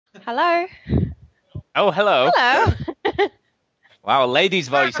Hello. Oh, hello. Hello. Wow, a lady's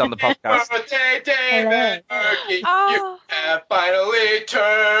voice on the podcast. Birthday, David Murky. Oh. You have finally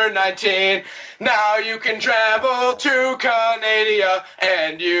turned 19. Now you can travel to Canada,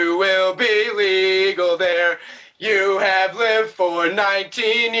 and you will be legal there. You have lived for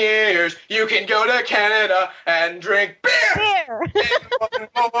 19 years. You can go to Canada and drink beer. In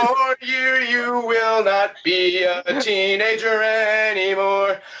one more year, you will not be a teenager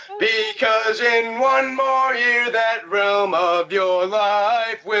anymore. Because in one more year, that realm of your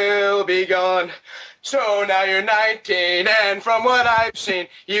life will be gone. So now you're 19, and from what I've seen,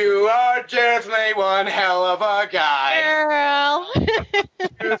 you are definitely one hell of a guy. Girl.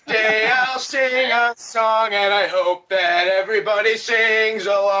 Today I'll sing a song, and I hope that everybody sings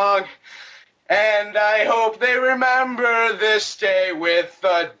along. And I hope they remember this day with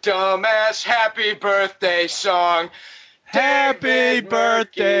a dumbass happy birthday song. Happy David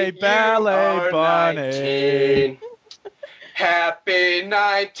birthday, Murky, Ballet you are Bunny. 19. Happy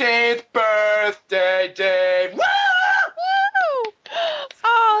 19th birthday, Dave. Woo!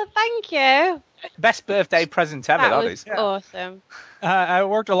 Oh, thank you. Best birthday present ever, That that was is. awesome. I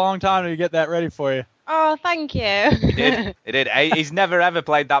worked a long time to get that ready for you. Oh, thank you. He did. He did. He's never ever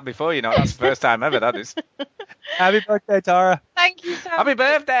played that before, you know. That's the first time ever, that is. Happy birthday, Tara. Thank you so much. Happy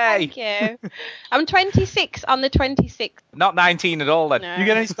birthday! Thank you. I'm 26 on the 26th. Not 19 at all, then. No. You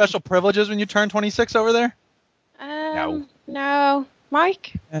get any special privileges when you turn 26 over there? No.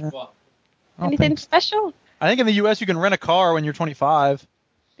 Mike? Yeah. I don't Anything think so. special? I think in the U.S. you can rent a car when you're 25.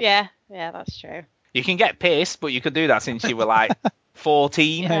 Yeah, that's true. You can get pissed, but you could do that since you were like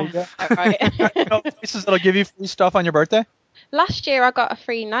 14. There you go. Right. You know places that'll give you free stuff on your birthday? Last year I got a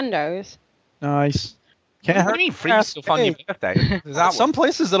free Nando's. Nice. Can't What hurt. do you mean free stuff on your birthday? Does that Some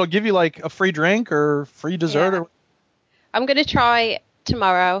places that'll give you like a free drink or free dessert. Yeah. Or I'm going to try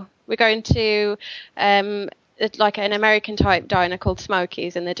tomorrow. We're going to it's like an American type diner called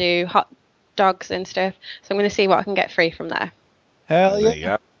Smokies, and they do hot dogs and stuff. So I'm going to see what I can get free from there. Hell There you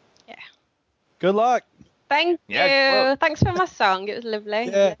yeah. go. Yeah. Good luck. Thank Yeah, you. well- Thanks for my song. It was lovely.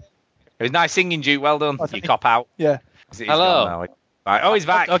 Yeah. It was nice singing, Duke. Well done. Oh, You thank- cop out. Yeah. He's Hello. gone now. Right. Oh, he's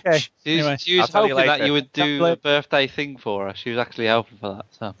back. Okay. She Anyway, was, she was I'll tell you hoping that later. you would Tell you do later. a birthday thing for her. She was actually hoping for that,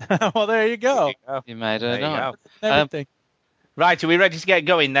 so Well, there you go. you made There her you night. go. Everything. Right, are we ready to get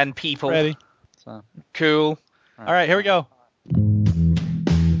going then, people? Ready. So. Cool. All right, here we go.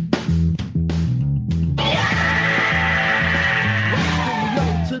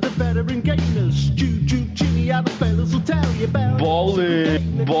 To the veteran gamers, Juju, Jimmy, other fellas will tell you about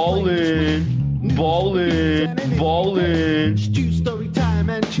Ballin', ballin', ballin', ballin'. Stu story time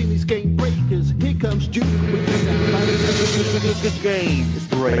and Jimmy's game breakers. Here comes Stu with the Game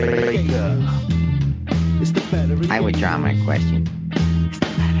breaker. It's the veteran I withdraw my question.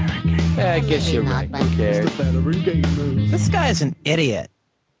 Yeah, I guess you're right. Who cares? It's the veteran gamers. This guy's an idiot.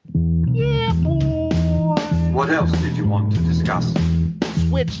 Yeah, boy. What else did you want to discuss?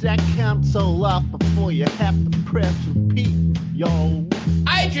 Switch that console off before you have to press repeat, yo.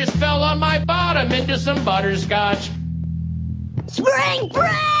 I just fell on my bottom into some butterscotch. Spring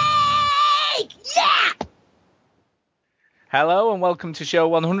break! Yeah! Hello and welcome to show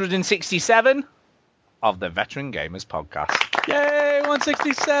 167 of the Veteran Gamers Podcast. Yay,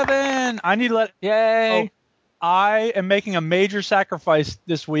 167. I need to let. Yay. Oh, I am making a major sacrifice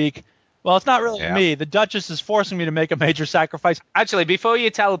this week. Well, it's not really Yeah. me. The Duchess is forcing me to make a major sacrifice. Actually, before you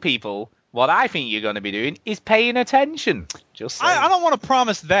tell people, what I think you're going to be doing is paying attention. Just saying. I don't want to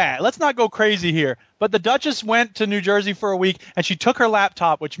promise that. Let's not go crazy here. But the Duchess went to New Jersey for a week, and she took her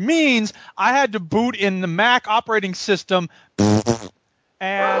laptop, which means I had to boot in the Mac operating system. And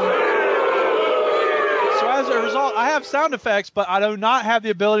so as a result, I have sound effects, but I do not have the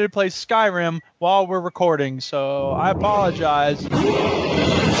ability to play Skyrim while we're recording. So I apologize.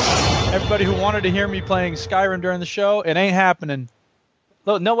 Everybody who wanted to hear me playing Skyrim during the show, it ain't happening.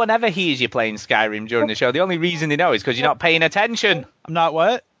 Look, no one ever hears you playing Skyrim during the show. The only reason they know is because you're not paying attention. I'm not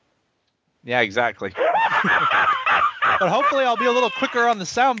what? Yeah, exactly. But hopefully I'll be a little quicker on the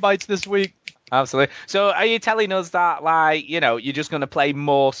sound bites this week. Absolutely. So are you telling us that, like, you know, you're just going to play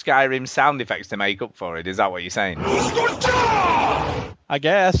more Skyrim sound effects to make up for it? Is that what you're saying? I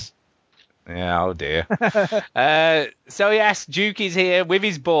guess. Yeah, oh dear. So yes, Duke is here with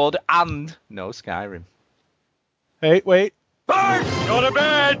his board and no Skyrim. Hey, wait. Bart, go to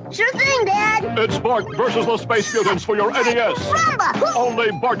bed. Sure thing, Dad. It's Bart versus the Space Mutants for your NES. Rumba.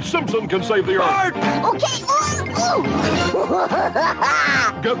 Only Bart Simpson can save the Earth. Okay. Ooh.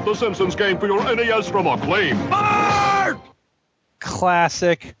 Get the Simpsons game for your NES from Acclaim. Bart!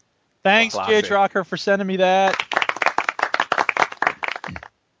 Classic. Thanks, Classic. GH Rocker, for sending me that.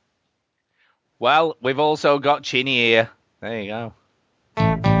 Well, we've also got Chinny here. There you go.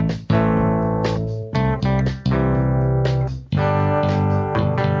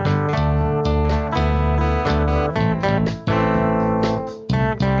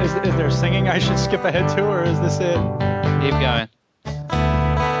 Is there singing I should skip ahead to, or is this it? Keep going.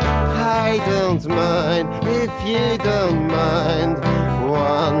 I don't mind if you don't mind.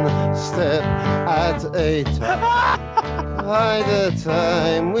 One step at a time. By the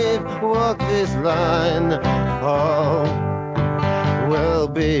time we've walked this line, all will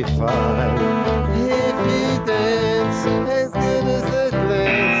be fine. If you dance as good as the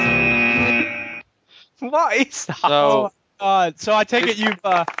glance. What is that? So, So I take it you've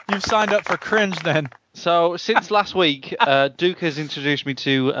signed up for cringe then. So since last week, Duke has introduced me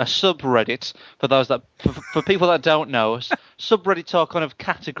to a subreddit. For those that, for people that don't know, subreddits are kind of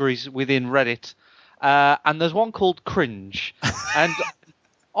categories within Reddit, and there's one called cringe, and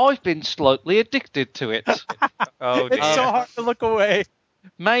I've been slightly addicted to it. Oh, dear. It's so hard to look away.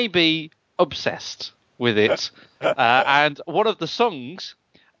 Maybe obsessed with it. And one of the songs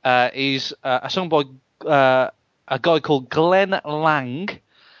is a song by a guy called Glenn Lang.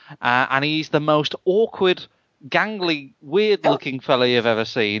 And he's the most awkward, gangly, weird-looking fella you've ever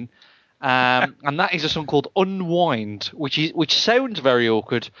seen. And that is a song called Unwind, which sounds very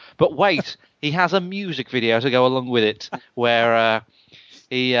awkward. But wait, he has a music video to go along with it, where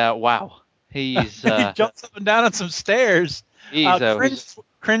he jumps up and down on some stairs.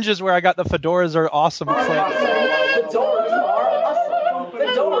 Cringe is where I got the fedoras are awesome. Fedoras are awesome.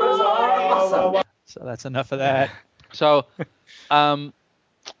 Fedoras are awesome. So that's enough of that. So, the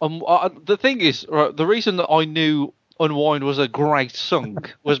thing is, the reason that I knew Unwind was a great song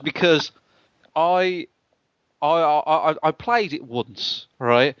was because I played it once,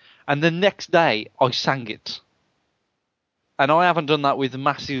 right, and the next day I sang it, and I haven't done that with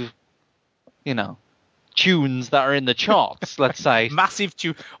massive, tunes that are in the charts. Let's say massive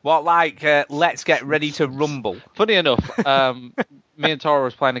tune. What, like Let's Get Ready to Rumble? Funny enough, me and Tara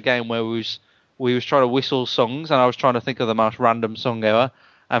was playing a game where we was trying to whistle songs, and I was trying to think of the most random song ever.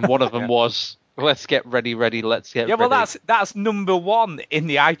 And one of them was "Let's Get Ready, Let's Get Ready." Yeah, well, that's number one in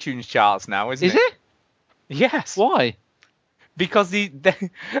the iTunes charts now, isn't it? Is it? Yes. Why? Because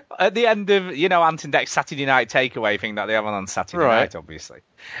at the end of Anton Deck's Saturday Night Takeaway thing that they have on Saturday night, obviously.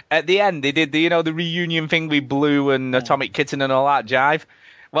 At the end, they did the reunion thing with Blue and Atomic Kitten and all that jive.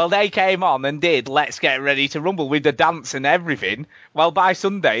 Well, they came on and did Let's Get Ready to Rumble with the dance and everything. Well, by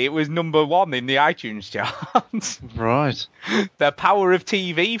Sunday, it was number one in the iTunes charts. Right. The power of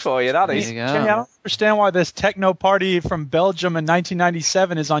TV for you, that is. Jenny, I don't understand why this techno party from Belgium in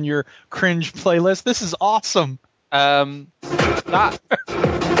 1997 is on your cringe playlist. This is awesome.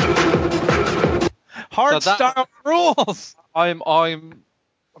 Hardstyle rules. I'm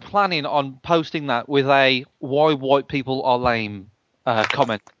planning on posting that with a "Why White People Are Lame"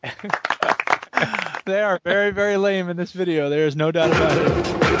 comment. They are very, very lame in this video. There is no doubt about it.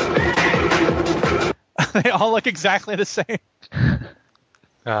 They all look exactly the same. Oh,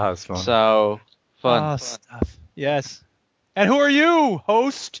 that's fun. So fun. Oh, stuff. Yes. And who are you,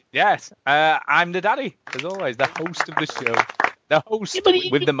 host? Yes, I'm the daddy, as always, the host of the show. The host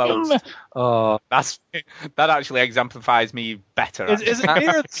with the most. Oh, that actually exemplifies me better. Is it me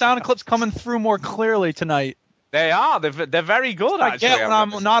or the sound clips coming through more clearly tonight? They are. They're very good, actually. I get when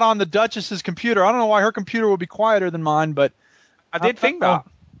I'm not on the Duchess's computer. I don't know why her computer would be quieter than mine, but... I did think that.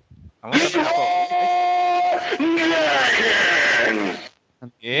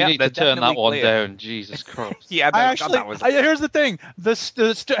 You need to turn that one down. Jesus Christ. Yeah, here's the thing.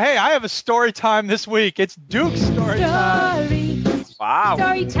 Hey, I have a story time this week. It's Duke's story time. Wow.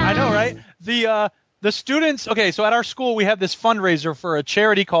 Story time. I know, right? The students, okay, so at our school we have this fundraiser for a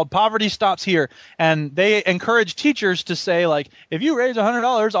charity called Poverty Stops Here, and they encourage teachers to say, like, if you raise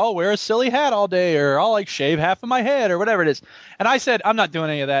 $100, I'll wear a silly hat all day, or I'll, like, shave half of my head, or whatever it is. And I said, I'm not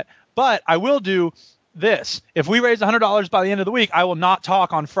doing any of that, but I will do this. If we raise $100 by the end of the week, I will not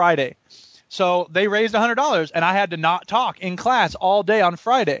talk on Friday. So they raised $100, and I had to not talk in class all day on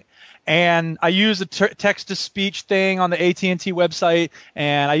Friday. And I used a text-to-speech thing on the AT&T website,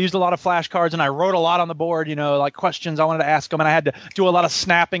 and I used a lot of flashcards, and I wrote a lot on the board, like questions I wanted to ask them, and I had to do a lot of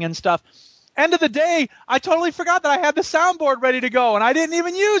snapping and stuff. End of the day, I totally forgot that I had the soundboard ready to go, and I didn't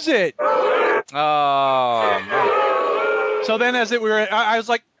even use it. Oh, man. So then I was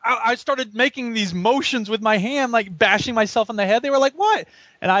like, I started making these motions with my hand, like bashing myself in the head. They were like, what?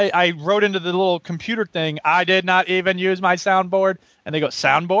 And I wrote into the little computer thing, I did not even use my soundboard. And they go,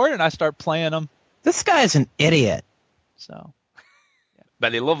 soundboard? And I start playing them. This guy's an idiot. So. Yeah.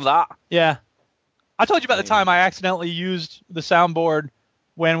 Bet they love that. Yeah. I told you about the time I accidentally used the soundboard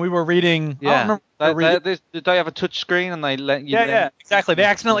when we were reading. I don't Yeah. remember what we were reading. Did they have a touch screen and they let you? Yeah, exactly. They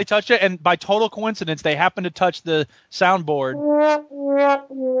accidentally touched it, and by total coincidence, they happened to touch the soundboard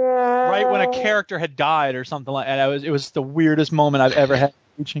right when a character had died or something like that. It was the weirdest moment I've ever had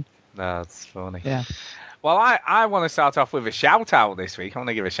teaching. That's funny. Yeah. Well, I want to start off with a shout out this week. I want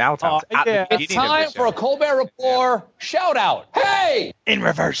to give a shout out. Yeah. It's time for a Colbert Report shout out. Hey! In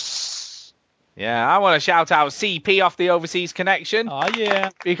reverse. Yeah, I want to shout out CP off the Overseas Connection. Oh, yeah.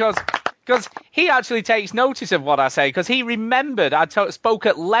 Because he actually takes notice of what I say, because he remembered I spoke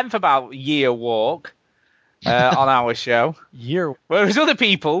at length about Year Walk on our show. Year. Whereas other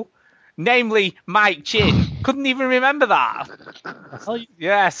people, namely Mike Chin, couldn't even remember that.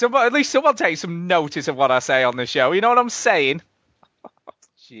 Yeah, at least someone takes some notice of what I say on the show. You know what I'm saying?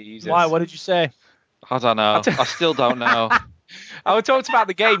 Jesus. Why? What did you say? I don't know. I still don't know. I talked about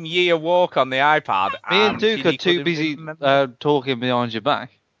the game Year Walk on the iPad. Me and Duke are too busy talking behind your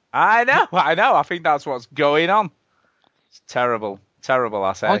back. I know. I think that's what's going on. It's terrible,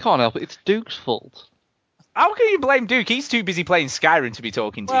 I say. I can't help it. It's Duke's fault. How can you blame Duke? He's too busy playing Skyrim to be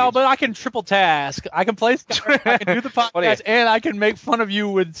talking to you. Well, but I can triple task. I can play Skyrim, I can do the podcast, and I can make fun of you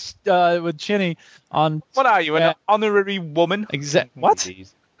with Chinny on. What are you, an honorary woman? Exactly. What?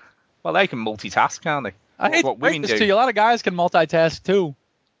 Well, they can multitask, can't they? I hate to break this to you. A lot of guys can multitask too.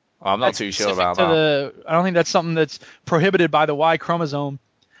 Well, I'm not too sure about that. I don't think that's something that's prohibited by the Y chromosome.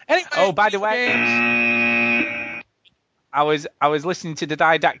 Anyway, by the way, I was listening to the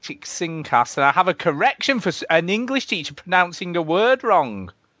Didactic Singcast, and I have a correction for an English teacher pronouncing a word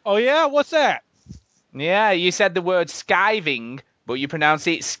wrong. Oh yeah, what's that? Yeah, you said the word skiving, but you pronounce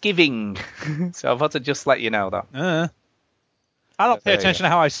it skiving. So I thought I'd just let you know that. I don't pay attention to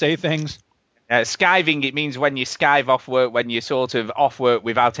how I say things. Skiving, it means when you skive off work, when you're sort of off work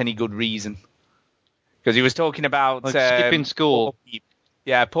without any good reason. Because he was talking about like skipping school.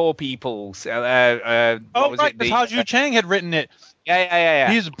 Poor people's. Right, because Hao Ju Chang had written it.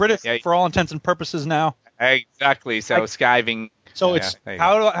 Yeah. He's British for all intents and purposes now. Exactly. So skiving. So it's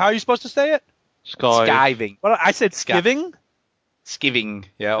how are you supposed to say it? Skiving. Well, I said skiving. Skiving,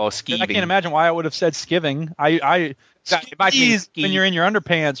 or skiving. I can't imagine why I would have said skiving. I skis when you're in your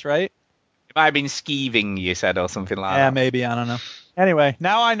underpants, right? It might have been skeeving, you said, or something like that. Yeah, maybe. I don't know. Anyway,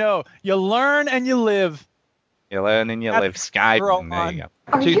 now I know. You learn and you live. You learn and you live. Skiving. There you go.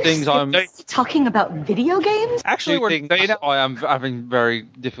 Are you talking about video games? Actually, I am having very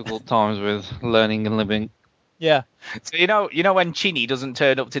difficult times with learning and living. Yeah. So you know when Chinny doesn't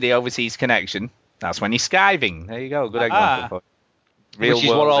turn up to the Overseas Connection, that's when he's skiving. There you go. Good example. Which is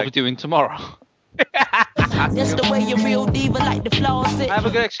what I'll be doing tomorrow. That's the way you real diva like the flaws. I have a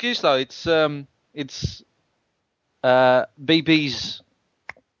good excuse though. It's BB's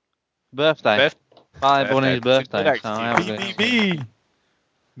birthday. My Bonnie's birthday.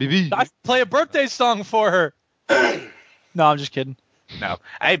 BB. I play a birthday song for her. No, I'm just kidding. No.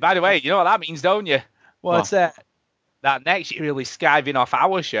 Hey, by the way, you know what that means, don't you? What's that? That next year he'll be skiving off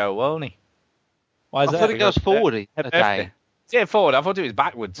our show, won't he? Why is that? I thought it goes forward a day. Yeah, forward. I thought it was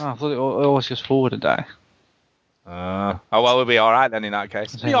backwards. Oh, I thought it always goes forward a day. Oh, well, we'll be all right then in that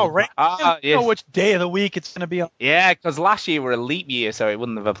case. It'll be all right. I don't know which day of the week it's going to be on. Yeah, because last year were a leap year, so it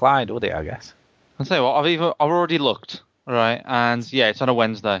wouldn't have applied, would it, I guess? I'll tell you what, I've already looked, right, and yeah, it's on a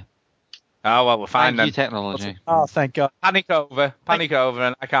Wednesday. Oh, well, we're fine then. Thank you, technology. Oh, thank God. Panic over,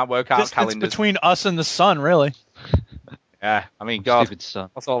 and I can't work out calendars. It's between us and the sun, really. Yeah, I mean, God, stupid sun.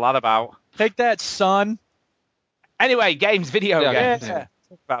 What's all that about? Take that, sun. Anyway, video games. Yeah.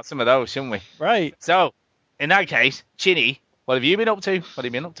 Talk about some of those, shouldn't we? Right. So, in that case, Chinny, what have you been up to? What have you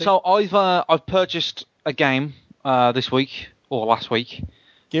been up to? So I've purchased a game this week or last week.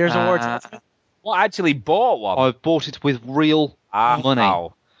 Gears of War. Well, I actually bought one. I bought it with real money.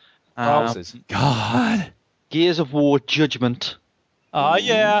 Wow. God. Gears of War Judgment. Oh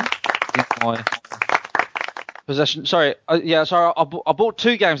yeah. In my possession. Sorry. I bought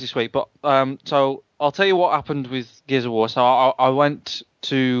two games this week, but so I'll tell you what happened with Gears of War. So I went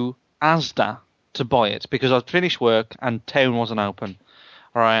to Asda to buy it because I'd finished work and town wasn't open.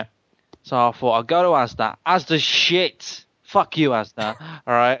 All right. So I thought I'd go to Asda. Asda's shit. Fuck you, Asda.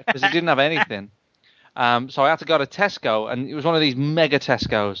 All right, because it didn't have anything. So I had to go to Tesco, and it was one of these mega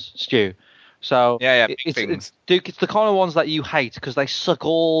Tesco's, Stu. So big things. Duke, it's the kind of ones that you hate because they suck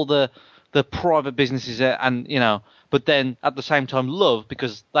all the private businesses and but then at the same time love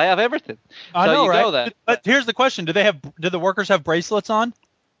because they have everything. I know, right? Go there. But here's the question: do the workers have bracelets on?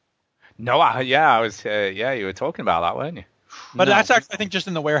 No, you were talking about that, weren't you? But that's actually, I think, just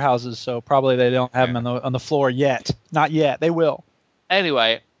in the warehouses, so probably they don't have them on the floor yet. Not yet. They will.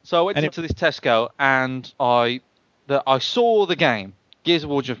 Anyway, so I went into this Tesco and I saw the game, Gears of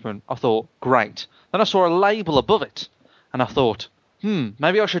War Judgment. I thought, great. Then I saw a label above it, and I thought,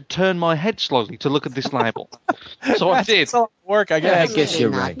 maybe I should turn my head slightly to look at this label. So I did. It's a lot of work, I guess. I guess you're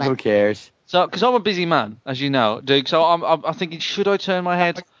right. Who cares? So, because I'm a busy man, as you know, Duke. So I'm thinking, should I turn my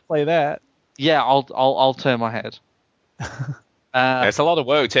head? Play that. Yeah, I'll turn my head. It's a lot of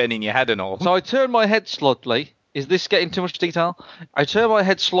work turning your head and all. So I turned my head slightly. Is this getting too much detail? I turned my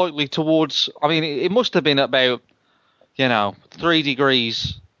head slightly towards. I mean, it must have been about, 3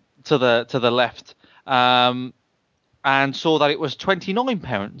 degrees to the left, and saw that it was £29,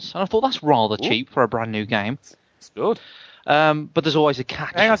 and I thought that's rather cheap for a brand new game. It's good. But there's always a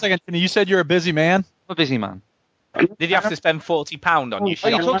catch. Hang on a second, Timmy. You said you're a busy man. I'm a busy man. Did you have to spend £40 on your Oh, you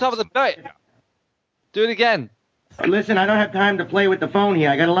shit? talked over the night. Do it again. Listen, I don't have time to play with the phone here.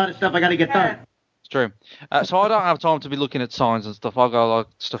 I got a lot of stuff I got to get done. It's true. So I don't have time to be looking at signs and stuff. I've got a lot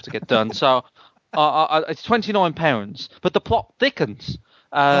of stuff to get done. So it's £29, but the plot thickens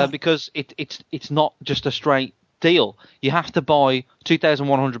because it's not just a straight deal. You have to buy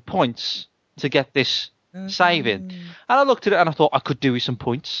 2,100 points to get this save in. And I looked at it and I thought I could do with some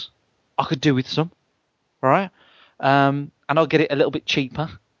points. I could do with some. Right? And I'll get it a little bit cheaper.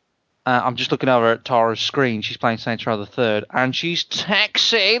 I'm just looking over at Tara's screen. She's playing Saints Row the Third, and she's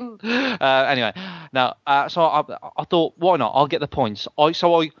texting. Anyway, now, so I thought, why not? I'll get the points. I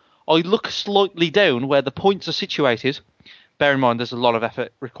look slightly down where the points are situated. Bear in mind, there's a lot of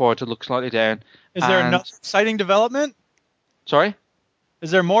effort required to look slightly down. Is there another exciting development? Sorry? Is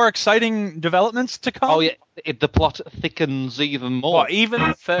there more exciting developments to come? Oh, yeah. The plot thickens even more. What,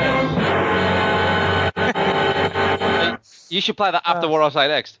 even further? You should play that after what I say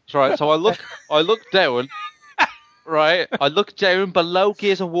next. Right, so I look down. Right, I look down below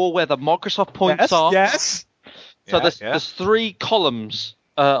Gears of War where the Microsoft points are. Yes. So there's 3 columns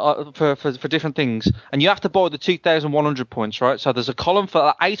for different things, and you have to buy the 2,100 points, right? So there's a column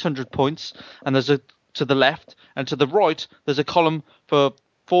for 800 points, and there's to the left, and to the right there's a column for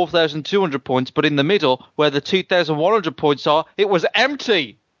 4,200 points, but in the middle where the 2,100 points are, it was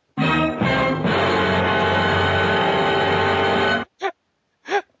empty.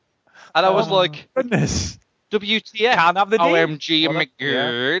 And I was like, goodness. WTF? Can't have the deal. OMG,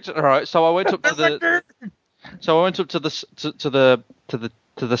 McGird. All right, so I went up to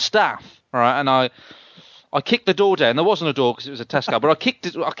the staff. All right, and I kicked the door down. There wasn't a door because it was a Tesco, but I kicked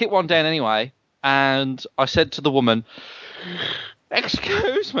one down anyway. And I said to the woman,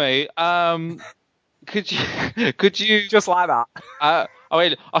 "Excuse me, could you just like that?" I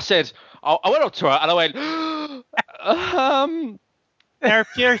went up to her and I went, There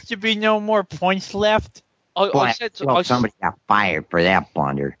appears to be no more points left. Somebody got fired for that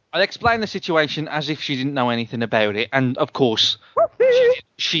blunder. I explained the situation as if she didn't know anything about it, and of course,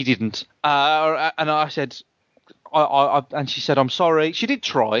 she didn't. And I said, and she said, "I'm sorry." She did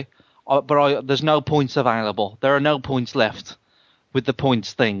try, but there's no points available. There are no points left with the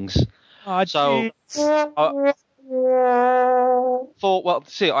points things. Oh, so,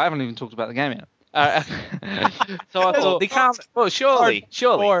 see, I haven't even talked about the game yet. So I thought they can't. Well, surely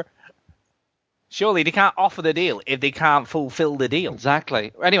they can't offer the deal if they can't fulfill the deal.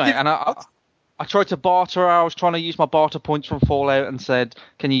 Exactly. Anyway, and I tried to barter her. I was trying to use my barter points from Fallout and said,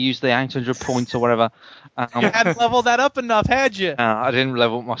 "Can you use the 800 points or whatever?" You hadn't leveled that up enough, had you? No, I didn't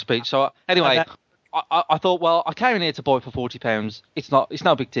level up my speech. So anyway, I thought, well, I came in here to buy for £40. It's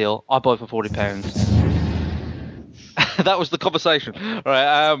no big deal. I buy for £40. That was the conversation,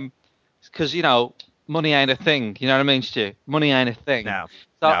 right? Because, money ain't a thing. You know what I mean, Stu? Money ain't a thing. No,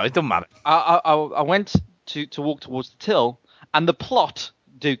 it doesn't matter. I went to walk towards the till, and the plot...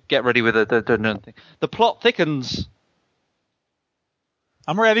 Do get ready with the thing. The plot thickens.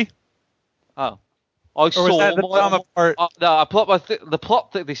 I'm ready. Oh. I saw... was that the drama part? The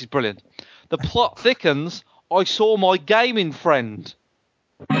plot... This is brilliant. The plot thickens. I saw my gaming friend.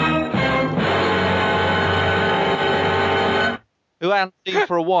 Who I hadn't seen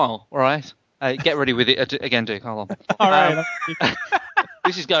for a while, all right? Get ready with it again, Duke. Hold on. All right.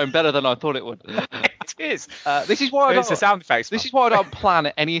 This is going better than I thought it would. It is. This is why it's the sound effects. This is why I don't plan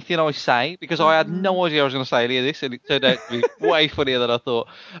anything I say, because I had no idea I was going to say any of this, and it turned out to be way funnier than I thought.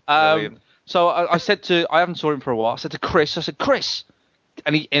 So I said I haven't saw him for a while. I said to Chris, Chris,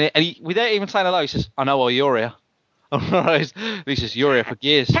 and he without even saying hello, he says, "I know why you're here." He says, "You're here for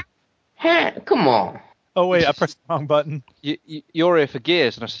Gears." Come on. Oh wait, I pressed the wrong button. You're here for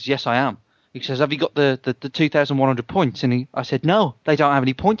Gears, and I says, "Yes, I am." He says, "Have you got the 2,100 points?" And I said, "No, they don't have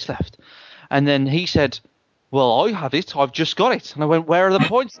any points left." And then he said, "Well, I have it. I've just got it." And I went, "Where are the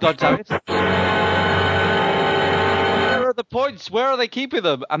points, goddammit? Where are the points? Where are they keeping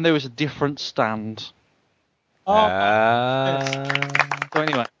them?" And there was a different stand. So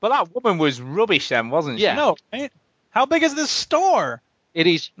anyway, but that woman was rubbish then, wasn't she? Yeah. No, right? How big is this store? It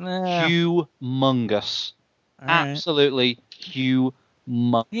is humongous. All right. Absolutely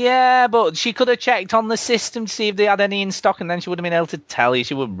humongous. Yeah, but she could have checked on the system to see if they had any in stock, and then she would have been able to tell you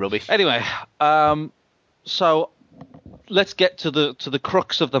she was rubbish. Anyway, so let's get to the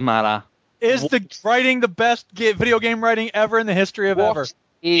crux of the matter. Is the writing the best video game writing ever in the history of ever?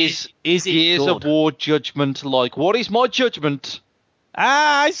 Is it Gears of good? War Judgment like? What is my judgment?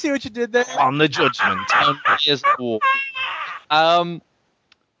 I see what you did there. On the judgment. On Gears of War. I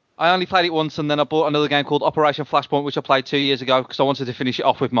only played it once, and then I bought another game called Operation Flashpoint, which I played 2 years ago because I wanted to finish it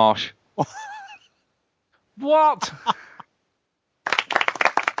off with Marsh. What?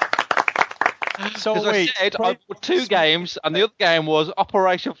 So Because wait, I bought 2 games, and the other game was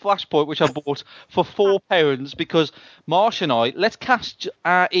Operation Flashpoint, which I bought for £4 because Marsh and I, let's cast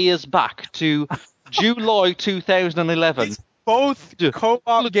our ears back to July 2011. It's both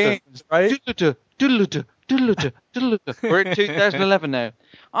co-op games, right? We're in 2011 now.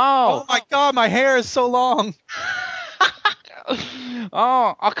 Oh my god, my hair is so long.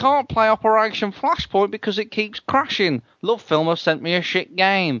 I can't play Operation Flashpoint because it keeps crashing. Love Film have sent me a shit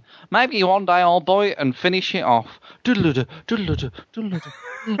game. Maybe one day I'll buy it and finish it off. We're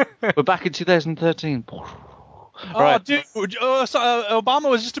back in 2013. Right. Dude, Obama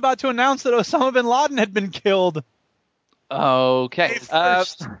was just about to announce that Osama bin Laden had been killed. Okay.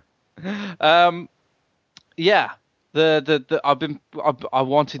 Yeah. I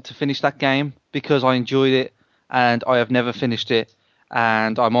wanted to finish that game because I enjoyed it, and I have never finished it,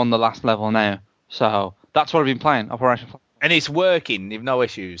 and I'm on the last level now. So that's what I've been playing, Operation Flashpoint. And it's working, you've no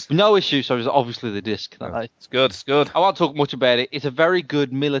issues. No issues, so it's obviously the disc. It's good. I won't talk much about it. It's a very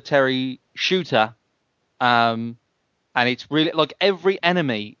good military shooter, and it's really like every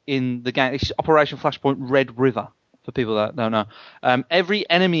enemy in the game. It's Operation Flashpoint Red River for people that don't know. Every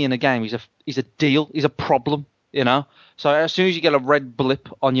enemy in the game is a deal, is a problem, you know. So as soon as you get a red blip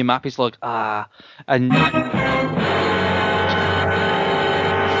on your map, it's like and.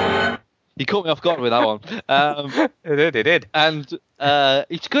 You caught me off guard with that one. It did. And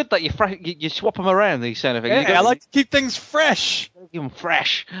it's good that you swap them around, these kind of things. Yeah, I like to keep things fresh. Keep them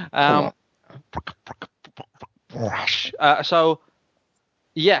fresh. So,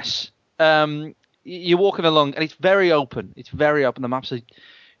 yes, you're walking along, and it's very open. It's very open. The maps are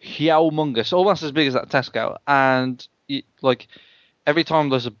humongous, almost as big as that Tesco. And every time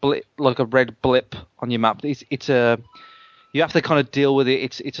there's a blip, like a red blip on your map, it's a you have to kind of deal with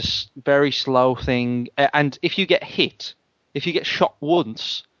it. It's a very slow thing, and if you get shot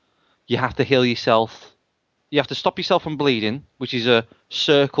once, you have to heal yourself. You have to stop yourself from bleeding, which is a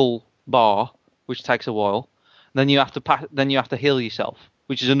circle bar, which takes a while. Then you have to heal yourself,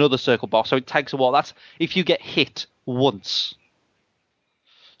 which is another circle bar. So it takes a while. That's if you get hit once.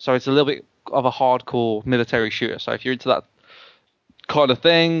 So it's a little bit of a hardcore military shooter. So if you're into that kind of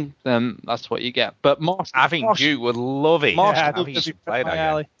thing, then that's what you get. But I think you would love it. Marsh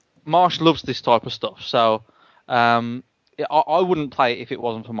loves this type of stuff. So I wouldn't play it if it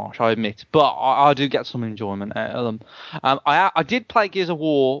wasn't for Marsh, I admit. But I do get some enjoyment out of them. I did play Gears of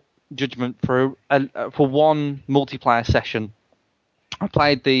War Judgment for one multiplayer session. I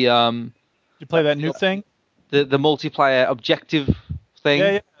played the you play that new thing? The multiplayer objective thing.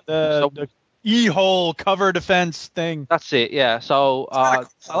 Yeah. The E-hole cover defense thing. That's it, yeah. So I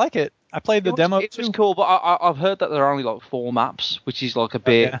like it. I played the demo. It was cool, but I've heard that there are only like 4 maps, which is like a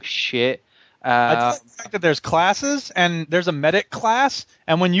bit shit. I do like the fact that there's classes, and there's a medic class,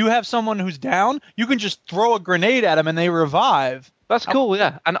 and when you have someone who's down, you can just throw a grenade at them and they revive. That's cool,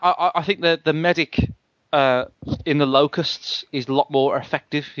 yeah. And I think that the medic in the Locusts is a lot more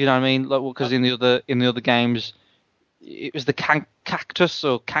effective. You know what I mean? Because in the other games, it was the cactus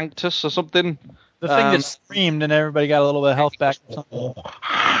or canctus or something. The thing that screamed and everybody got a little bit of health back or something.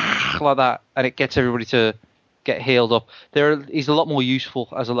 Like that, and it gets everybody to get healed up. He's a lot more useful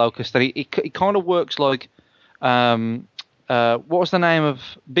as a Locust. And it kind of works like, what was the name of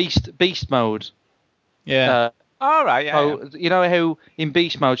Beast mode? Yeah. All right, yeah. So, you know how in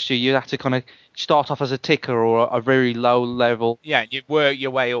Beast mode, Stu, you have to kind of start off as a ticker or a very low level. Yeah, and you work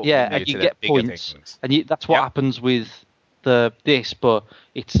your way up. Yeah, and you get points. And that's what happens with this, but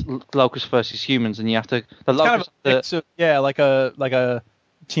it's Locust versus humans, and you have to. The Locust, like a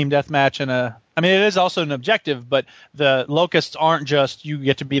team deathmatch and a. I mean, it is also an objective, but the Locusts aren't just you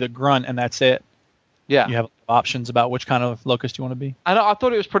get to be the grunt and that's it. Yeah, you have options about which kind of Locust you want to be. And I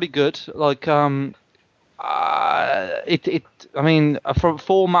thought it was pretty good. Like, I mean, from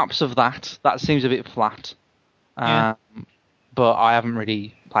 4 maps of that seems a bit flat. Yeah. but I haven't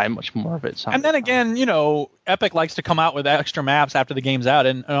really played much more of it. So. And then again, Epic likes to come out with extra maps after the game's out,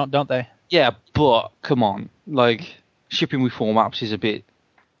 and don't they? Yeah, but come on, like shipping with 4 maps is a bit.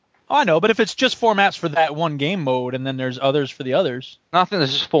 Oh, I know, but if it's just 4 maps for that one game mode, and then there's others for the others. No, I think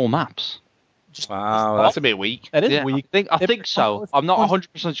there's just 4 maps. Wow, that's a bit weak. That is weak. I think so. I'm not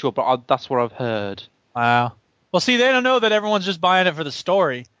 100% sure, but that's what I've heard. Wow. Well, see, they don't know that everyone's just buying it for the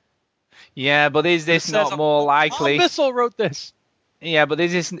story. Yeah, but is this not more likely? Missile wrote this. Yeah, but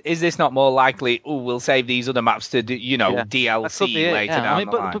is this not more likely? Oh, we'll save these other maps to do, DLC later down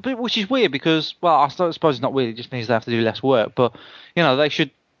the line. But which is weird because, well, I suppose it's not weird. It just means they have to do less work. But they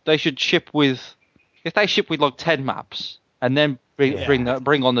should ship with, if they ship with like 10 maps and then bring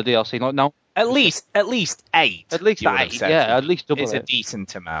on the DLC. Like no, at least 8. At least 8. Yeah, at least double it's it. It's a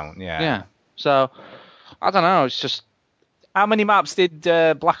decent amount. Yeah. Yeah. So I don't know. It's just. How many maps did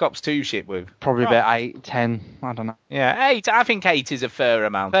Black Ops 2 ship with? Probably about 8, 10. I don't know. Yeah, 8. I think 8 is a fair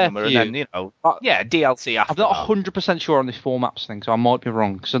amount number. And then, DLC after. I'm not 100% sure on this 4 maps thing, so I might be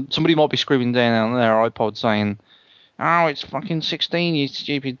wrong. So somebody might be screaming down on their iPod saying, "Oh, it's fucking 16, you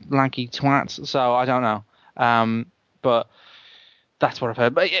stupid lanky twats." So I don't know. But that's what I've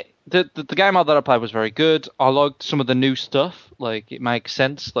heard. But the game mode that I played was very good. I liked some of the new stuff. Like, it makes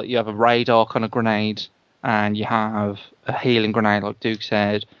sense. Like, you have a radar kind of grenade, and you have a healing grenade, like Duke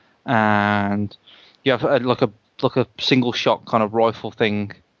said, and you have like a single shot kind of rifle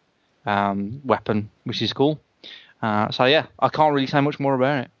thing, weapon, which is cool. So yeah, I can't really say much more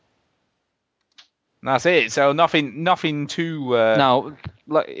about it. That's it. So nothing too. No,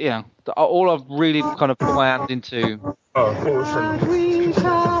 all I've really kind of put my hand into. We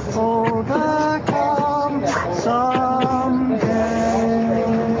shall overcome someday.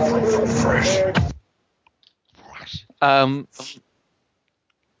 Fresh.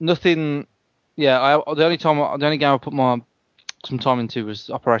 Nothing. Yeah, the only game I put some time into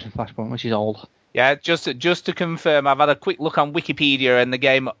was Operation Flashpoint, which is old. Yeah, just to confirm, I've had a quick look on Wikipedia, and the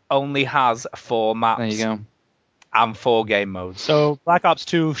game only has 4 maps. There you go. And 4 game modes. So Black Ops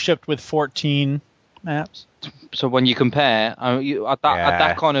 2 shipped with 14 maps. So when you compare, at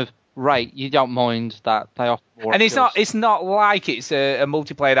that kind of rate, you don't mind that they offer more. And it's not like it's a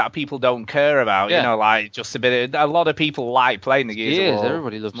multiplayer that people don't care about. Yeah. Like just a lot of people like playing the Gears of War.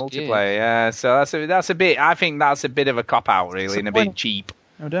 Everybody loves multiplayer. Yeah, so that's a bit. I think that's a bit of a cop out, really, and a bit cheap.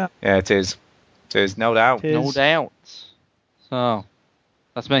 No doubt. Yeah, it is. It is, no doubt. No doubt. So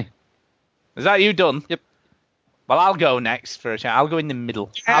that's me. Is that you done? Yep. Well, I'll go next for a chance. I'll go in the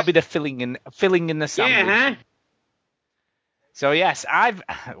middle. Yeah. I'll be the filling in the sandwich. Yeah. So yes,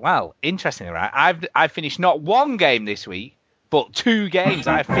 interestingly, right? I've finished not 1 game this week, but 2 games.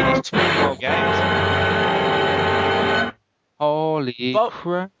 I've finished 2 more games. Holy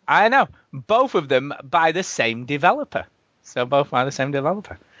crap! I know, both of them by the same developer. So both by the same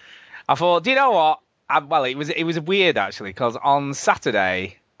developer. I thought, do you know what? It was weird actually, because on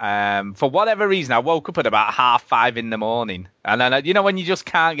Saturday, for whatever reason, I woke up at about 5:30 in the morning, and then when you just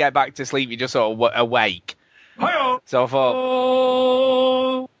can't get back to sleep, you just sort of awake. So I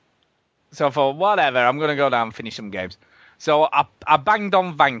thought, whatever, I'm going to go down and finish some games. So I banged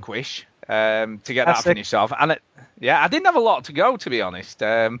on Vanquish to get that finished off. And I didn't have a lot to go, to be honest.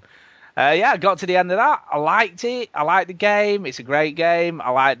 I got to the end of that. I liked it. I liked the game. It's a great game. I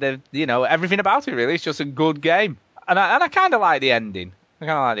like everything about it, really. It's just a good game. And I kind of like the ending. So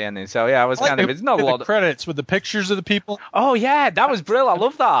yeah, I was it's not a lot of credits with the pictures of the people. Oh yeah, that was brilliant. I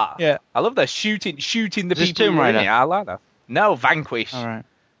love that. Yeah, I love that shooting the Just people. Tomb Raider. I like that. No, Vanquish. All right.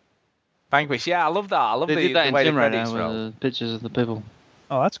 Vanquish. Yeah, I love that. I love they did that the way in Tomb the Raider credits with roll. the pictures of the people.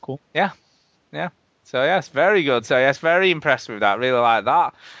 Oh, that's cool. Yeah. So yes, very good. So yes, very impressed with that. Really like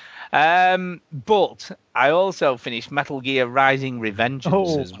that. But I also finished Metal Gear Rising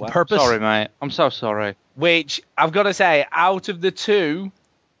Revengeance as well. Purpose? Sorry, mate. I'm so sorry. Which I've got to say, out of the 2,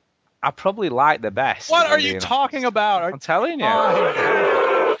 I probably like the best. What are you talking about? I'm telling you.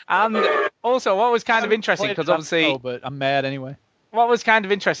 And also, what was kind of interesting, because obviously... but I'm mad anyway. What was kind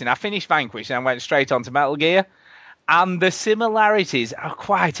of interesting, I finished Vanquish and I went straight on to Metal Gear, and the similarities are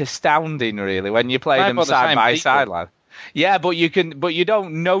quite astounding, really, when you play them side by side. Yeah, but you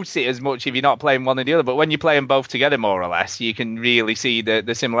don't notice it as much if you're not playing one or the other. But when you play them both together, more or less, you can really see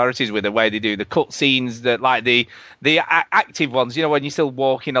the similarities with the way they do the cutscenes, that like the active ones. When you're still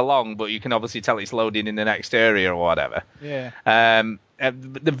walking along, but you can obviously tell it's loading in the next area or whatever. Yeah.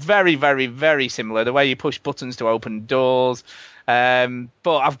 They're very, very, very similar. The way you push buttons to open doors. But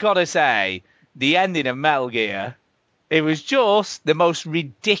I've got to say, the ending of Metal Gear, it was just the most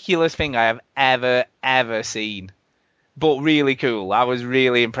ridiculous thing I have ever seen. But really cool. I was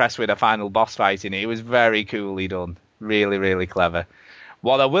really impressed with the final boss fight in it. It was very coolly done. Really, really clever.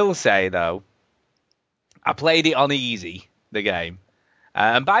 What I will say, though, I played it on easy, the game.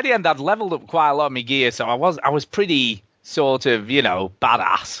 And by the end, I'd leveled up quite a lot of my gear, so I was pretty sort of,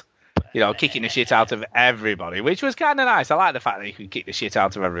 badass. Kicking the shit out of everybody, which was kind of nice. I like the fact that you could kick the shit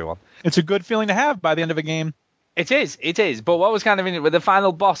out of everyone. It's a good feeling to have by the end of a game. It is. But what was kind of with the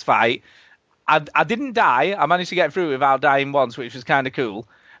final boss fight, I didn't die. I managed to get through without dying once, which was kind of cool.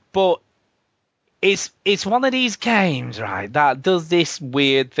 But it's one of these games, right, that does this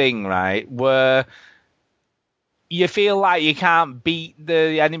weird thing, right, where you feel like you can't beat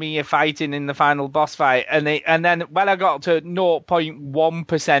the enemy you're fighting in the final boss fight, and then when I got to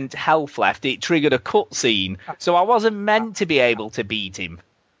 0.1% health left, it triggered a cutscene, so I wasn't meant to be able to beat him.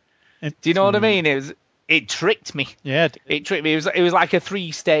 Do you know what I mean? It tricked me. Yeah, it tricked me. It was like a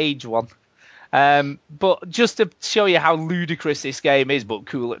 3-stage one. But just to show you how ludicrous this game is, but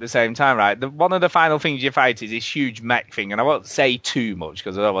cool at the same time, right? One of the final things you fight is this huge mech thing, and I won't say too much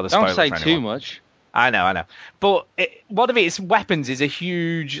because I don't want to spoil it for anyone. Don't say too much. I know. But one of its weapons is a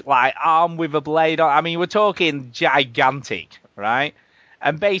huge, arm with a blade on. I mean, we're talking gigantic, right?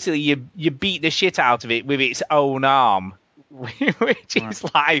 And basically, you beat the shit out of it with its own arm, which is,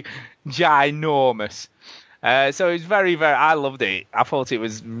 ginormous. So it was very, very... I loved it. I thought it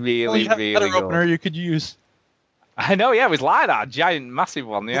was really, really good. Opener you could use. I know, yeah. It was like that. Giant, massive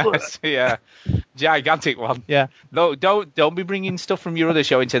one, yes. Yeah. Gigantic one. Yeah. No, don't be bringing stuff from your other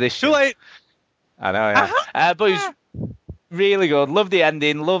show into this show. Too late. I know, yeah. But it was really good. Loved the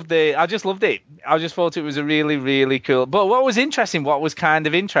ending. I just loved it. I just thought it was a really, really cool... But what was kind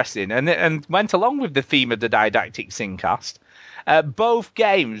of interesting, and went along with the theme of the didactic Singcast, both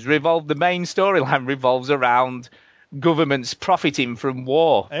games the main storyline revolves around governments profiting from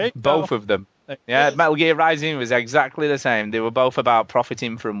war. Both of them. Yeah, Metal Gear Rising was exactly the same. They were both about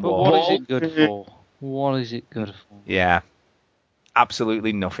profiting from war. What is it good for? What is it good for? Yeah.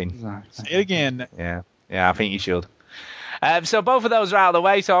 Absolutely nothing. Say it again. Yeah, I think you should. So both of those are out of the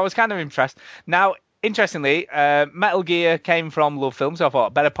way, so I was kind of impressed. Now, interestingly, Metal Gear came from Love Film, so I thought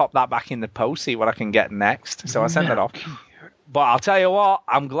I'd better pop that back in the post, see what I can get next. So I sent that off. But I'll tell you what,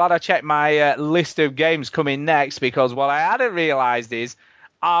 I'm glad I checked my list of games coming next, because what I hadn't realised is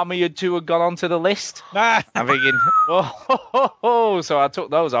Armored 2 had gone onto the list. I'm thinking, so I took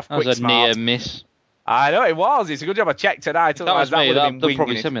those off. That was a near miss. I know it was. It's a good job I checked tonight. That was me. They'll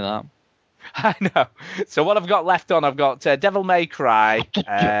probably it. send me that. I know. So what I've got left on, I've got Devil May Cry,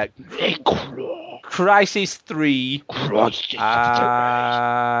 Crysis 3,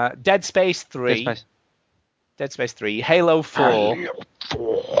 Dead Space 3, Dead Space 3, Halo 4,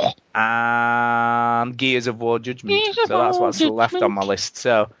 and Gears of War Judgment. So that's what's left on my list.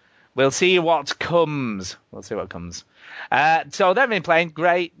 So we'll see what comes. So they've been playing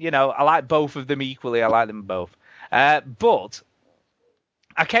great. I like both of them equally. I like them both. But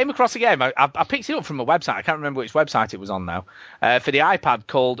I came across a game. I picked it up from a website. I can't remember which website it was on now. For the iPad,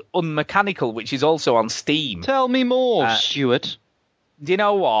 called Unmechanical, which is also on Steam. Tell me more, Stuart. Do you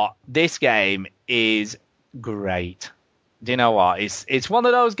know what? This game is great. Do you know what? It's one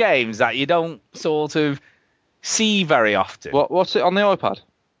of those games that you don't sort of see very often. What's it on the iPad?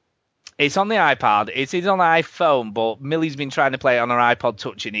 It's on the iPad. It is on iPhone, but Millie's been trying to play it on her iPod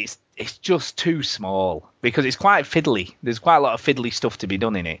Touch, and it's just too small because it's quite fiddly. There's quite a lot of fiddly stuff to be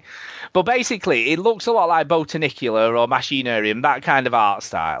done in it. But basically, it looks a lot like Botanicula or Machinarium, that kind of art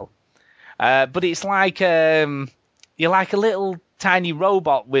style. But it's like you're like a little tiny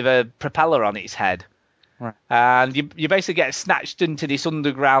robot with a propeller on its head. Right. And you basically get snatched into this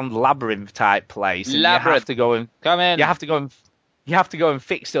underground labyrinth type place. And you have to go and come in. You have to go and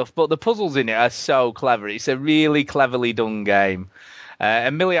fix stuff, but the puzzles in it are so clever. It's a really cleverly done game.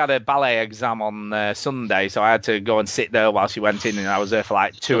 And Millie had a ballet exam on Sunday, so I had to go and sit there while she went in, and I was there for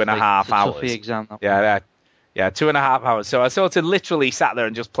like 2.5 hours. Toughy exam. Yeah, 2.5 hours. So I sort of literally sat there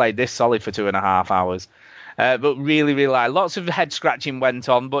and just played this solid for 2.5 hours. But really, really lots of head scratching went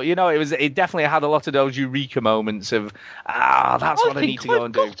on. But it definitely had a lot of those eureka moments of that's what I need to go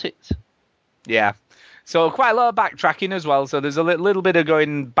and do. Yeah. So quite a lot of backtracking as well. So there's a little bit of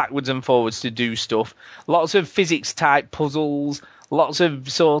going backwards and forwards to do stuff. Lots of physics type puzzles. Lots of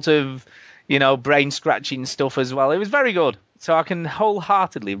sort of, brain scratching stuff as well. It was very good. So I can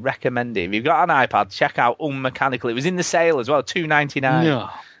wholeheartedly recommend it. If you've got an iPad, check out Unmechanical. It was in the sale as well, $2.99. No.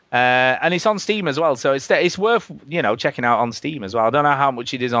 And it's on Steam as well, so it's worth checking out on Steam as well. I don't know how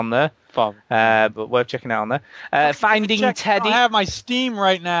much it is on there, but worth checking out on there. Finding Teddy. I have my Steam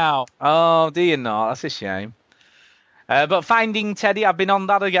right now. Oh, do you not? That's a shame. But Finding Teddy, I've been on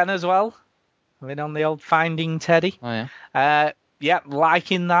that again as well. I've been on the old Finding Teddy. Oh yeah. Yeah,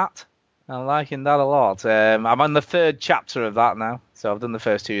 liking that. I'm liking that a lot. I'm on the 3rd chapter of that now, so I've done the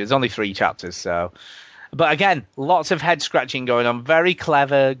first 2. There's only 3 chapters, so. But again, lots of head scratching going on. Very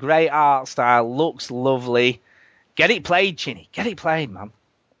clever, great art style, looks lovely. Get it played, Chinny. Get it played, man.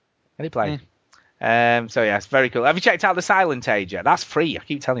 Get it played. So yeah, it's very cool. Have you checked out the Silent Age yet? That's free. I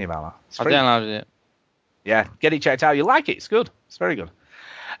keep telling you about that. It's free. I downloaded it. Yeah, get it checked out. You like it? It's good. It's very good.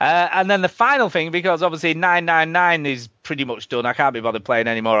 And then the final thing, because obviously 999 is pretty much done. I can't be bothered playing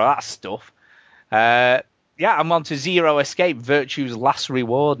any more of that stuff. Yeah, I'm on to Zero Escape, Virtue's Last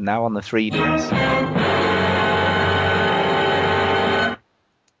Reward now on the 3DS.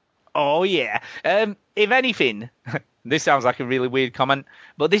 Oh, yeah. If anything, this sounds like a really weird comment,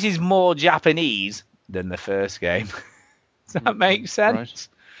 but this is more Japanese than the first game. Does that make sense?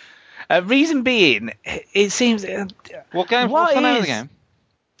 Right. Reason being, it seems... What's the name of the game?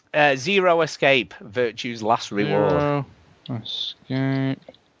 Zero Escape, Virtue's Last Reward. Zero Escape.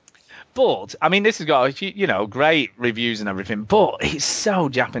 But, I mean, this has got, great reviews and everything, but it's so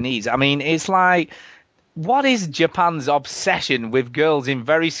Japanese. I mean, it's like... What is Japan's obsession with girls in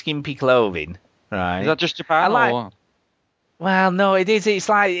very skimpy clothing? Right? Is that just Japan or what? Well, no, it is. It's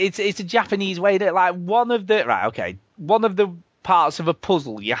like it's a Japanese way that one of the parts of a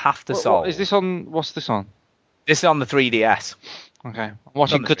puzzle you have to solve. Is this on? What's this on? This is on the 3DS. Okay, I'm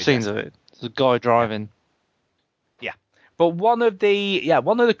watching cutscenes of it. There's a guy driving. Yeah, but one of the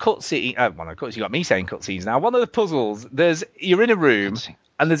cutscenes. You got me saying cutscenes now. One of the puzzles. You're in a room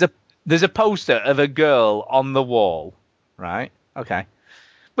and there's a poster of a girl on the wall, right? Okay.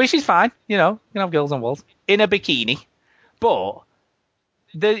 Which is fine, you can have girls on walls in a bikini. But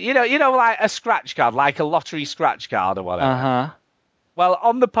like a scratch card, like a lottery scratch card or whatever. Uh-huh. Well,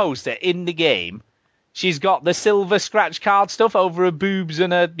 on the poster in the game, she's got the silver scratch card stuff over her boobs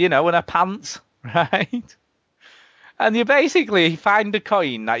and her pants, right? And you basically find a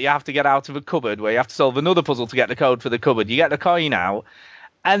coin that you have to get out of a cupboard where you have to solve another puzzle to get the code for the cupboard. You get the coin out.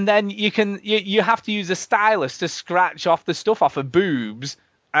 And then you have to use a stylus to scratch off the stuff off her boobs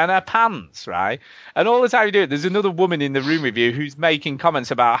and her pants, right? And all the time you do it, there's another woman in the room with you who's making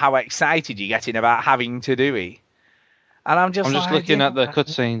comments about how excited you're getting about having to do it. And I'm just looking at the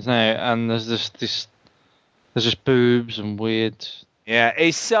cutscenes now, and there's just boobs and weird. Yeah,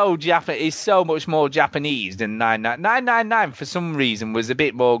 it's so It's so much more Japanese than 999 for some reason was a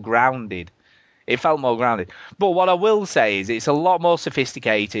bit more grounded. It felt more grounded. But what I will say is it's a lot more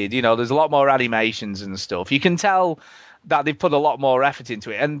sophisticated. There's a lot more animations and stuff. You can tell that they've put a lot more effort into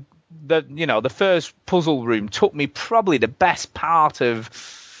it. And the first puzzle room took me probably the best part of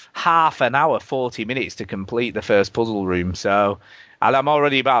half an hour, 40 minutes to complete the first puzzle room. So, and I'm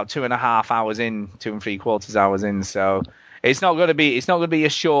already about 2.5 hours in, 2 3/4 hours in. So it's not going to be a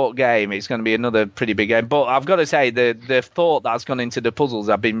short game. It's going to be another pretty big game. But I've got to say the thought that's gone into the puzzles,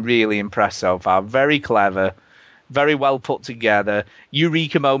 I've been really impressed so far. Very clever, very well put together.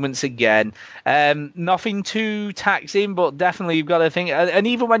 Eureka moments again. Nothing too taxing, but definitely you've got to think. And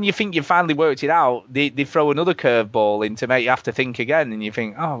even when you think you've finally worked it out, they throw another curveball in to make you have to think again. And you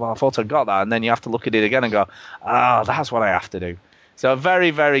think, oh, well, I thought I got that. And then you have to look at it again and go, oh, that's what I have to do. So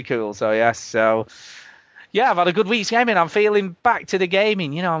very, very cool. So, yes, so... Yeah, I've had a good week's gaming. I'm feeling back to the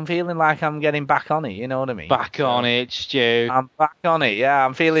gaming. I'm feeling like I'm getting back on it. You know what I mean? Back on it, Stu. I'm back on it. Yeah,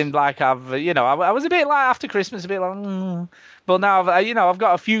 I'm feeling like I was a bit like after Christmas, a bit like, but now I've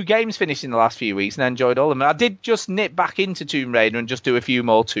got a few games finished in the last few weeks and I enjoyed all of them. I did just nip back into Tomb Raider and just do a few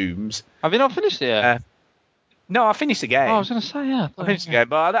more tombs. Have you not finished it yet? No, I finished the game. Oh, I was going to say, yeah. I finished the game,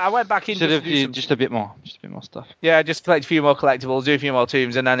 but I went back in just a bit more stuff. Yeah, just collect a few more collectibles, do a few more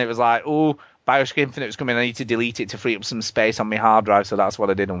tombs, and then it was like, oh, Bioshock Infinite was coming. I need to delete it to free up some space on my hard drive, so that's what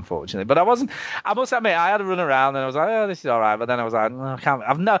I did, unfortunately. But I must admit, I had a run around and I was like, oh, this is all right. But then I was like, no, I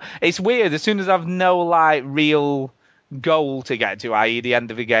can't. It's weird. As soon as I've no real goal to get to, i.e., the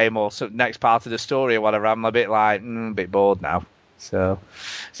end of the game or some next part of the story or whatever, I'm a bit like, a bit bored now. So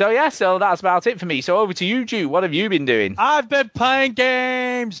that's about it for me. So over to you, Ju. What have you been doing? I've been playing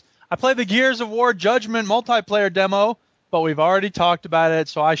games. I played the Gears of War Judgment multiplayer demo, but we've already talked about it,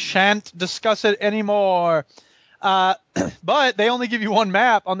 so I shan't discuss it anymore. But they only give you one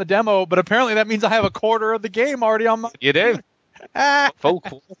map on the demo, but apparently that means I have a quarter of the game already on my... You do? Full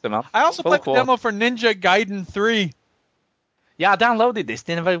quarter, man. I also played the demo for Ninja Gaiden 3. Yeah, I downloaded this.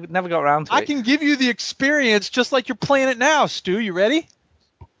 Never got around to it. I can give you the experience just like you're playing it now, Stu. You ready?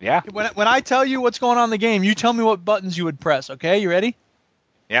 Yeah. When I tell you what's going on in the game, you tell me what buttons you would press, okay? You ready?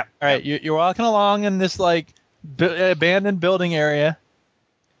 Yeah. All right, you're walking along in this, abandoned building area.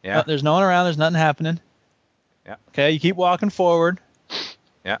 Yeah. There's no one around. There's nothing happening. Yeah. Okay, you keep walking forward.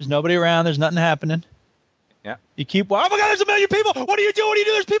 Yeah. There's nobody around. There's nothing happening. Yeah. You keep. Oh my God! There's a million people. What do you do? What do you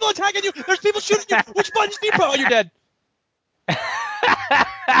do? There's people attacking you. There's people shooting you. Which buttons do you press? Oh, you're dead.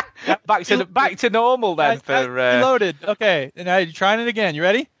 back to normal then. Reloaded. Okay. And now you're trying it again. You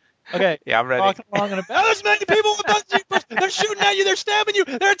ready? Okay. Yeah, I'm ready. Walking along and there's many people with buttons. They're shooting at you. They're stabbing you.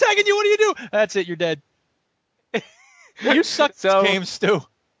 They're attacking you. What do you do? That's it. You're dead. You suck at this game, Stu.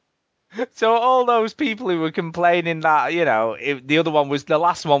 So all those people who were complaining that, the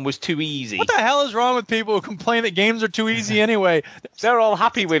last one was too easy. What the hell is wrong with people who complain that games are too easy anyway? They're all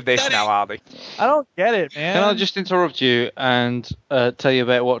happy with this now, are they? I don't get it, man. Can I just interrupt you and tell you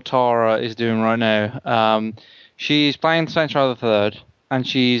about what Tara is doing right now? She's playing Saints Row the Third, and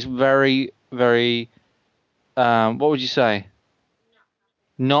she's very, very, what would you say?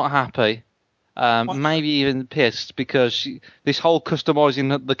 Not happy. Maybe even pissed because this whole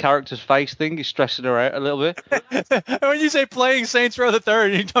customizing the character's face thing is stressing her out a little bit. When you say playing Saints Row the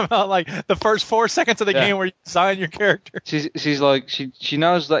Third, you're talking about like the first 4 seconds of the game where you design your character. She's like she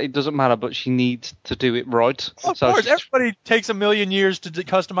knows that it doesn't matter, but she needs to do it right. Of course, everybody takes a million years to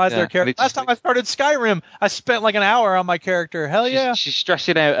customize their character. Last time I started Skyrim, I spent like an hour on my character. Hell yeah! She's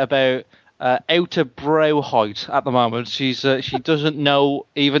stressing out about outer brow height at the moment. She doesn't know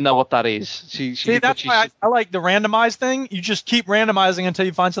what that is. See, that's why I like the randomized thing. You just keep randomizing until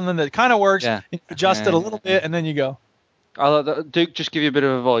you find something that kind of works. Yeah. You adjust it a little bit, and then you go. Duke, just give you a bit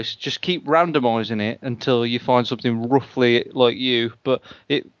of advice. Just keep randomizing it until you find something roughly like you. But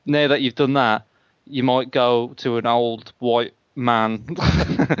now that you've done that, you might go to an old white man.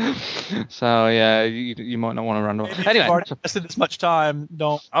 So yeah, you might not want to randomize. Maybe Anyway, if you've already invested this much time,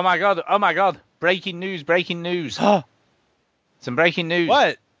 don't. Oh my god! Breaking news! Some breaking news.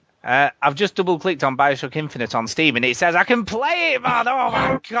 What? I've just double clicked on Bioshock Infinite on Steam, and it says I can play it, man. Oh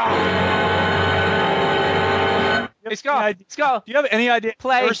my god! It's got. Do you have any idea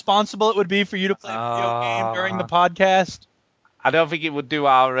how responsible it would be for you to play a video game during the podcast? I don't think it would do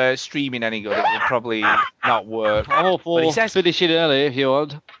our streaming any good. It would probably not work. I'm all for finish it early if you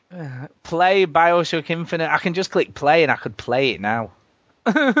want. Play Bioshock Infinite. I can just click play and I could play it now.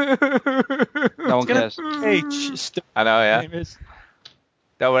 No one cares. I know, yeah.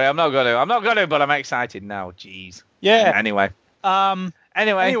 Don't worry, I'm not gonna, but I'm excited now. Jeez. Yeah. Anyway.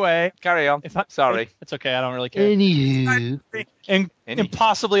 Anyway, carry on. Sorry. It's okay. I don't really care. Anywho.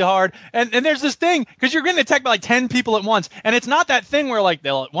 Impossibly hard. And there's this thing, because you're getting attacked by like 10 people at once, and it's not that thing where like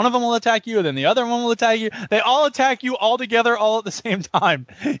one of them will attack you, and then the other one will attack you. They all attack you all together, all at the same time.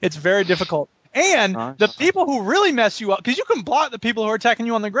 It's very difficult. And the people who really mess you up, because you can block the people who are attacking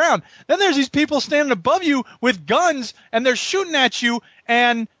you on the ground. Then there's these people standing above you with guns, and they're shooting at you,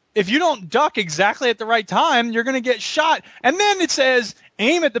 and if you don't duck exactly at the right time, you're going to get shot. And then it says,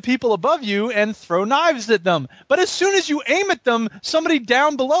 aim at the people above you and throw knives at them. But as soon as you aim at them, somebody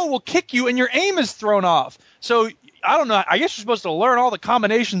down below will kick you and your aim is thrown off. So, I don't know. I guess you're supposed to learn all the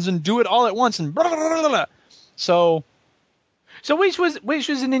combinations and do it all at once. And blah, blah, blah, blah. So which was a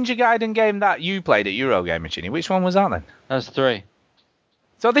Ninja Gaiden game that you played at Eurogamer, Chinny? Which one was that then? That was 3.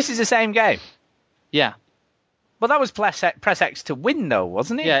 So this is the same game? Yeah. But that was press X to win, though,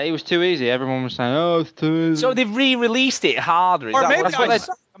 wasn't it? Yeah, it was too easy. Everyone was saying, "Oh, it's too easy." So they've re-released it harder. Or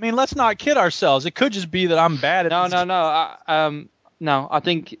maybe let's not kid ourselves. It could just be that I'm bad at. No. I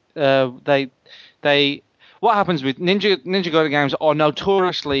think they. What happens with Ninja Gaiden games are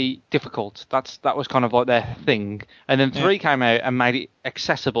notoriously difficult. That was kind of like their thing. And then 3 came out and made it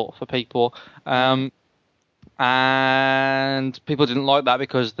accessible for people. And people didn't like that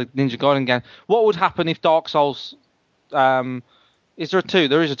because the Ninja Gaiden game. What would happen if Dark Souls? Is there a 2?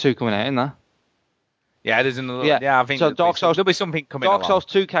 There is a 2 coming out, isn't there? Yeah, there's another. Yeah, I think so. There'll be something coming along. Dark Souls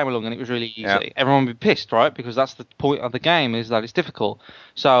 2 came along and it was really easy. Yeah. Everyone would be pissed, right? Because that's the point of the game, is that it's difficult.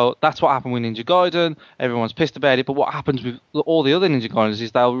 So that's what happened with Ninja Gaiden. Everyone's pissed about it. But what happens with all the other Ninja Gaidens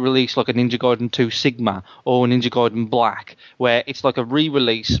is they'll release like a Ninja Gaiden 2 Sigma or a Ninja Gaiden Black, where it's like a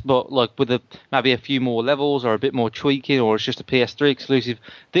re-release, but like with maybe a few more levels or a bit more tweaking, or it's just a PS3 exclusive.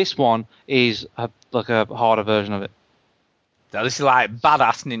 This one is like a harder version of it. So this is like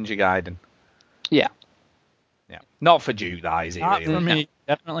badass Ninja Gaiden. Yeah. Yeah, not for Duke, that is it? Not really? for me,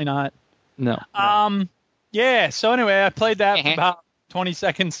 definitely not. No. Yeah. So anyway, I played that for about 20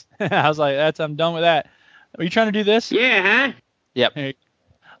 seconds. I was like, I'm done with that. Are you trying to do this? Yeah. Yep. Then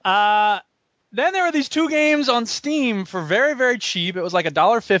there were these 2 games on Steam for very, very cheap. It was like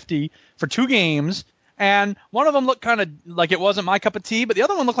 $1.50 for 2 games. And one of them looked kind of like it wasn't my cup of tea, but the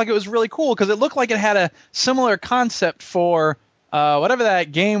other one looked like it was really cool because it looked like it had a similar concept for whatever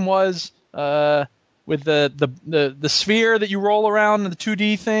that game was. With the sphere that you roll around, the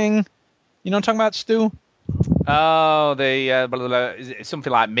 2D thing. You know what I'm talking about, Stu? Oh, the blah, blah, blah, is it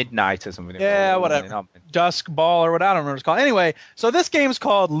something like Midnight or something. Yeah, whatever. Dusk Ball or what, I don't remember what it's called. Anyway, so this game's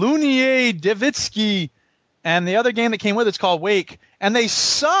called Lunier Devitsky, and the other game that came with it's called Wake, and they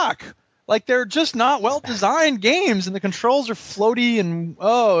suck. Like, they're just not well-designed games, and the controls are floaty, and, it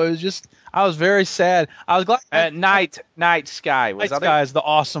was just, I was very sad. I was glad. Night Sky, was Night that Sky it? is the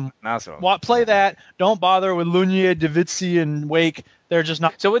awesome. That's one. Play that. Don't bother with Lunier Devitsky and Wake. They're just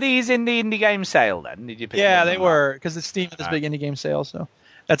not. So were these in the indie game sale then? Did you pick them Yeah, up they on were, because it's Steam, this big indie game sale, so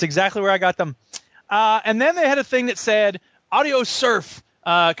that's exactly where I got them. And then they had a thing that said Audio Surf,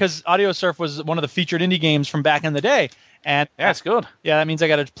 because Audio Surf was one of the featured indie games from back in the day. And yeah, it's good. Yeah, that means I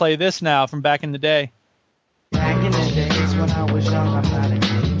got to play this now from back in the day. Back in the days when I was young, I'm not a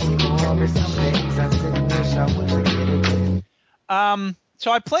kid. Some things I sit and wish I was a kid again.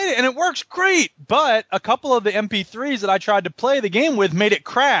 So I played it, and it works great, but a couple of the MP3s that I tried to play the game with made it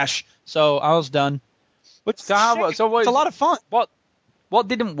crash, so I was done. It's a lot of fun. What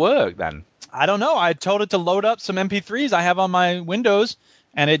didn't work then? I don't know. I told it to load up some MP3s I have on my Windows,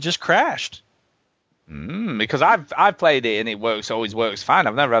 and it just crashed. Because I've played it and it always works fine.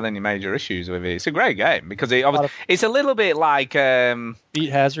 I've never had any major issues with it. It's a great game because it's a little bit like Beat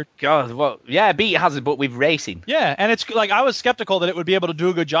Hazard. God, Beat Hazard, but with racing. Yeah, and it's like I was skeptical that it would be able to do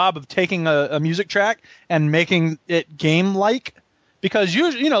a good job of taking a music track and making it game-like. Because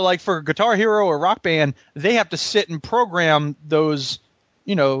usually, like for Guitar Hero or Rock Band, they have to sit and program those,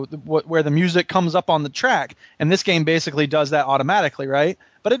 where the music comes up on the track. And this game basically does that automatically, right?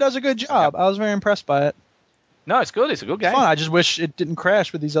 But it does a good job. I was very impressed by it. No, it's good. It's a good game. It's fun. I just wish it didn't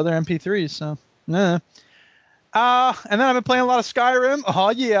crash with these other MP3s. So, nah. And then I've been playing a lot of Skyrim.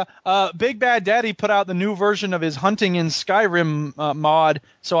 Oh, yeah. Big Bad Daddy put out the new version of his Hunting in Skyrim mod,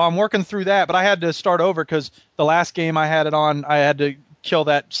 so I'm working through that. But I had to start over because the last game I had it on, I had to kill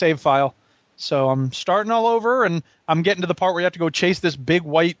that save file. So I'm starting all over, and I'm getting to the part where you have to go chase this big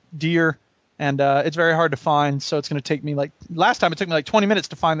white deer, and it's very hard to find, so it's going to take me last time it took me 20 minutes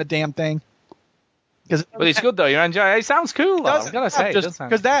to find the damn thing. But it's good, though. You're enjoying it. It sounds cool, though. I'm going to say.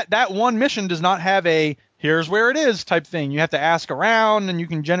 Because that one mission does not have a here's where it is type thing. You have to ask around, and you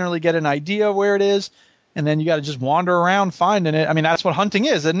can generally get an idea of where it is, and then you got to just wander around finding it. I mean, that's what hunting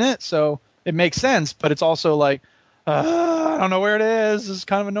is, isn't it? So it makes sense, but it's also I don't know where it is. It's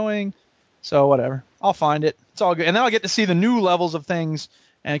kind of annoying. So whatever. I'll find it. It's all good. And then I'll get to see the new levels of things,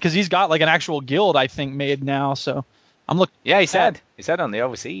 and because he's got an actual guild, I think, made now. So I'm looking. Yeah, he said on the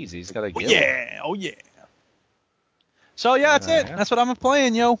overseas he's got a guild. Oh yeah. So yeah, that's it. Yeah. That's what I'm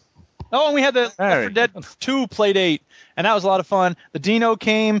playing, yo. Oh, and we had the Left 4 Dead 2 playdate, and that was a lot of fun. The Dino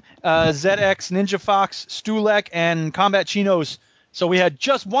came, ZX, Ninja Fox, Stulek, and Combat Chinos. So we had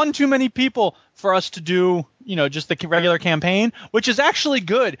just one too many people for us to do, just the regular campaign, which is actually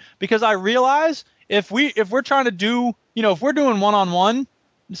good because I realize if we're trying to do, if we're doing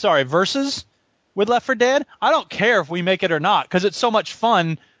versus with Left 4 Dead, I don't care if we make it or not because it's so much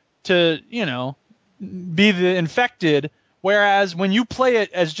fun to, be the infected. Whereas when you play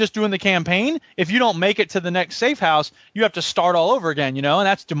it as just doing the campaign, if you don't make it to the next safe house, you have to start all over again, and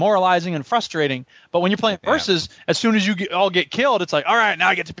that's demoralizing and frustrating. But when you're playing versus, as soon as you all get killed, it's like, all right, now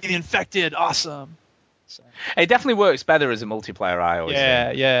I get to be the infected. Awesome. So. It definitely works better as a multiplayer, I always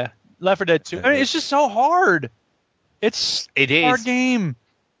think. Yeah. Left 4 Dead 2. I mean, it's just so hard. It is a hard game.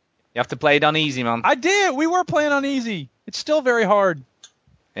 You have to play it on easy, man. I did. We were playing on easy. It's still very hard.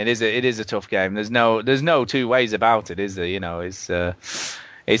 It is a tough game. There's no two ways about it, is there? It's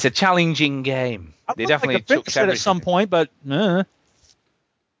a challenging game. They definitely took it at some point, but no,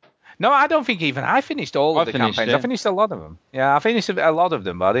 I don't think even I finished all of the campaigns. I finished a lot of them. Yeah, I finished a lot of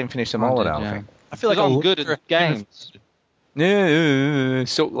them, but I didn't finish them all. I think. I feel like I'm good at games.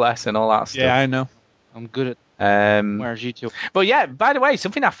 Suck less and all that stuff. Yeah, I know. I'm good at. Where's you two? But yeah, by the way,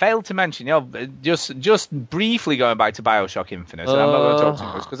 something I failed to mention, just briefly going back to BioShock Infinite, and I'm not going to talk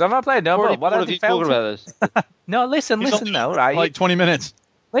too much because I've not played. No, but what have you talking about this? No, listen, though, right? 20 minutes.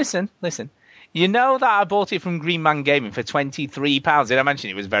 Listen. You know that I bought it from Green Man Gaming for £23. Did I mention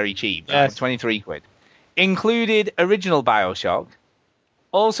it was very cheap? Yes. 23 quid. Included original BioShock,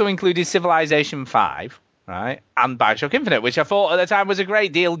 also included Civilization 5. Right, and BioShock Infinite, which I thought at the time was a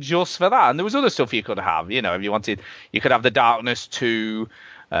great deal just for that. And there was other stuff you could have, if you wanted. You could have the Darkness 2,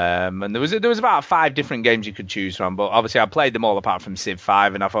 and there was about 5 different games you could choose from. But obviously I played them all apart from Civ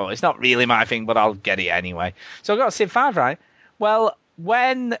 5, and I thought it's not really my thing, but I'll get it anyway. So I got Civ 5, right? Well,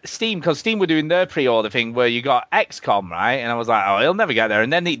 when because Steam were doing their pre-order thing where you got XCOM, right? And I was like, oh, he'll never get there.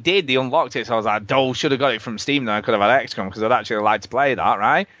 And then it did, they unlocked it. So I was like, oh, should have got it from Steam then. I could have had XCOM because I'd actually like to play that,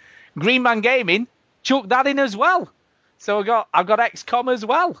 right? Green Man Gaming chuck that in as well. So I've got XCOM as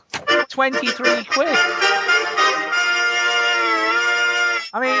well. 23 quid.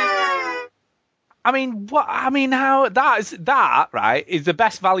 How that right is the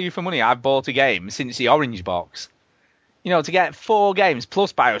best value for money I've bought a game since the Orange Box. To get 4 games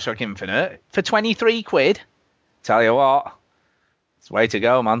plus Bioshock Infinite for 23 quid. Tell you what, it's the way to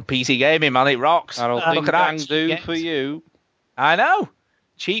go, man. PC gaming, man, it rocks. That'll Look at that. do for you. I know.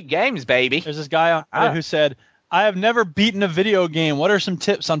 Cheap games, baby. There's this guy on Reddit who said, I have never beaten a video game. What are some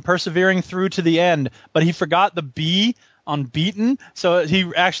tips on persevering through to the end? But he forgot the B on beaten, so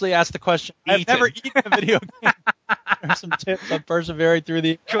he actually asked the question, I've never eaten a video game. What are some tips on persevering through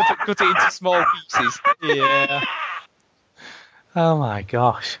the Cut it into small pieces. Yeah. Oh my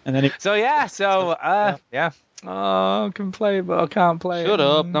gosh. And then yeah. Oh, I can play it, but I can't play it. Shut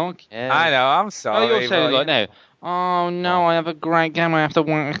up, no one cares. I know, I'm sorry. You're saying like now, oh no, I have a great game, I have to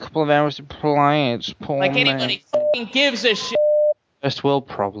wait a couple of hours to play it. Like anybody f***ing gives a shit. First world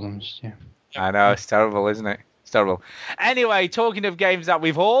problems, yeah. I know, it's terrible, isn't it? It's terrible. Anyway, talking of games that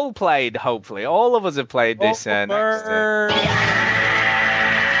we've all played, hopefully, all of us have played this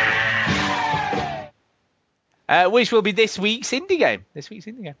which will be this week's indie game.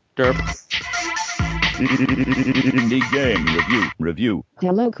 Derp. Indie game review.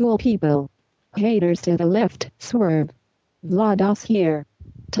 Hello, cool people. Haters to the left, swerve. Vlados here.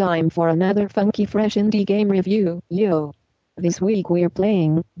 Time for another funky fresh indie game review, yo. This week we're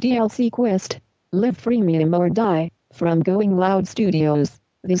playing DLC Quest, Live Freemium or Die, from Going Loud Studios.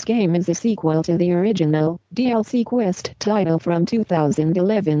 This game is a sequel to the original DLC Quest title from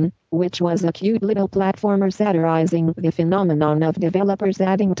 2011, which was a cute little platformer satirizing the phenomenon of developers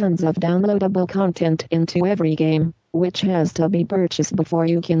adding tons of downloadable content into every game, which has to be purchased before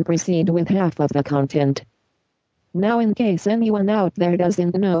you can proceed with half of the content. Now, in case anyone out there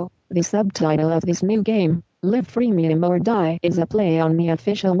doesn't know, the subtitle of this new game, Live Freemium or Die, is a play on the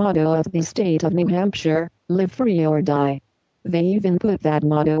official motto of the state of New Hampshire, Live Free or Die. They even put that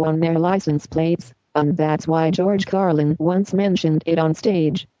motto on their license plates, and that's why George Carlin once mentioned it on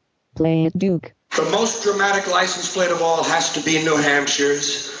stage. Play it, Duke. The most dramatic license plate of all has to be New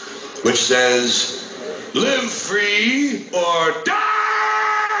Hampshire's, which says, Live free or die!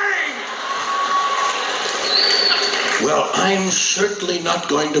 Well, I'm certainly not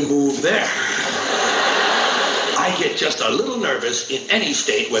going to move there. I get just a little nervous in any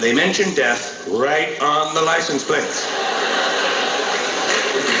state where they mention death right on the license plates.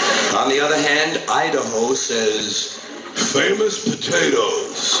 On the other hand, Idaho says, famous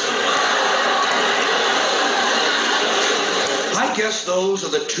potatoes. I guess those are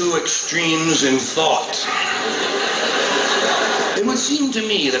the two extremes in thought. It would seem to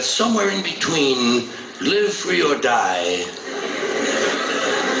me that somewhere in between Live Free or Die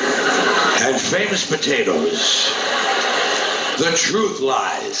and famous potatoes, the truth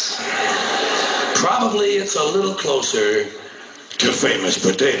lies. Probably it's a little closer to famous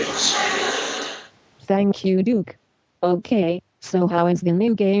potatoes. Thank you, Duke. Okay, so how is the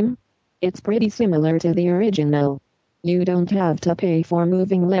new game? It's pretty similar to the original. You don't have to pay for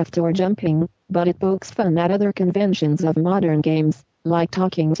moving left or jumping, but it pokes fun at other conventions of modern games, like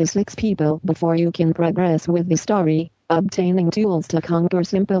talking to 6 people before you can progress with the story, obtaining tools to conquer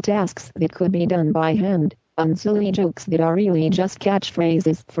simple tasks that could be done by hand, and silly jokes that are really just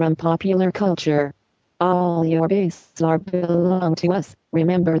catchphrases from popular culture. All your bases are belong to us,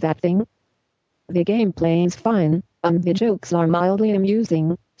 remember that thing? The gameplay is fine, and the jokes are mildly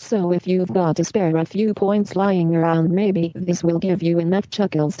amusing, so if you've got to spare a few points lying around, maybe this will give you enough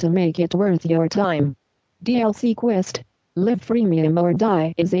chuckles to make it worth your time. DLC Quest, Live Freemium or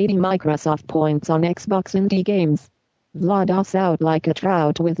Die is 80 Microsoft points on Xbox Indie Games. Vlados out like a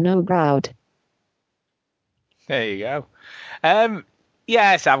trout with no grout. There you go.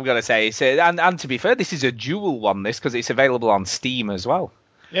 Yes, I'm going to say, and to be fair, this is a dual one, because it's available on Steam as well.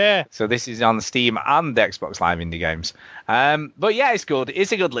 Yeah. So this is on Steam and Xbox Live Indie Games. But yeah, it's good.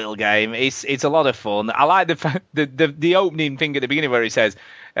 It's a good little game. It's a lot of fun. I like the opening thing at the beginning where it says,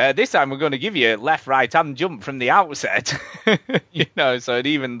 this time we're going to give you left, right, and jump from the outset. So it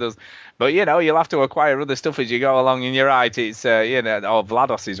even does. But, you'll have to acquire other stuff as you go along, and you're right. It's,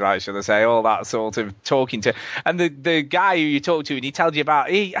 Vlados is right, should I say, all that sort of talking to. And the guy who you talk to, and he tells you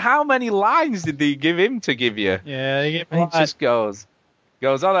about, how many lines did they give him to give you? Yeah, they get it just goes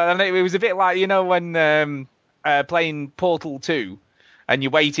on. And it was a bit like, when playing Portal 2, and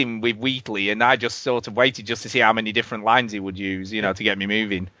you're waiting with Wheatley, and I just sort of waited just to see how many different lines he would use, to get me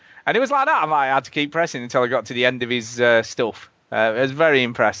moving. And it was like that. I had to keep pressing until I got to the end of his stuff. I was very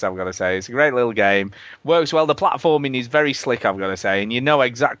impressed, I've got to say. It's a great little game. Works well. The platforming is very slick, I've got to say, and you know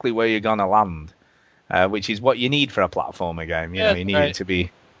exactly where you're going to land, which is what you need for a platformer game. You need it to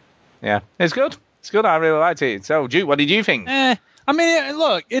be... Yeah, it's good. It's good. I really liked it. So, Duke, what did you think? I mean,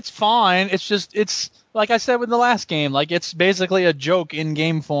 look, it's fine. It's like I said with the last game. Like, it's basically a joke in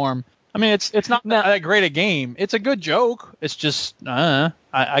game form. I mean, it's not that great a game. It's a good joke. It's just, I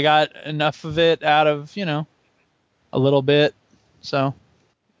got enough of it out of, a little bit. So.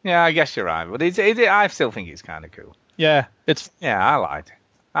 Yeah, I guess you're right. But I still think it's kind of cool. Yeah, I liked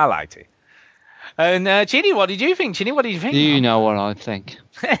it. And Chini, what did you think? You know what I think.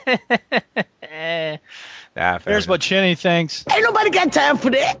 Here's what Chinny thinks. Ain't nobody got time for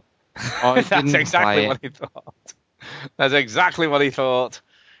that. That's exactly what he thought. That's exactly what he thought.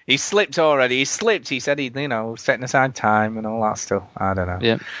 He slipped already. He said he'd, setting aside time and all that stuff. I don't know.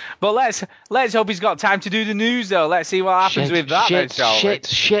 Yeah. But let's hope he's got time to do the news, though. Let's see what happens with that, then, shall we?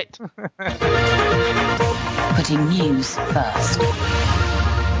 Shit. Putting news first.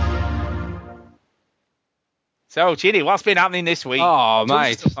 So, Chini, what's been happening this week? Oh,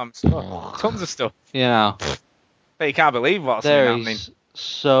 mate. Tons of stuff. Yeah. But you can't believe what's been happening. There is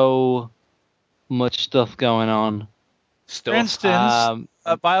so much stuff going on. For instance,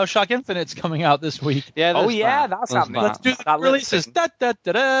 Bioshock Infinite's coming out this week. Yeah, that's happening. Let's do the releases. Not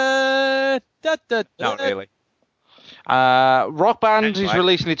really. Rock Band is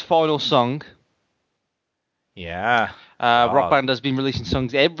releasing its final song. Yeah. Rock Band has been releasing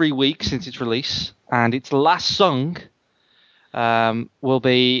songs every week since its release, and its last song will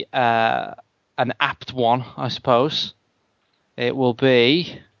be an apt one, I suppose. It will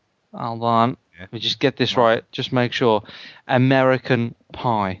be, hold on, let me just get this right, just make sure, American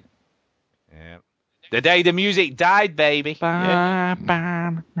Pie. Yeah. The day the music died, baby. Bye,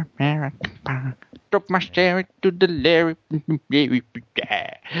 bye, American Pie. Drop my cherry to the lyric.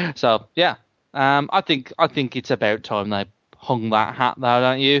 So, yeah. I think it's about time they hung that hat, though,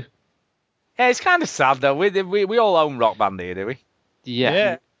 don't you? Yeah, it's kind of sad though. We all own Rock Band here, do we?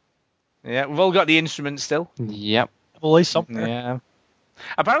 Yeah. Yeah, we've all got the instruments still. Yep. Well, at least something. Yeah.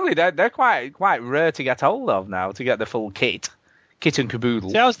 Apparently they're quite rare to get hold of now, to get the full kit and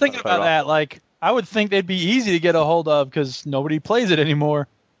caboodle. See, I was thinking about that. Like, I would think they'd be easy to get a hold of because nobody plays it anymore.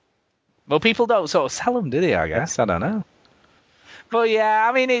 Well, people don't sort of sell them, do they? I guess I don't know. But yeah,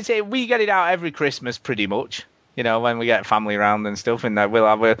 I mean, we get it out every Christmas pretty much. When we get family around and stuff, and we'll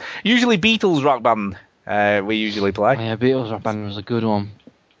have usually Beatles Rock Band. We usually play. Oh, yeah, Beatles Rock Band was a good one.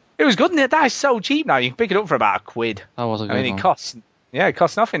 It was good, and that is so cheap now. You can pick it up for about £1. That was a good one. It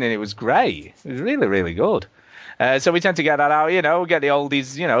costs nothing, and it was great. It was really, really good. So we tend to get that out. Get the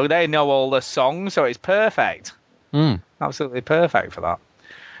oldies. They know all the songs, so it's perfect. Absolutely perfect for that.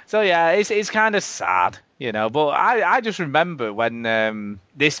 So yeah, it's kind of sad, but I just remember when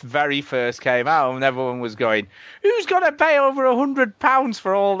this very first came out and everyone was going, who's going to pay over £100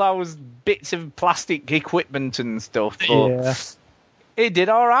 for all those bits of plastic equipment and stuff? But it did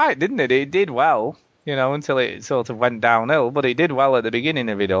all right, didn't it? It did well, until it sort of went downhill, but it did well at the beginning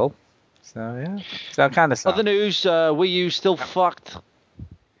of it all. So yeah, so kind of sad. Other news, Wii U still fucked.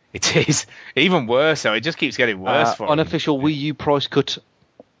 It is. Even worse, though. It just keeps getting worse for unofficial Wii U price cut.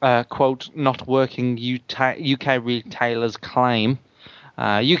 Quote, not working UK retailers claim.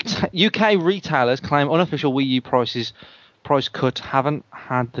 UK retailers claim unofficial Wii U price cut haven't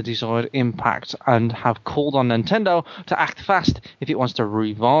had the desired impact and have called on Nintendo to act fast if it wants to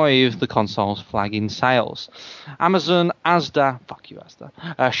revive the console's flagging sales. Amazon, Asda, fuck you Asda,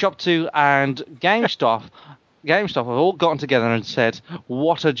 Shop2 and GameStop have all gotten together and said,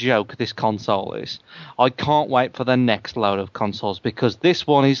 what a joke this console is. I can't wait for the next load of consoles because this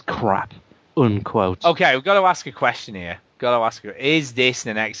one is crap. Unquote. Okay, we've got to ask a question here. Is this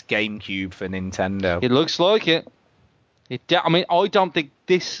the next GameCube for Nintendo? It looks like it. I don't think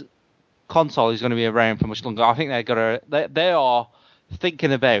this console is going to be around for much longer. I think they are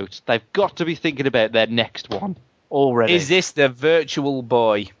thinking about, they've got to be thinking about their next one already. Is this the Virtual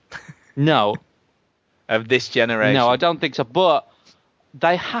Boy? No. Of this generation? No, I don't think so. But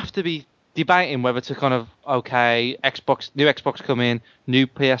they have to be debating whether to kind of, okay, new Xbox come in, new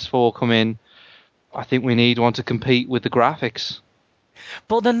PS4 come in. I think we need one to compete with the graphics.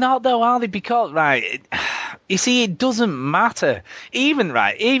 But they're not, though, are they? Because, you see, it doesn't matter. Even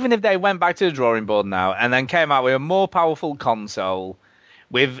if they went back to the drawing board now and then came out with a more powerful console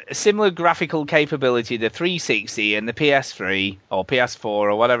with similar graphical capability, the 360 and the PS3 or PS4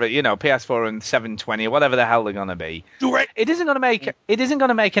 or whatever, PS4 and 720 or whatever the hell they're going to be. It isn't going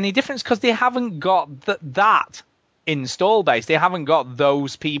to make any difference because they haven't got that install base. They haven't got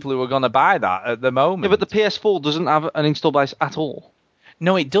those people who are going to buy that at the moment. Yeah, but the PS4 doesn't have an install base at all.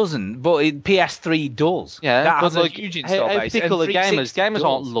 No, it doesn't, but PS3 does. Yeah, that but has a huge install base. How fickle are gamers? Gamers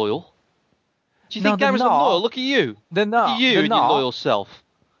aren't loyal. Do you think gamers are loyal? Look at you. They're not. Look at you and your loyal self.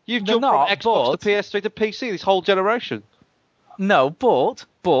 You've jumped from Xbox to PS3 to PC this whole generation. No, but,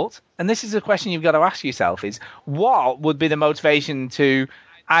 and this is a question you've got to ask yourself: is what would be the motivation to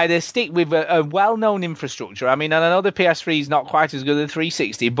either stick with a well-known infrastructure? I mean, and I know the PS3 is not quite as good as the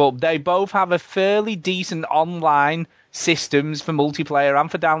 360, but they both have a fairly decent online systems for multiplayer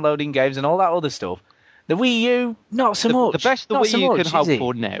and for downloading games and all that other stuff. The Wii U, not so much. The best the Not Wii so U much, can is hope it?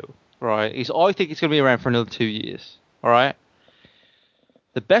 for now, right, is I think it's going to be around for another 2 years. All right.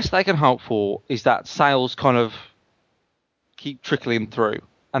 The best they can hope for is that sales kind of keep trickling through,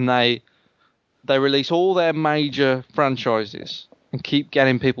 and they release all their major franchises and keep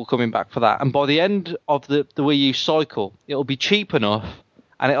getting people coming back for that. And by the end of the Wii U cycle, it'll be cheap enough,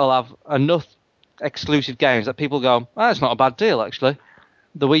 and it'll have enough exclusive games that people go, "Oh, that's not a bad deal, actually.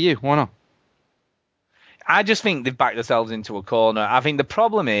 The Wii U, why not?" I just think they've backed themselves into a corner. I think the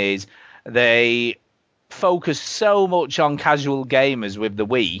problem is they focus so much on casual gamers with the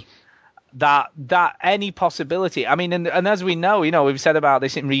Wii that any possibility. I mean, and as we know, we've said about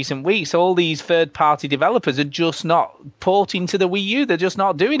this in recent weeks, all these third-party developers are just not porting to the Wii U. They're just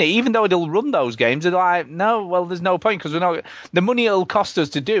not doing it, even though it'll run those games. They're like, no, well, there's no point because the money it'll cost us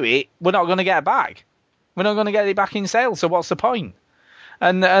to do it, we're not going to get it back. We're not going to get it back in sales. So what's the point?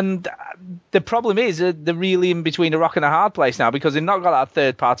 And the problem is they're really in between a rock and a hard place now because they've not got that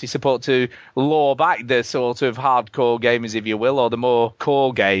third-party support to lure back the sort of hardcore gamers, if you will, or the more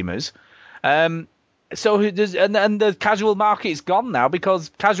core gamers. So the casual market's gone now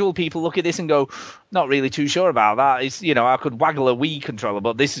because casual people look at this and go, not really too sure about that. It's, I could waggle a Wii controller,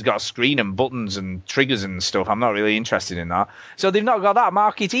 but this has got a screen and buttons and triggers and stuff. I'm not really interested in that. So they've not got that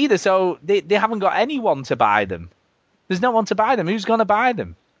market either. So they haven't got anyone to buy them. There's no one to buy them. Who's going to buy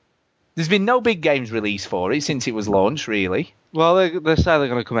them? There's been no big games released for it since it was launched, really. Well, they say they're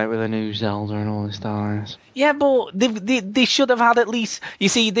going to come out with a new Zelda and all this stuff. Yeah, but they should have had at least... You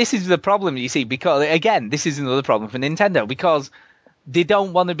see, this is the problem, because, again, this is another problem for Nintendo, because they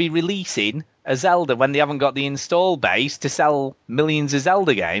don't want to be releasing a Zelda when they haven't got the install base to sell millions of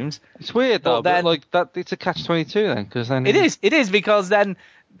Zelda games. It's weird, though, but like that, it's a catch-22 then, because then... It is, because then...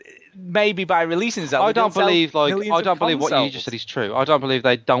 Maybe by releasing Zelda, I don't believe what consoles. you just said is true. I don't believe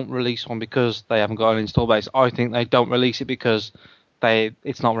they don't release one because they haven't got an install base. I think they don't release it because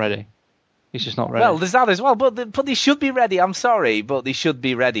it's not ready. It's just not ready. Well, there's that as well, but they should be ready. I'm sorry, but they should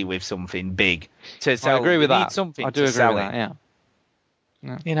be ready with something big to sell. I agree with that. Something I do to agree with that.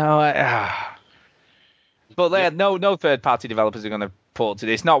 Yeah. But no third-party developers are going to port to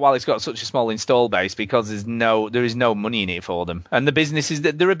this. Not while it's got such a small install base, because there is no money in it for them. And the business is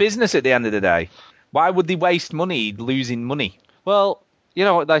that they're a business at the end of the day. Why would they waste money losing money? Well, you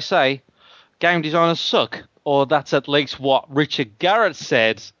know what they say, game designers suck, or that's at least what Richard Garrett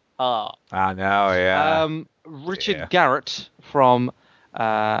said. I know, yeah. Richard Garrett from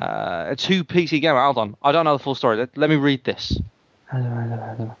 2PC Gamer. Hold on, I don't know the full story. Let me read this.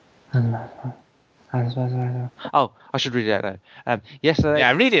 Oh, I should read it out. Yesterday.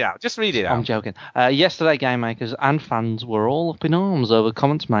 Yeah, read it out. Just read it out. I'm joking. Yesterday, game makers and fans were all up in arms over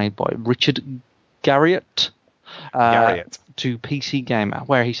comments made by Richard Garriott to PC Gamer,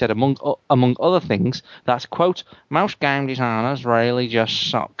 where he said, among other things, that, quote, most game designers really just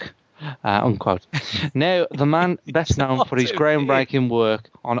suck, unquote. Now, the man best known for his groundbreaking work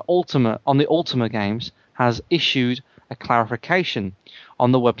on the Ultima games has issued a clarification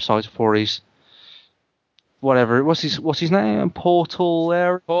on the website for his whatever, what's his name?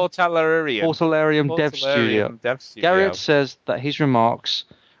 Portalarium Dev Studio. Garrett says that his remarks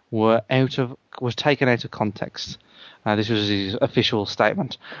was taken out of context. This was his official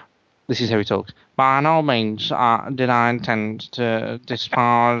statement. This is how he talks. By no means did I intend to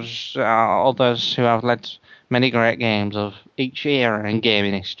despise others who have led many great games of each era in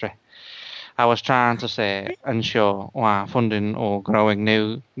gaming history. I was trying to say and show why funding or growing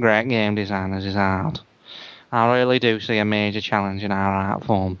new great game designers is hard. I really do see a major challenge in our art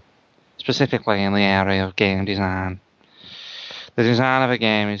form, specifically in the area of game design. The design of a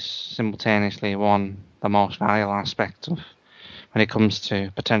game is simultaneously the most valuable aspect of when it comes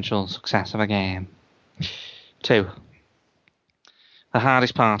to potential success of a game. 2. The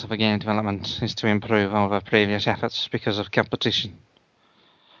hardest part of a game development is to improve over previous efforts because of competition.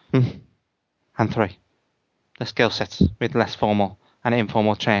 And 3. The skill sets with less formal and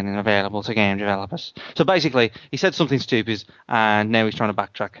informal training available to game developers. So basically, he said something stupid, and now he's trying to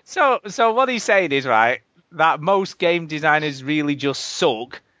backtrack. So what he's saying is, right, that most game designers really just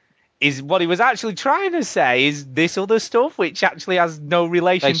suck. Is what he was actually trying to say is this other stuff, which actually has no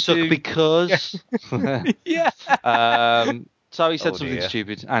relation to... They suck because... Yeah. So he said something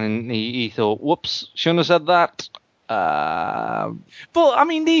stupid, and he thought, whoops, shouldn't have said that. But I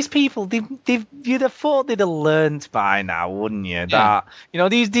mean, these people, you'd have thought they'd have learned by now, wouldn't you? That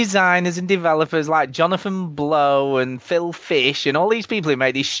these designers and developers like Jonathan Blow and Phil Fish and all these people who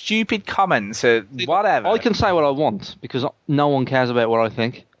made these stupid comments at whatever. I can say what I want because no one cares about what I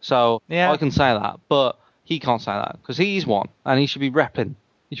think. So I can say that, but he can't say that because he's one and he should be repping.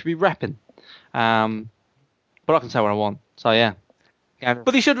 But I can say what I want. So yeah.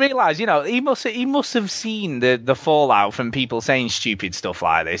 But he should realise, he must have seen the fallout from people saying stupid stuff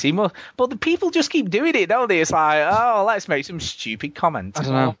like this. But the people just keep doing it, don't they? It's like, oh, let's make some stupid comments. I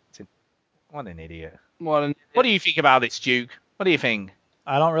don't know. What an idiot. What do you think about this, Duke? What do you think?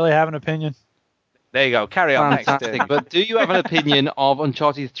 I don't really have an opinion. There you go. Carry on. Fantastic. Next. But do you have an opinion of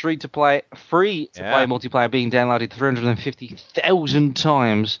Uncharted 3 free to play multiplayer being downloaded 350,000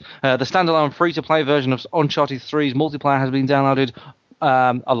 times? The standalone free to play version of Uncharted 3's multiplayer has been downloaded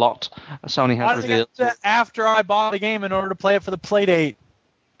a lot. Sony has revealed after I bought the game in order to play it for the Playdate.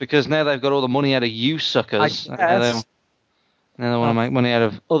 Because now they've got all the money out of you suckers. Now they want to make money out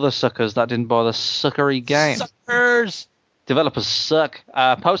of other suckers that didn't buy the suckery game. Suckers! Developers suck.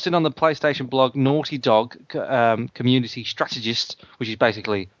 Posted on the PlayStation blog, Naughty Dog community strategist, which is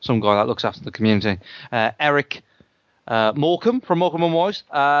basically some guy that looks after the community, Eric Morecambe from Morecambe and Wise,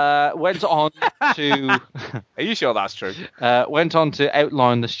 went on to... Are you sure that's true? Went on to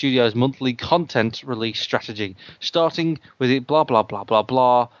outline the studio's monthly content release strategy. Starting with it, blah, blah, blah, blah,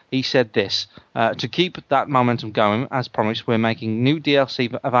 blah. He said this. To keep that momentum going, as promised, we're making new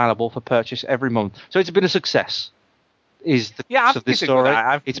DLC available for purchase every month. So it's been a success. Is the of this story.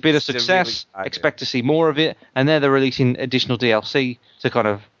 It's been a success. Expect to see more of it. And they're releasing additional DLC to kind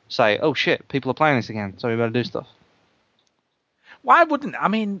of say, oh shit, people are playing this again, so we better do stuff. Why wouldn't... I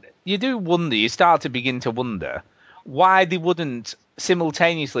mean, you do wonder, you start to begin to wonder why they wouldn't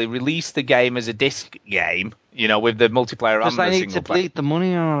simultaneously release the game as a disc game, with the multiplayer and the single player. Because they need to bleed the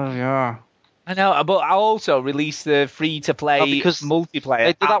money out of you. I know, but I'll also release the free-to-play multiplayer.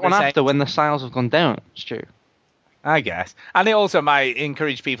 They do that one after when the sales have gone down, Stu. I guess. And it also might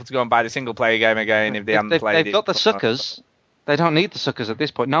encourage people to go and buy the single-player game again if they haven't played it. They've got the suckers. They don't need the suckers at this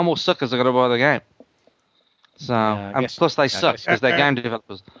point. No more suckers are going to buy the game. So, and plus they suck because they're game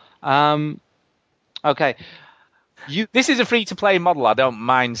developers. Okay. This is a free-to-play model I don't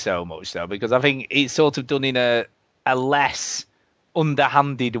mind so much, though, because I think it's sort of done in a less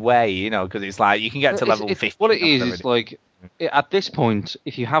underhanded way, because it's like you can get to level 50. What it is like, at this point,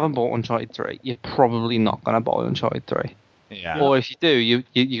 if you haven't bought Uncharted 3, you're probably not going to buy Uncharted 3. Yeah. Or if you do, you're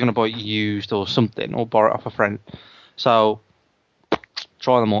going to buy it used or something, or borrow it off a friend. So,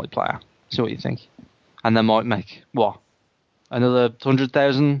 try the multiplayer. See what you think. And they might make, another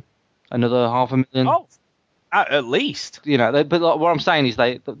 100,000? Another 500,000? Oh, at least. But what I'm saying is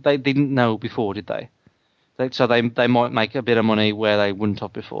they didn't know before, did they? So they might make a bit of money where they wouldn't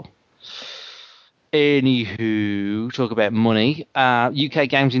have before. Anywho, talk about money. UK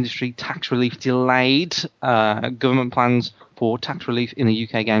games industry tax relief delayed. Government plans for tax relief in the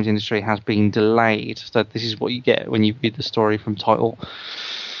UK games industry has been delayed. So this is what you get when you read the story from title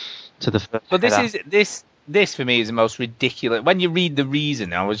to the first. But this for me is the most ridiculous. When you read the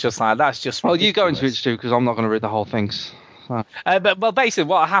reason, I was just like, that's just ridiculous. Well, you go into it, Stu, because I'm not going to read the whole thing. So. But basically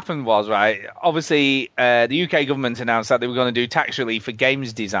what happened was, right, obviously the UK government announced that they were going to do tax relief for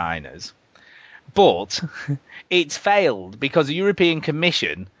games designers. But it's failed because the European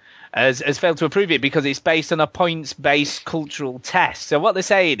Commission has failed to approve it because it's based on a points-based cultural test. So what they're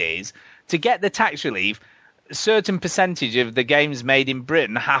saying is, to get the tax relief, a certain percentage of the games made in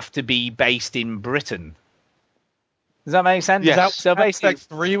Britain have to be based in Britain. Does that make sense? Yes. So basically, Mass Effect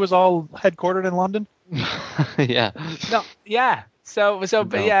 3 was all headquartered in London? Yeah. No, yeah.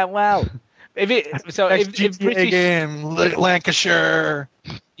 But yeah, well, if GTA game, Lancashire.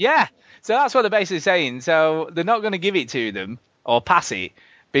 Yeah. So that's what they're basically saying. So they're not going to give it to them or pass it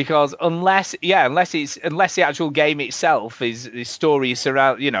because unless the actual game itself is story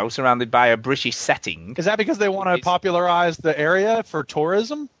surrounded by a British setting. Is that because they want to popularize the area for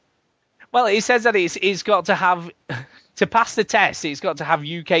tourism? Well, it says that it's got to have to pass the test. It's got to have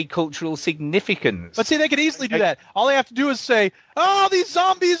UK cultural significance. But see, they could easily do that. All they have to do is say, "Oh, these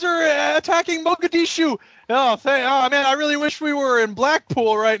zombies are attacking Mogadishu." Oh man, I really wish we were in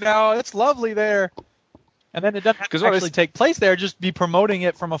Blackpool right now. It's lovely there. And then it doesn't actually take place there, just be promoting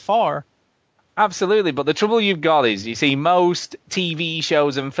it from afar. Absolutely, but the trouble you've got is, you see, most TV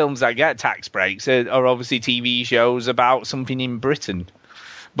shows and films that get tax breaks are obviously TV shows about something in Britain.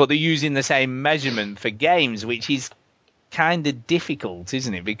 But they're using the same measurement for games, which is kind of difficult,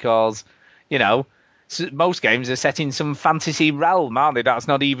 isn't it? Because, most games are set in some fantasy realm, aren't they? That's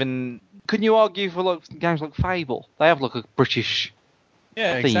not even couldn't you argue for like games like Fable? They have like a British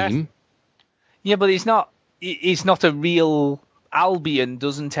theme. Exactly. Yeah, but it's not. It's not a real. Albion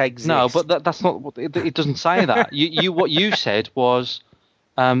doesn't exist. No, but that's not. It doesn't say that. What you said was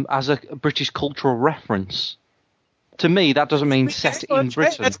as a British cultural reference. To me, that doesn't mean set in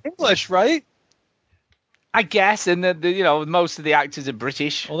Britain. Hey, that's English, right? I guess, and most of the actors are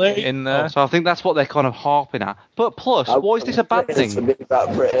British in there. So I think that's what they're kind of harping at. But plus, why is this a bad thing? To be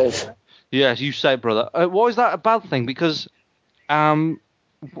about British. Yes, you say it, brother. Why is that a bad thing? Because,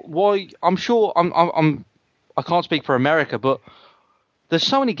 why? I'm sure I can't speak for America, but there's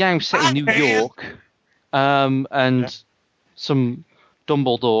so many games set in New York, and some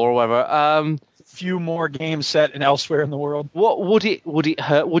Dumbledore or whatever. Few more games set in elsewhere in the world. What would it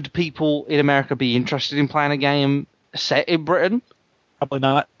hurt? Would people in America be interested in playing a game set in Britain? Probably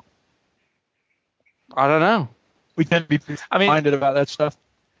not. I don't know. We tend to be minded about that stuff.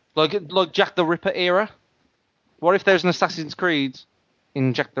 Like Jack the Ripper era. What if there's an Assassin's Creed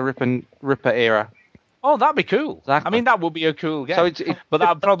in Jack the Ripper era? Oh, that'd be cool. Exactly. I mean, that would be a cool game. So but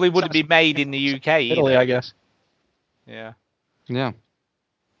that probably wouldn't be made in the UK Italy, either. I guess. Yeah. Yeah.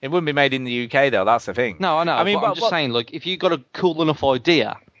 It wouldn't be made in the UK though. That's the thing. No, I know. I mean, but I'm just saying, like, if you got a cool enough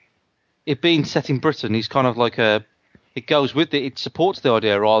idea, it being set in Britain is kind of like it goes with it. It supports the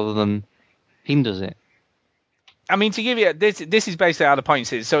idea rather than hinders it. I mean, to give you this is basically how the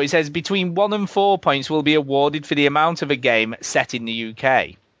points is. So it says between 1 and 4 points will be awarded for the amount of a game set in the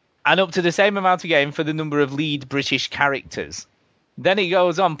UK, and up to the same amount of game for the number of lead British characters. Then it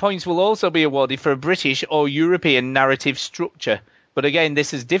goes on. Points will also be awarded for a British or European narrative structure. But again,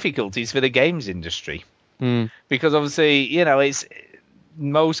 this has difficulties for the games industry because obviously, it's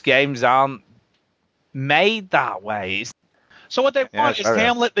most games aren't made that way. So what they want is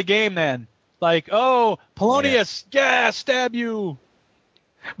Hamlet the game then. Like, oh, Polonius, stab you.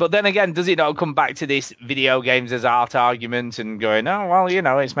 But then again, does it not come back to this video games as art argument and going, oh, well,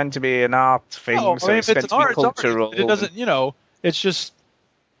 it's meant to be an art thing, so it's meant to be cultural. It doesn't, it's just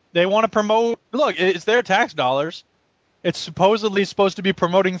they want to promote. Look, it's their tax dollars. It's supposedly supposed to be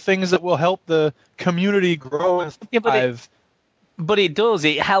promoting things that will help the community grow and thrive. But it does.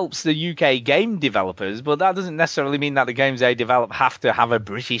 It helps the UK game developers, but that doesn't necessarily mean that the games they develop have to have a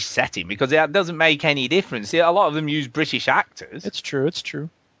British setting, because that doesn't make any difference. A lot of them use British actors. It's true. Do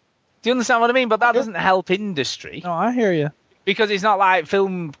you understand what I mean? But that doesn't help industry. No, I hear you. Because it's not like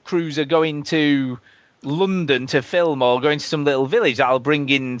film crews are going to London to film or going to some little village that'll bring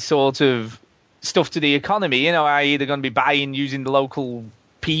in sort of stuff to the economy, i.e. they're going to be buying using the local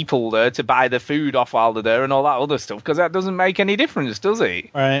people there to buy the food off while they're there and all that other stuff, because that doesn't make any difference, does it?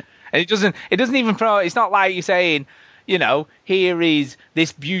 Right. And it doesn't even it's not like you're saying, here is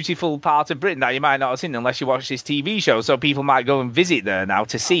this beautiful part of Britain that you might not have seen unless you watch this TV show, so people might go and visit there now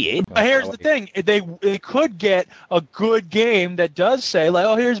to see it. But here's the thing. They could get a good game that does say, like,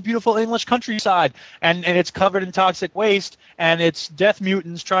 oh, here's beautiful English countryside, and it's covered in toxic waste, and it's death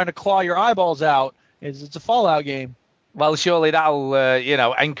mutants trying to claw your eyeballs out. It's a Fallout game. Well, surely that'll,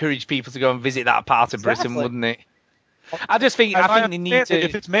 encourage people to go and visit that part of Britain, wouldn't it? I just think, I think they need to...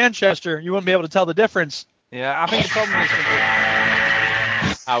 If it's Manchester, you wouldn't be able to tell the difference. Yeah, I think the problem is...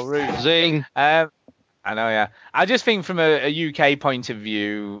 How rude. Zing. I know, yeah. I just think from a UK point of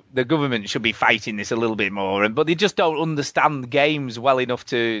view, the government should be fighting this a little bit more, but they just don't understand games well enough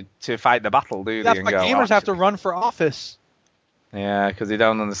to fight the battle, do they? That's why gamers have to run for office. Yeah, because they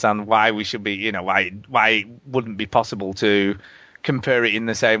don't understand why we should be, why it wouldn't be possible to compare it in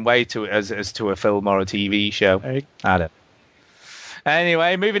the same way as to a film or a TV show. Hey. I don't.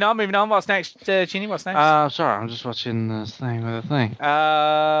 Anyway, moving on. What's next, Chinny? What's next? Sorry, I'm just watching this thing with the thing.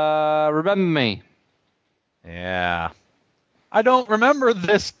 Remember Me. Yeah. I don't remember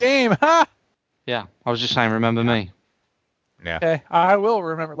this game. Ha! Yeah, I was just saying, Remember Me. Yeah. Okay, I will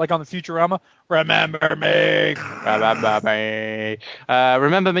remember. Like on the Futurama, Remember Me. Remember Me.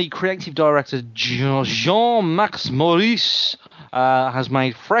 Remember Me creative director Jean-Max Maurice has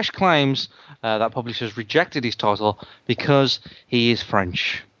made fresh claims that publishers rejected his title because he is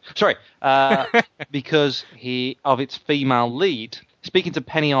French. Sorry, because of its female lead. Speaking to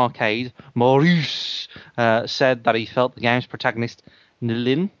Penny Arcade, Maurice said that he felt the game's protagonist,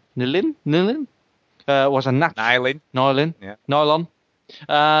 Nylon, was a natural... Nylon. Yeah. Nylon.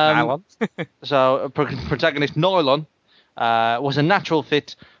 Nylon. So, protagonist Nylon was a natural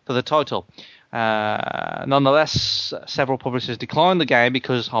fit for the title. Nonetheless, several publishers declined the game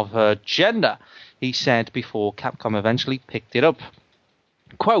because of her gender, he said before Capcom eventually picked it up.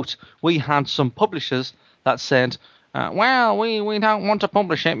 Quote, we had some publishers that said well, we don't want to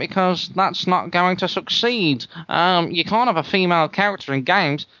publish it because that's not going to succeed. You can't have a female character in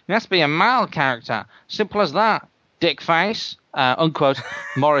games. It has to be a male character. Simple as that. Dickface, unquote,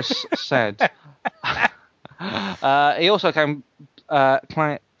 Morris said.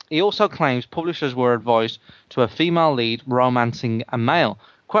 He also claims publishers were advised to a female lead romancing a male.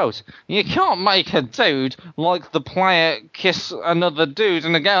 Quote, you can't make a dude like the player kiss another dude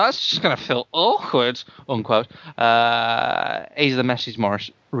in a game. That's just going to feel awkward, unquote. Is the message Morris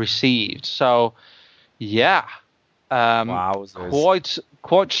received. So, yeah.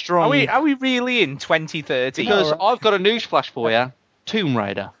 Quite strong. Are we really in 2013? Because I've got a newsflash for you. Tomb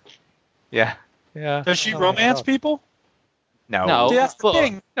Raider. Yeah. Does she romance people? No. See, that's the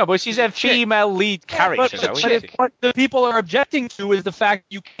thing. No, but she's a female lead character, though, isn't she? What the people are objecting to is the fact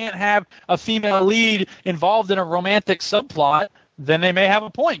you can't have a female lead involved in a romantic subplot. Then they may have a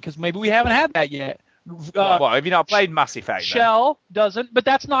point, because maybe we haven't had that yet. Have you not played Mass Effect? Shell doesn't, but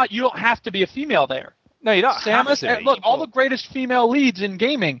that's not. You don't have to be a female there. No, you don't Samus, have to. Look, all the greatest female leads in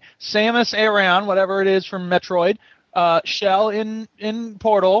gaming: Samus Aran, whatever it is from Metroid, Shell in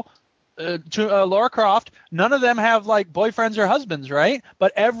Portal. Lara Croft, none of them have like boyfriends or husbands, right?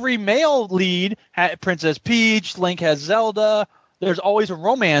 But every male lead, Princess Peach, Link has Zelda, there's always a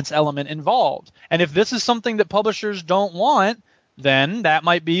romance element involved. And if this is something that publishers don't want, then that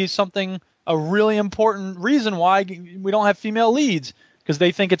might be a really important reason why we don't have female leads. Because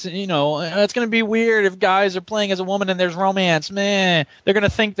they think it's going to be weird if guys are playing as a woman and there's romance. Man, they're going to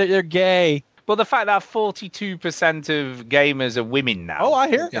think that they're gay. But the fact that 42% of gamers are women now. Oh, I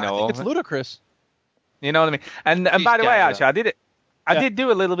hear you. I think it's ludicrous. You know what I mean? And by the way, actually, I did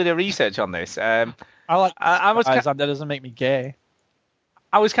do a little bit of research on this. I was that doesn't make me gay.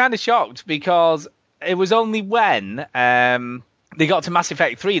 I was kind of shocked because it was only when they got to Mass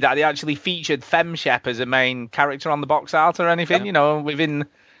Effect 3 that they actually featured FemShep as a main character on the box art or anything, in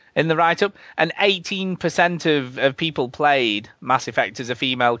the write-up. And 18% of people played Mass Effect as a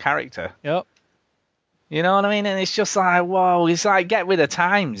female character. Yep. You know what I mean? And it's just like, whoa, it's like get with the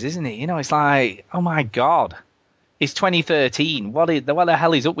times, isn't it? It's like, oh my God. It's 2013. What the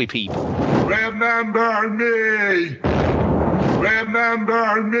hell is up with people? Remember me!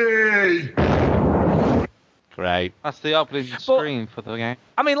 Remember me! Great. That's the opening screen for the game.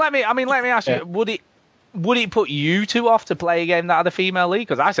 I mean, let me ask you, would it put you two off to play a game that had a female lead?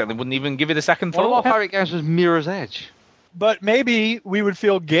 Because I certainly wouldn't even give it a second thought. One of my favourite games was Mirror's Edge. But maybe we would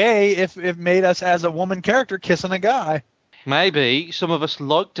feel gay if it made us as a woman character kissing a guy. Maybe some of us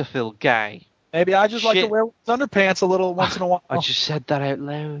like to feel gay. Maybe I just like to wear underpants a little once in a while. I just said that out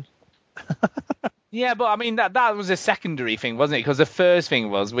loud. Yeah, but I mean that was a secondary thing, wasn't it? Because the first thing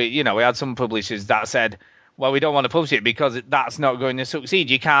was we had some publishers that said, well, we don't want to publish it because that's not going to succeed.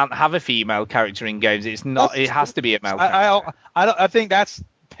 You can't have a female character in games. It has to be a male character. I think that's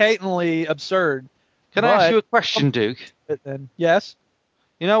patently absurd. Can I ask you a question, Duke? Yes.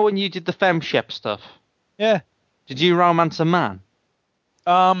 You know when you did the FemShep stuff? Yeah. Did you romance a man?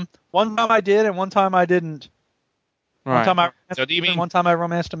 One time I did, and one time I didn't. Right. One time I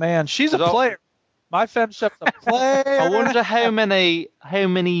romanced a man. She's a player. My FemShep's a player. I wonder how many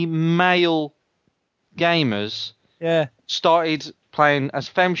male gamers started playing as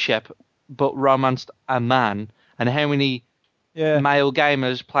FemShep but romanced a man, and how many male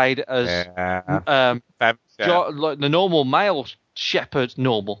gamers played as like the normal male shepherd,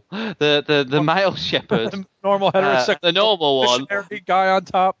 the male shepherd, the normal heterosexual, the normal one, guy on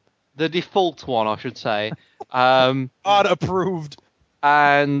top, the default one, I should say, God approved,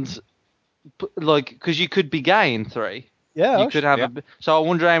 and like because you could be gay in 3, you could have so I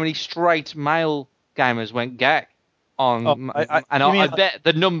wonder how many straight male gamers went gay on, I bet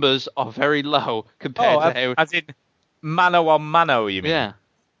the numbers are very low compared to how. As in mano on mano, you mean? Yeah.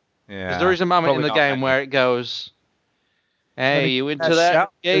 Yeah. There is a moment in the game many. where it goes, hey, you into that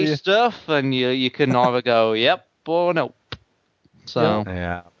gay stuff? And you can either go, yep, or nope. So,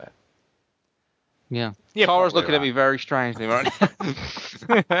 yeah, I bet. Yeah. Yeah, Tara's looking at me very strangely right now.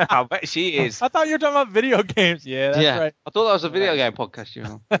 I bet she is. I thought you were talking about video games. Yeah, that's right. I thought that was a video game podcast, you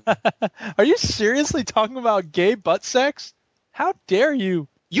know. Are you seriously talking about gay butt sex? How dare you?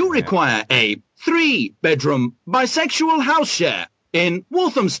 You require a 3-bedroom bisexual house share in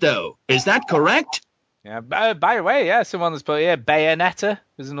Walthamstow. Is that correct? Yeah. By the way, someone that's put here. Bayonetta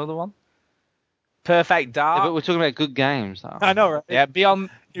is another one. Perfect Dark. Yeah, but we're talking about good games, though. I know, right? Yeah, Beyond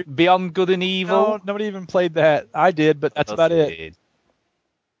Good and Evil. No, nobody even played that. I did, but that's about it.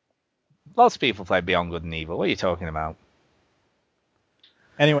 Lots of people play Beyond Good and Evil. What are you talking about?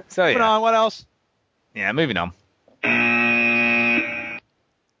 Anyway, so moving on. What else? Yeah, moving on.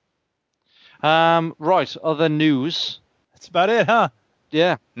 Right, other news. That's about it, huh?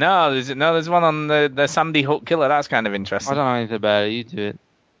 Yeah. No, there's one on the Sandy Hook killer. That's kind of interesting. I don't know anything about it. You do it.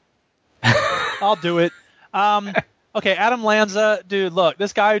 I'll do it. Okay, Adam Lanza, dude, look,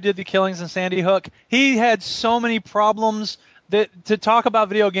 this guy who did the killings in Sandy Hook, he had so many problems that to talk about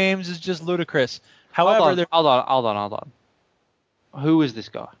video games is just ludicrous. However, hold on. Who is this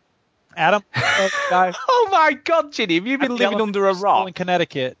guy? Adam, guy. Oh my God, Ginny, have you been living under a rock? In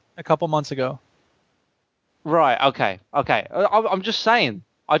Connecticut a couple months ago. Right. Okay. I'm just saying.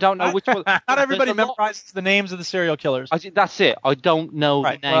 I don't know which one. Not everybody memorizes the names of the serial killers. That's it. I don't know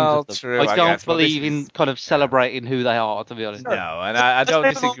the names of them. True, I don't guess. Well, believe in kind of celebrating who they are, to be honest. No, and I don't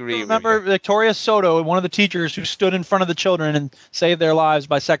disagree with you. Remember Victoria Soto, one of the teachers who stood in front of the children and saved their lives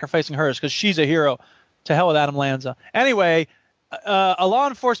by sacrificing hers because she's a hero. To hell with Adam Lanza. Anyway, a law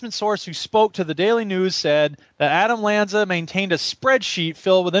enforcement source who spoke to the Daily News said that Adam Lanza maintained a spreadsheet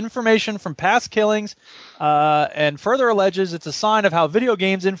filled with information from past killings and further alleges it's a sign of how video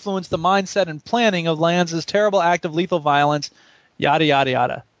games influence the mindset and planning of Lanza's terrible act of lethal violence, yada, yada,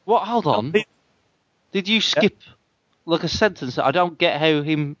 yada. What? Hold on. Did you skip like a sentence? I don't get how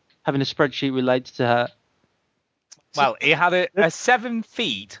him having a spreadsheet relates to her. Well, he had a 7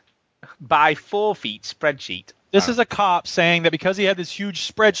 feet by 4 feet spreadsheet. This is a cop saying that because he had this huge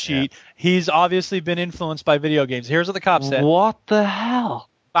spreadsheet, he's obviously been influenced by video games. Here's what the cop said. What the hell?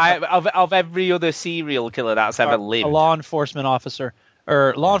 Of every other serial killer that's ever lived. A law enforcement officer,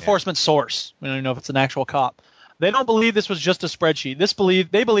 or law enforcement source. We don't even know if it's an actual cop. They don't believe this was just a spreadsheet.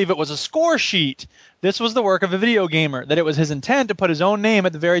 They believe it was a score sheet. This was the work of a video gamer, that it was his intent to put his own name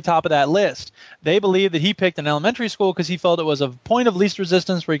at the very top of that list. They believe that he picked an elementary school because he felt it was a point of least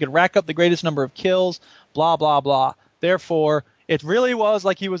resistance where he could rack up the greatest number of kills, blah, blah, blah. Therefore, it really was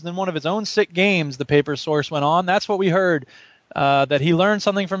like he was in one of his own sick games, the paper source went on. That's what we heard. That he learned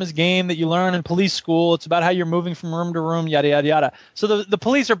something from his game that you learn in police school. It's about how you're moving from room to room, yada, yada, yada. So the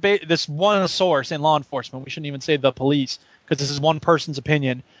police are this one source in law enforcement. We shouldn't even say the police because this is one person's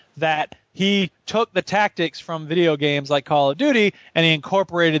opinion, that he took the tactics from video games like Call of Duty and he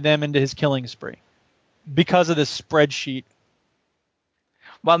incorporated them into his killing spree because of this spreadsheet.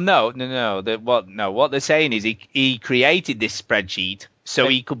 Well, no. What they're saying is he created this spreadsheet so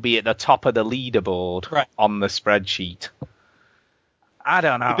he could be at the top of the leaderboard on the spreadsheet. I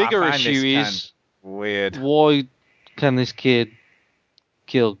don't know. The bigger issue is weird. Why can this kid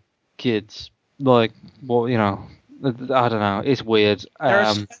kill kids? Like, well, I don't know. It's weird.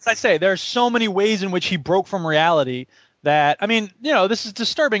 As I say, there are so many ways in which he broke from reality that, I mean, this is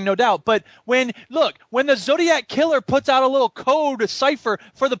disturbing, no doubt. But when the Zodiac Killer puts out a little code cipher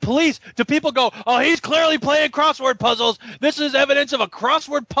for the police, do people go, oh, he's clearly playing crossword puzzles. This is evidence of a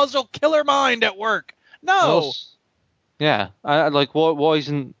crossword puzzle killer mind at work. No. Yeah, why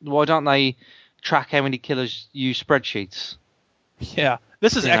don't they track how many killers use spreadsheets? Yeah,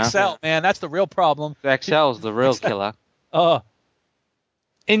 this is Excel, man. That's the real problem. Excel's the real killer.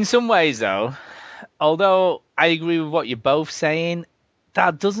 In some ways, though, although I agree with what you're both saying,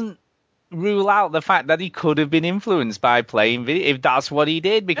 that doesn't rule out the fact that he could have been influenced by playing video, if that's what he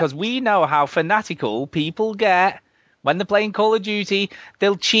did, because we know how fanatical people get. When they're playing Call of Duty,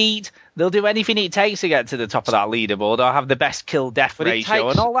 they'll cheat. They'll do anything it takes to get to the top of that leaderboard or have the best kill-death ratio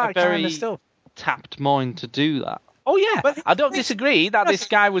and all that kind of stuff. Tapped mind to do that. Oh, yeah. But I don't disagree that this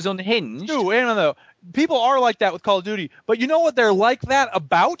guy was unhinged. Dude, wait a minute, though. People are like that with Call of Duty. But you know what they're like that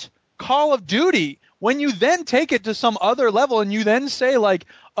about? Call of Duty. When you then take it to some other level and you then say, like,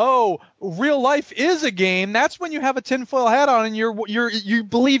 oh, real life is a game, that's when you have a tinfoil hat on and you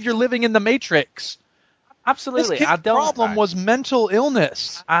believe you're living in the Matrix. Absolutely. His problem was mental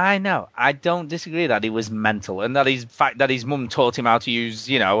illness. I know. I don't disagree that he was mental and that his mum taught him how to use,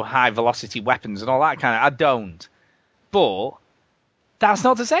 high velocity weapons and all that kind of. I don't. But that's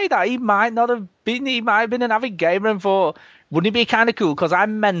not to say that he might have been an avid gamer and thought, wouldn't it be kind of cool because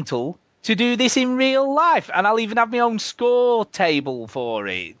I'm mental to do this in real life, and I'll even have my own score table for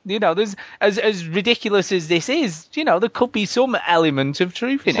it. There's as ridiculous as this is, there could be some element of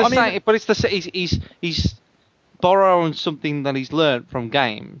truth in it. But he's borrowing something that he's learnt from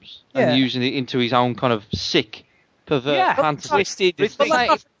games and using it into his own kind of sick, pervert fantasy. But let's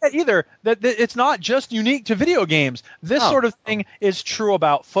not forget either that it's not just unique to video games. This sort of thing is true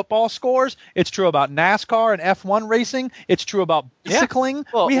about football scores. It's true about NASCAR and F1 racing. It's true about bicycling.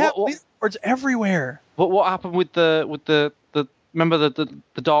 Well, we have leaderboards everywhere. But what happened with the remember the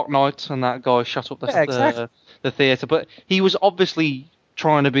Dark Knight and that guy shut up the theater? But he was obviously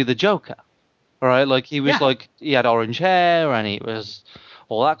trying to be the Joker, right? Like he was he had orange hair and he was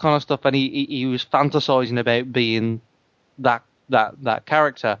all that kind of stuff, and he was fantasizing about being that that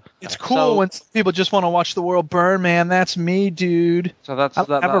character. It's cool when people just want to watch the world burn, man. That's me, dude. So that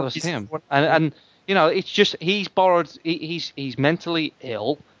was him. And you know, it's just he's borrowed. He's mentally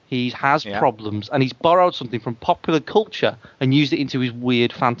ill. He has problems, and he's borrowed something from popular culture and used it into his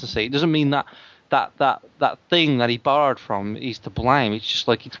weird fantasy. It doesn't mean that thing that he borrowed from is to blame. It's just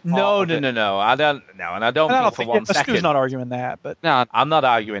like it's no. I don't know, and I don't think for one second. Stu's not arguing that, but no, I'm not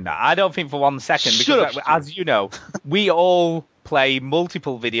arguing that. I don't think for one second because, as you know, we all play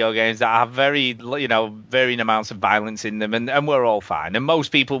multiple video games that have varying amounts of violence in them, and we're all fine. And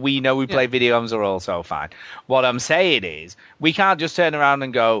most people we know who play video games are also fine. What I'm saying is, we can't just turn around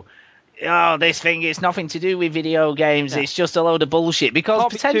and go, oh, this thing is nothing to do with video games. It's just a load of bullshit.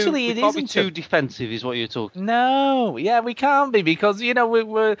 Because potentially it isn't too defensive, is what you're talking. No, we can't be because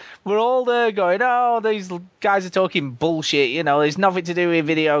we're all there going, oh, these guys are talking bullshit. There's nothing to do with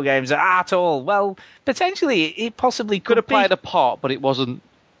video games at all. Well, potentially it possibly could have played a part, but it wasn't.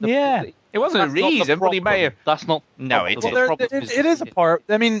 It wasn't a reason, but he may have. That's not. No, it is a part.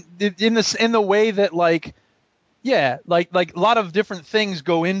 I mean, in the way that like. Yeah, like a lot of different things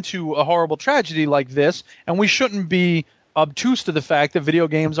go into a horrible tragedy like this, and we shouldn't be obtuse to the fact that video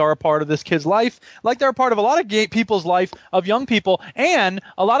games are a part of this kid's life, like they're a part of a lot of people's life, of young people, and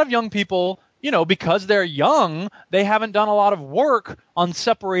a lot of young people, because they're young, they haven't done a lot of work on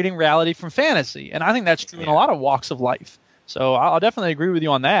separating reality from fantasy, and I think that's true in a lot of walks of life. So I'll definitely agree with you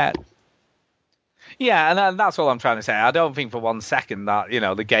on that. Yeah, and that's all I'm trying to say. I don't think for one second that,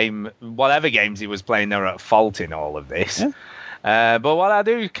 the game, whatever games he was playing, they're at fault in all of this. Yeah. But what I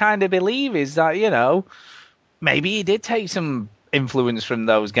do kind of believe is that, maybe he did take some influence from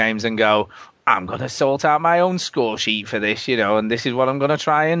those games and go, I'm going to sort out my own score sheet for this, and this is what I'm going to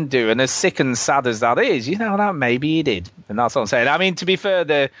try and do. And as sick and sad as that is, that maybe he did. And that's what I'm saying. I mean, to be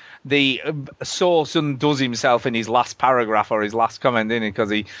fair, the source undoes himself in his last paragraph or his last comment, didn't he?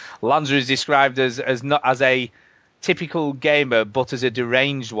 Because Lanza is described as not as a typical gamer, but as a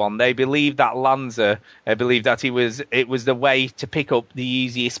deranged one. They believe that Lanza believed that it was the way to pick up the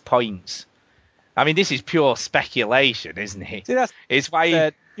easiest points. I mean, this is pure speculation, isn't it? See, it's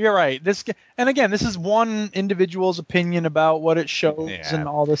why you're right. This is one individual's opinion about what it shows and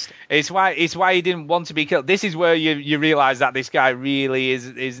all this stuff. It's why he didn't want to be killed. This is where you realise that this guy really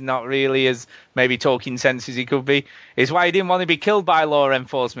is not really as maybe talking sense as he could be. It's why he didn't want to be killed by law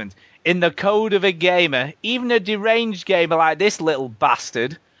enforcement. In the code of a gamer, even a deranged gamer like this little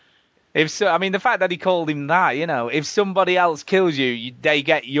bastard. The fact that he called him that, if somebody else kills you, they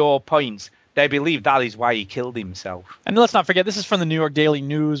get your points. They believe that is why he killed himself. And let's not forget, this is from the New York Daily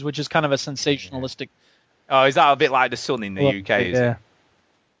News, which is kind of a sensationalistic... Oh, is that a bit like the Sun in the UK, is it?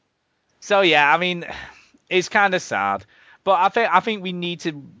 So, it's kind of sad. But I think we need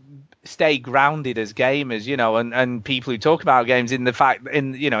to stay grounded as gamers, and people who talk about games in the fact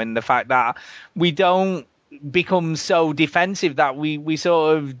that we don't become so defensive that we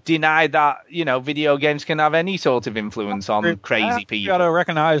sort of deny that, video games can have any sort of influence on crazy people. You got to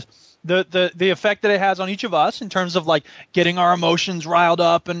recognize... The effect that it has on each of us in terms of like getting our emotions riled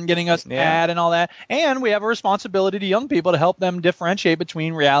up and getting us mad and all that. And we have a responsibility to young people to help them differentiate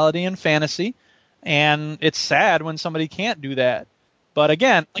between reality and fantasy. And it's sad when somebody can't do that. But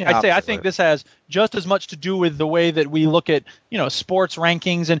again, I think this has just as much to do with the way that we look at, sports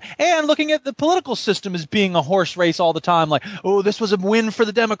rankings and looking at the political system as being a horse race all the time. Like, oh, this was a win for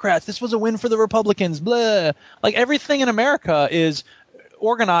the Democrats. This was a win for the Republicans. Blah. Like everything in America is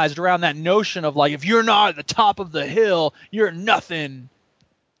organized around that notion of like, if you're not at the top of the hill, you're nothing.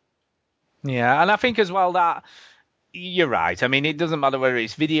 Yeah, and I think as well that you're right. I mean, it doesn't matter whether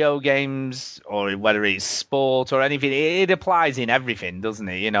it's video games or whether it's sport or anything. It applies in everything, doesn't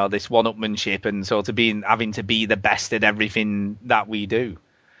it? This one-upmanship and sort of having to be the best at everything that we do.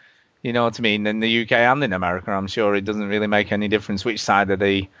 You know what I mean? In the UK and in America, I'm sure it doesn't really make any difference which side of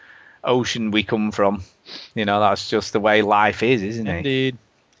the ocean we come from. That's just the way life is, isn't it? Indeed.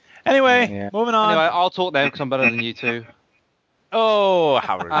 Anyway, moving on. Anyway, I'll talk now because I'm better than you two. Oh,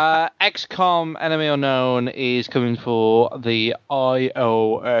 Howard. XCOM Enemy Unknown is coming for the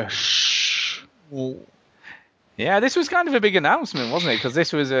iOS. Yeah, this was kind of a big announcement, wasn't it? Because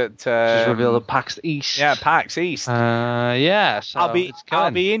this was at... Just revealed at PAX East. Yeah, PAX East. So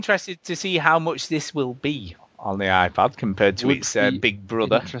I'll be interested to see how much this will be on the iPad compared to its big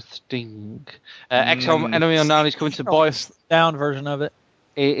brother. Interesting. XCOM Enemy Unknown is coming to both... down version of it.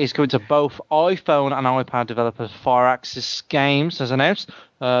 It is coming to both iPhone and iPad developers Firaxis Games, as announced.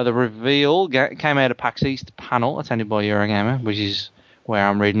 The reveal came out of PAX East panel attended by Eurogamer, which is where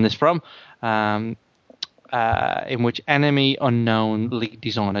I'm reading this from. in which Enemy Unknown lead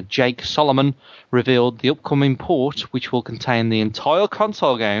designer Jake Solomon revealed the upcoming port, which will contain the entire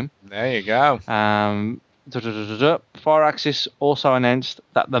console game. There you go. Firaxis also announced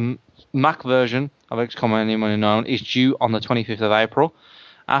that the Mac version of XCOM Enemy Unknown is due on the 25th of April.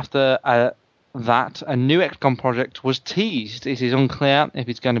 After that, a new XCOM project was teased. It is unclear if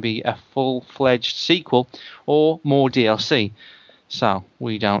it's going to be a full-fledged sequel or more DLC. So,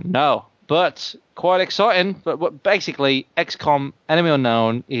 we don't know. But, quite exciting. But basically, XCOM Enemy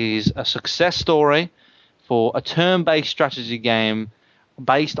Unknown is a success story for a turn-based strategy game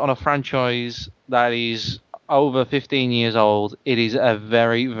based on a franchise that is over 15 years old. It is a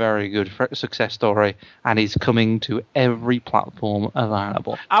very, very good success story and is coming to every platform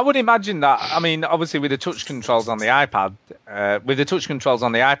available. I would imagine that, I mean, obviously with the touch controls on the iPad,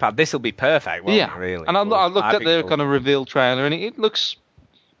 this will be perfect, won't it, really? And I looked at the kind of reveal trailer and it looks,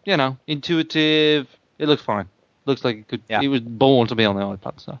 intuitive. It looks fine. Looks like it was born to be on the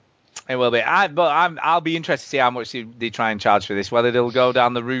iPad, so. It will be. I'll be interested to see how much they try and charge for this, whether they'll go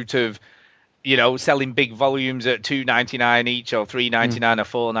down the route of selling big volumes at $2.99 each, or $3.99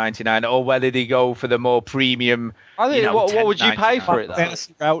 or $4.99, or whether they go for the more premium. I think. What would you pay for it? Though?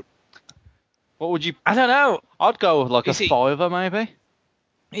 Fantasy route. What would you? I don't know. I'd go with like a $5 maybe.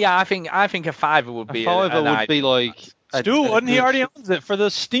 Yeah, I think a $5 would be. $5 would be like. Stu, wouldn't he already owns it for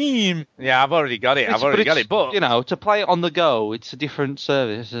the Steam? Yeah, I've already got it. But to play it on the go, it's a different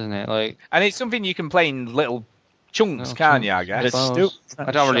service, isn't it? And it's something you can play in little chunks, can't you? I guess.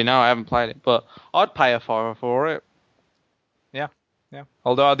 I don't really know. I haven't played it, but I'd pay a $5 for it. Yeah.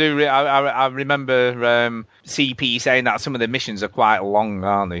 Although I remember CP saying that some of the missions are quite long,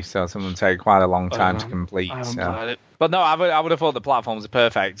 aren't they? So some of them take quite a long time to complete. I haven't played it. But no, I would have thought the platform's a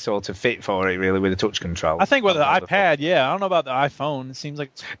perfect sort of fit for it, really, with the touch control. I think with the iPad, yeah. I don't know about the iPhone. It seems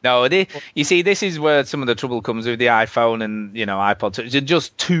like no. You see, this is where some of the trouble comes with the iPhone and iPod. They're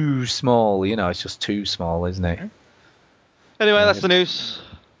just too small. It's just too small, isn't it? Anyway, that's the news.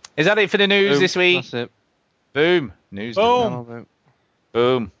 Is that it for the news this week? That's it. Boom. News.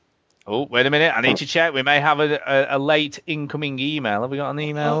 Boom. Oh, wait a minute. I need to check. We may have a late incoming email. Have we got an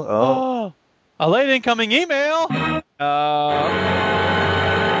email? Oh. A late incoming email?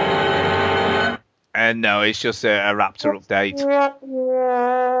 And no, it's just a Raptor update.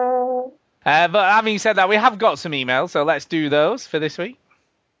 But having said that, we have got some emails, so let's do those for this week.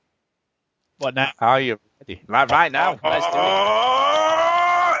 What now? Are you ready? Right now. Let's do it.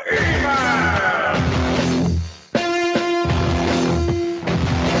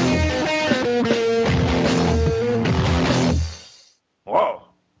 Whoa,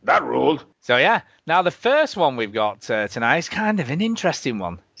 that ruled. So yeah, now the first one we've got tonight is kind of an interesting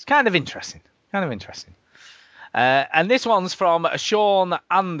one. It's kind of interesting. And this one's from Sean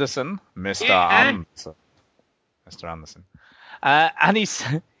Anderson, Mr. Anderson. And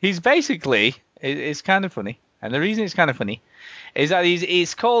he's basically, it's kind of funny. And the reason it's kind of funny is that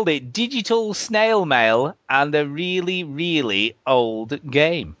he's called it Digital Snail Mail and a really, really old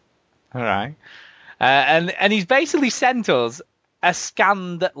game. All right. And he's basically sent us a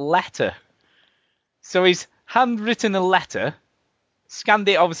scanned letter. So he's handwritten a letter, scanned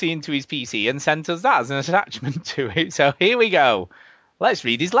it obviously into his PC, and sent us that as an attachment to it. So here we go. Let's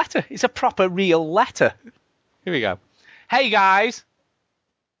read his letter. It's a proper real letter. Here we go. Hey guys.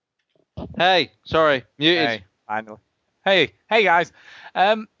 Hey, sorry, muted. Hey, finally. Hey guys.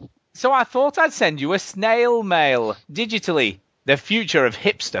 So I thought I'd send you a snail mail digitally. The future of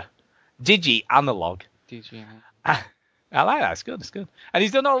hipster. Digi analog. I like that. It's good. And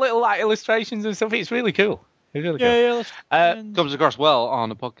he's done all little illustrations and stuff. It's really cool. Yeah. Comes across well on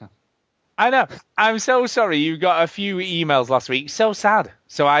the podcast. I know. I'm so sorry you got a few emails last week. So sad.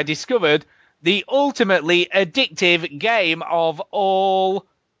 So I discovered the ultimately addictive game of all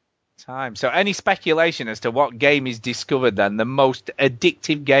time. So any speculation as to what game is discovered then? The most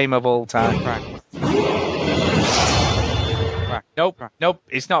addictive game of all time. Crack. Nope.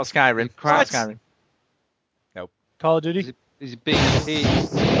 It's not Skyrim. It's not Skyrim. Call of Duty? Is it being a P?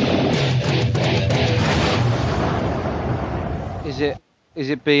 Is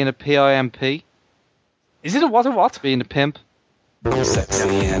it being a PIMP? Is it a what? Being a pimp?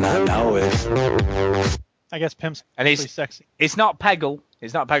 Sexy and I know it. I guess pimp's pretty sexy. It's not Peggle.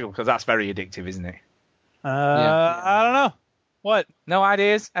 It's not Peggle because that's very addictive, isn't it? I don't know. What? No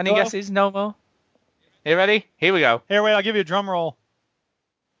ideas? Any guesses? No more? You ready? Here we go. Here, wait, I'll give you a drum roll.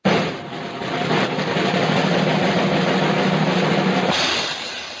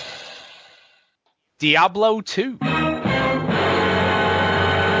 Diablo 2.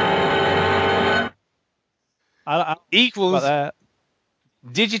 I equals that.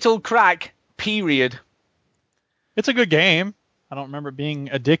 digital crack, period. It's a good game. I don't remember it being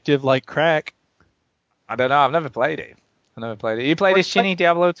addictive like crack. I don't know. I've never played it. You played this, Chinny,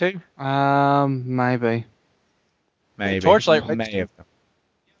 Diablo 2? Maybe. Maybe. Torchlight, right? May have.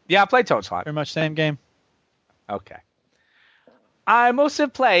 Yeah, I played Torchlight. Pretty much same game. Okay. I must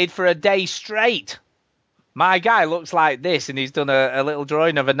have played for a day straight. My guy looks like this, and he's done a little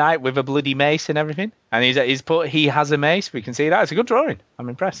drawing of a knight with a bloody mace and everything. And he's put he has a mace. We can see that. It's a good drawing. I'm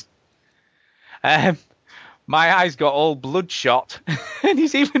impressed. My eye's got all bloodshot, and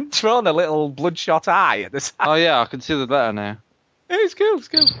he's even drawn a little bloodshot eye at the side. Oh yeah, I can see the letter now. It's cool. It's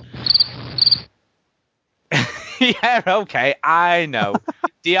cool. Yeah, okay, I know.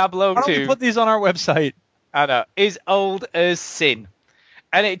 Diablo 2. Why don't we put these on our website? I know. Is old as sin.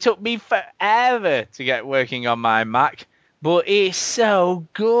 And it took me forever to get working on my Mac, but it's so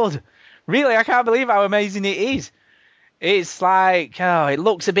good. Really, I can't believe how amazing it is. It's like, it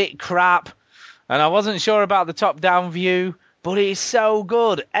looks a bit crap, and I wasn't sure about the top-down view, but it's so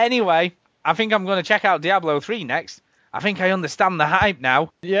good. Anyway, I think I'm going to check out Diablo 3 next. I think I understand the hype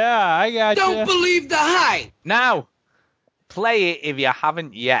now. Yeah, I got you. Don't believe the hype! Now, play it if you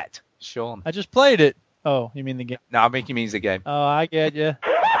haven't yet, Sean. I just played it. Oh, you mean the game? No, I think he means the game. Oh, I get you.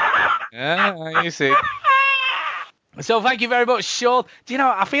 Yeah, you see. So thank you very much, Sean. Do you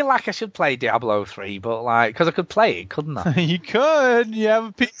know, I feel like I should play Diablo 3, but because I could play it, couldn't I? You could. You have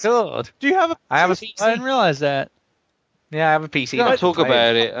a PC. Good. Do you have a PC? I have a PC. I didn't realize that. Yeah, I have a PC. You don't talk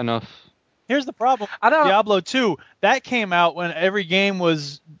about it enough. Here's the problem. I don't. Diablo 2, that came out when every game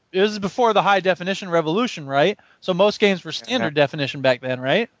was... It was before the high-definition revolution, right? So most games were standard definition back then,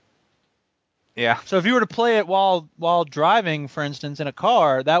 right? Yeah. So if you were to play it while driving, for instance, in a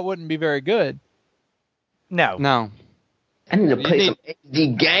car, that wouldn't be very good. No. I need to play some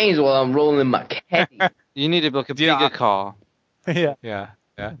HD games while I'm rolling my caddy. You need a bigger car. Yeah.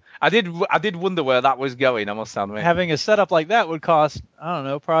 I did wonder where that was going, I must admit. Having a setup like that would cost, I don't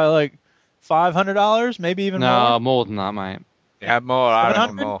know, probably like $500, maybe even more. No, more than that, mate. Yeah, more. I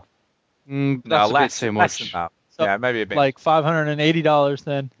reckon more. That's less, a bit too less much. than that. So yeah, maybe a bit. Like $580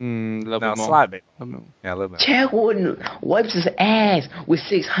 then. A little bit more. Slightly. Yeah, a little bit. Chad Warden wipes his ass with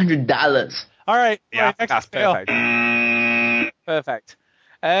 $600. All right. Yeah, that's perfect. Perfect.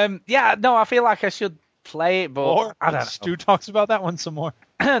 I feel like I should play it, but I don't know. Stu talks about that one some more.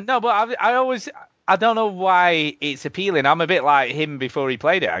 No, but I don't know why it's appealing. I'm a bit like him before he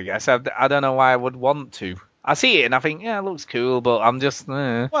played it, I guess. I don't know why I would want to. I see it and I think, it looks cool, but I'm just...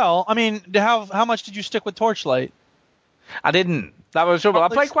 Well, I mean, how much did you stick with Torchlight? I didn't. That was trouble. I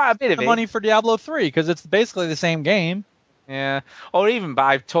played quite a bit of it. Money for Diablo 3, because it's basically the same game. Yeah. Or even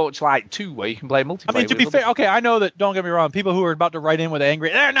buy Torchlight 2, where you can play multiplayer. I mean, to be fair, okay, I know that, don't get me wrong, people who are about to write in with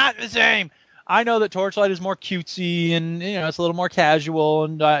angry, they're not the same. I know that Torchlight is more cutesy, and, it's a little more casual,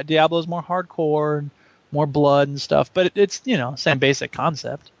 and Diablo is more hardcore, and more blood and stuff, but it's, same basic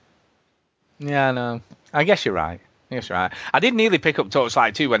concept. Yeah, no. I guess you're right. I did nearly pick up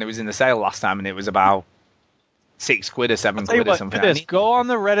Torchlight 2 when it was in the sale last time, and it was about £6 or £7 or something. Do this. Go on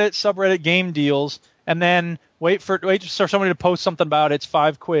the Reddit subreddit game deals, and then wait for somebody to post something about it. It's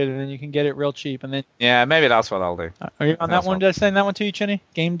 £5, and then you can get it real cheap. And then maybe that's what I'll do. Are you on that one? Did I send that one to you, Chinny?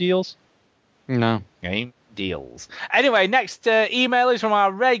 Game deals? No. Game deals. Anyway, next email is from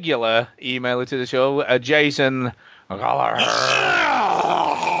our regular emailer to the show, Jason.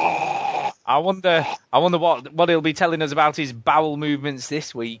 I wonder what he'll be telling us about his bowel movements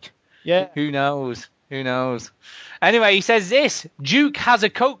this week. Yeah. Who knows? Anyway, he says this. Duke has a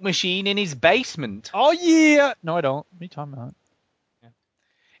Coke machine in his basement. Oh, yeah. No, I don't. What are you talking about? Yeah.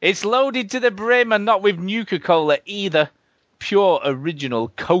 It's loaded to the brim and not with Nuka-Cola either. Pure original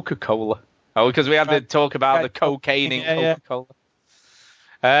Coca-Cola. Oh, because we had to talk about the cocaine in Coca-Cola.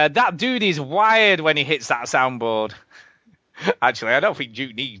 That dude is wired when he hits that soundboard. Actually, I don't think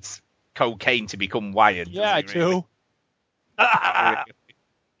Duke needs cocaine to become wired. Yeah, I do. I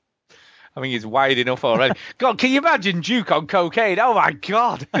think he's wired enough already. God, can you imagine Duke on cocaine? Oh, my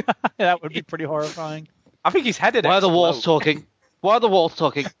God. That would be pretty horrifying. I think his head would Why are the walls talking? Can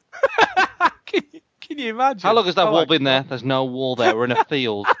you imagine? How long has that wall been there? There's no wall there. We're in a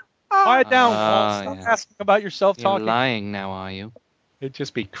field. Quiet down, Walt. Stop asking about yourself talking. You're lying now, are you? It'd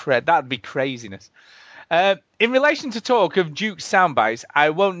just be that'd be craziness. In relation to talk of Duke's soundbites,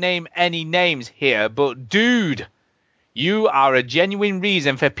 I won't name any names here, but dude, you are a genuine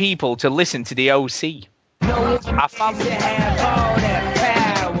reason for people to listen to the OC.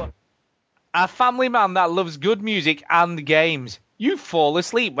 A family man that loves good music and games. You fall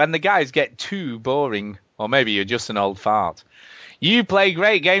asleep when the guys get too boring. Or maybe you're just an old fart. You play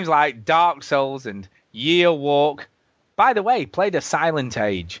great games like Dark Souls and Year Walk. By the way, play the Silent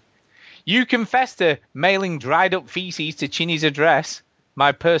Age. You confessed to mailing dried up feces to Chinny's address,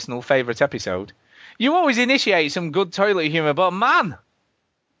 my personal favourite episode. You always initiate some good toilet humour, but man,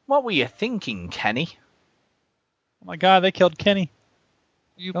 what were you thinking, Kenny? Oh my God, they killed Kenny.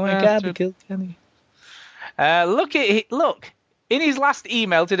 Oh my God, they killed Kenny. Look, in his last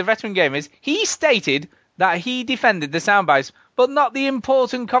email to the Veteran Gamers, he stated that he defended the soundbites, but not the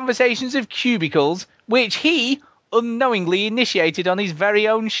important conversations of cubicles, which he unknowingly initiated on his very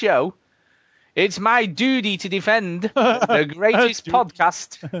own show. It's my duty to defend the greatest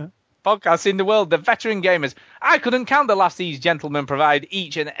podcast in the world, the Veteran Gamers. I couldn't count the laughs these gentlemen provide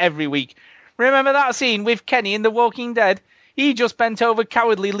each and every week. Remember that scene with Kenny in The Walking Dead? He just bent over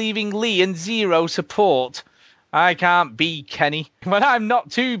cowardly, leaving Lee and zero support. I can't be Kenny. When I'm not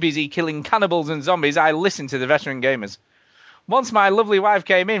too busy killing cannibals and zombies, I listen to the Veteran Gamers. Once my lovely wife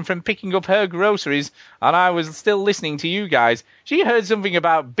came in from picking up her groceries and I was still listening to you guys, she heard something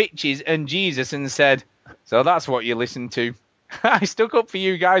about bitches and Jesus and said, "So that's what you listen to." I stuck up for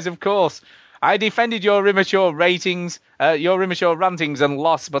you guys, of course. I defended your immature rantings and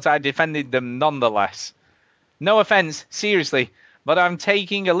lost, but I defended them nonetheless. No offence, seriously, but I'm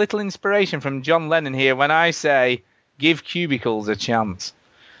taking a little inspiration from John Lennon here when I say, give cubicles a chance.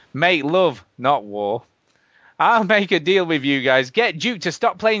 Make love, not war. I'll make a deal with you guys. Get Duke to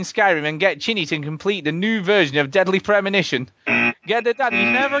stop playing Skyrim and get Chinny to complete the new version of Deadly Premonition. Get the daddy.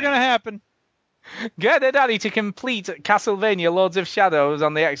 Never gonna happen. Get the daddy to complete Castlevania Lords of Shadows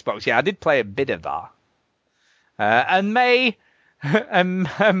on the Xbox. Yeah, I did play a bit of that. And may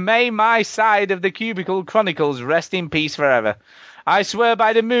my side of the Cubicle Chronicles rest in peace forever. I swear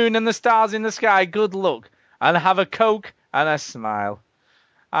by the moon and the stars in the sky, good luck, and have a Coke and a smile.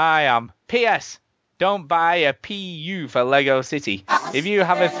 I am. P.S. Don't buy a PU for Lego City. If you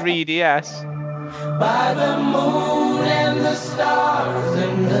have a 3DS... By the moon and the stars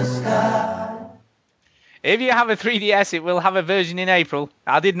in the sky. If you have a 3DS, it will have a version in April.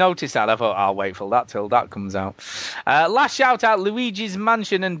 I did notice that. I thought, I'll wait for that till that comes out. Last shout out, Luigi's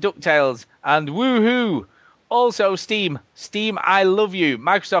Mansion and DuckTales. And woohoo! Also Steam. Steam, I love you.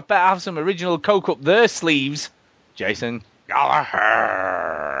 Microsoft better have some original Coke up their sleeves. Jason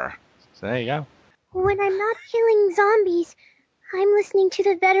Gallagher. So there you go. When I'm not killing zombies, I'm listening to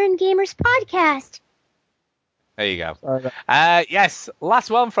the Veteran Gamers podcast. There you go. Yes, last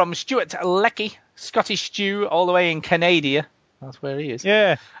one from Stuart Leckie, Scottish Stew, all the way in Canada. That's where he is.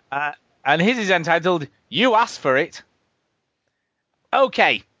 Yeah. And his is entitled, You Asked for It.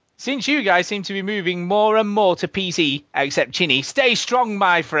 Okay, since you guys seem to be moving more and more to PC, except Chinny, stay strong,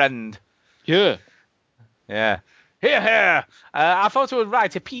 my friend. Yeah. Yeah. Here. I thought I would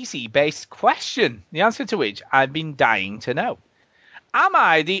write a PC-based question, the answer to which I've been dying to know. Am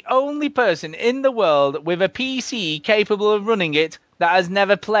I the only person in the world with a PC capable of running it that has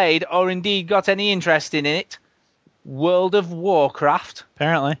never played or indeed got any interest in it? World of Warcraft?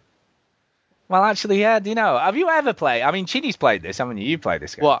 Apparently. Well, actually, yeah, do you know? Have you ever played? I mean, Chinny's played this, haven't you? You've played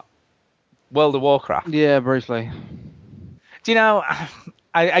this game. What? World of Warcraft. Yeah, briefly. Do you know,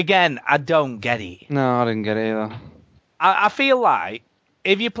 I don't get it. No, I didn't get it either. I feel like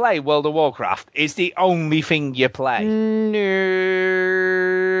if you play World of Warcraft, it's the only thing you play. Nerd.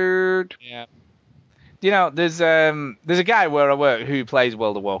 Yeah. You know, there's a guy where I work who plays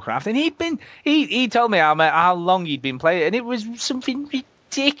World of Warcraft, and he told me how long he'd been playing, and it was something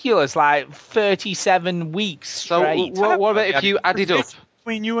ridiculous, like 37 weeks straight. So what about if you added up?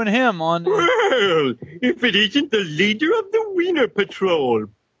 Between you and him on... Well, if it isn't the leader of the Wiener Patrol.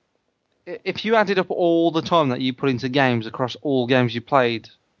 If you added up all the time that you put into games across all games you played,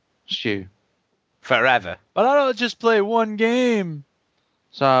 Stu. Forever. But I don't just play one game.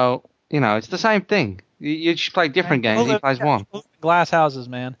 So, it's the same thing. You just play different games, he plays one. Glass houses,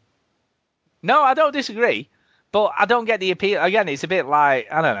 man. No, I don't disagree. But I don't get the appeal. Again, it's a bit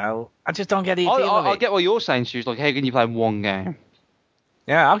like, I don't know. I just don't get the appeal of it. I get what you're saying, Stu. Like, how can you play one game?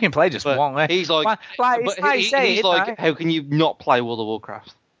 Yeah, I can play just one game. He's like, how can you not play World of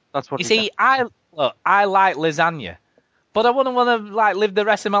Warcraft? That's what. You see, I like lasagna, but I wouldn't want to live the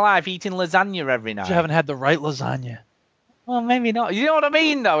rest of my life eating lasagna every night. You haven't had the right lasagna. Well, maybe not. You know what I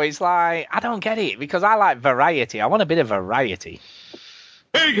mean, though? It's like, I don't get it, because I like variety. I want a bit of variety.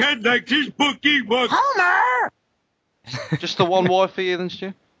 Egghead likes his bookie book. Homer! Just the one wife for you, then,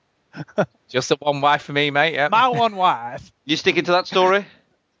 Stu? Just the one wife for me, mate. Yep. My one wife. You sticking to that story?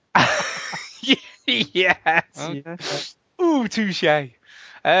 Yes. Okay. Ooh, touche.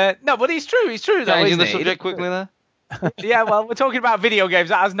 No, but it's true. It's true, though, Changing isn't the it? subject quickly there. Yeah, well, we're talking about video games.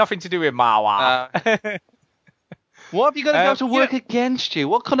 That has nothing to do with my wife. What have you got to go to work again, Stu?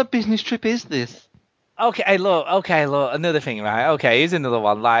 What kind of business trip is this? Okay, look, another thing, right? Okay, here's another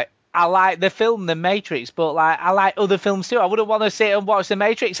one. Like, I like the film The Matrix, but like I like other films too. I wouldn't want to sit and watch The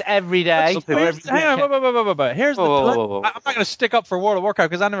Matrix every day. Hang on, wait. Here's I'm not going to stick up for World of Warcraft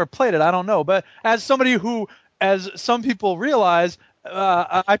because I never played it. I don't know. But as somebody who, as some people realize,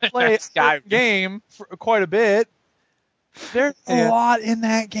 I play a game for quite a bit. There's a lot in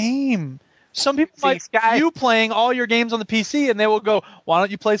that game. Some people might you playing all your games on the PC, and they will go, why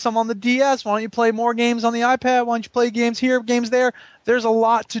don't you play some on the DS? Why don't you play more games on the iPad? Why don't you play games here, games there? There's a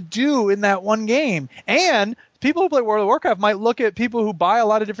lot to do in that one game. And people who play World of Warcraft might look at people who buy a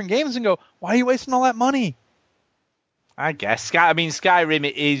lot of different games and go, why are you wasting all that money? I guess.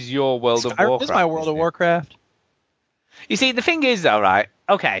 Skyrim is your World of Warcraft. It's my World of Warcraft. You see, the thing is, though, right?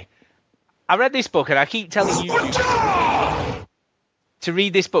 Okay. I read this book, and I keep telling you to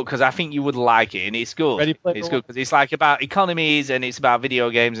read this book because I think you would like it, and it's good. It's good because it's like about economies and it's about video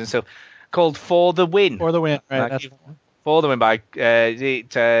games and stuff. Called For the Win. For the Win, right? That's the one. For the Win by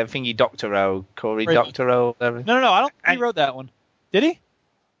Thingy Doctorow, Cory Doctorow, whatever. No. I don't think he wrote that one. Did he?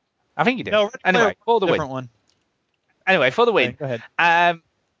 I think he did. No, anyway, For the Win. Different one. Anyway, For the Win. Okay, go ahead.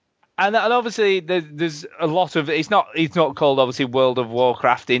 And obviously there's a lot of it's not called obviously World of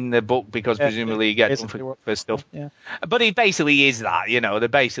Warcraft in the book because presumably you get done for stuff. Yeah. But it basically is that, there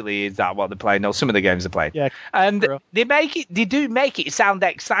basically is that what they're playing. No, some of the games they're playing. Yeah. And they do make it sound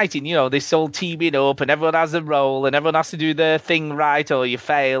exciting, this all teaming up and everyone has a role and everyone has to do their thing right or you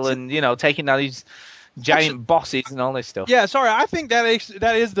fail and taking down these giant bosses and all this stuff. Yeah, sorry, I think that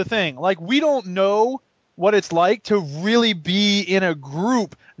is the thing. Like we don't know what it's like to really be in a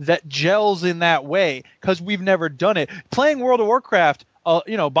group that gels in that way because we've never done it. Playing World of Warcraft,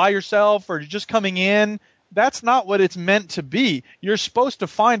 by yourself or just coming in, that's not what it's meant to be. You're supposed to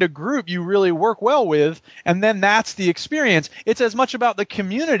find a group you really work well with, and then that's the experience. It's as much about the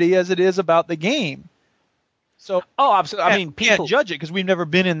community as it is about the game. So, absolutely. I mean, people can't judge it because we've never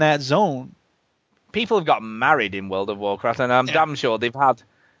been in that zone. People have got married in World of Warcraft, and I'm damn sure they've had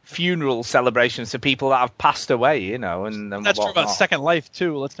funeral celebrations to people that have passed away, and that's true about Second Life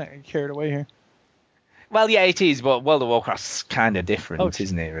too. Let's not get carried away here. Well, yeah, it is, but World of Warcraft's kind of different,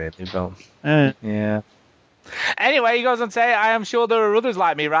 isn't it? Really, but yeah. Anyway, he goes on to say, "I am sure there are others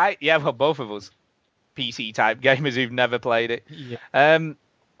like me, right? Yeah, well, both of us, PC type gamers who've never played it. Yeah.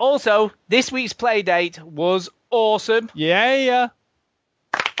 Also, this week's play date was awesome. Yeah.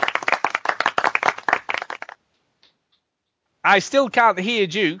 I still can't hear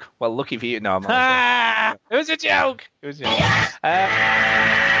Duke. Well, lucky for you. No, I'm not. It was a joke.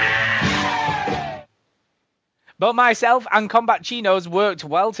 But myself and Combat Chinos worked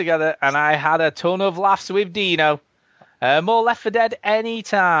well together, and I had a ton of laughs with Dino. More Left 4 Dead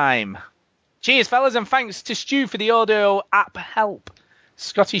anytime. Cheers, fellas, and thanks to Stu for the audio app help.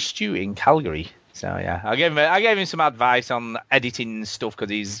 Scottish Stu in Calgary. So, yeah, I gave him some advice on editing stuff because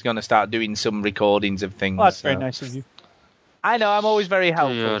he's going to start doing some recordings of things. Well, that's very nice of you. I know, I'm always very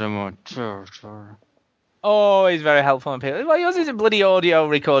helpful. Always very helpful on people. Well, yours isn't bloody audio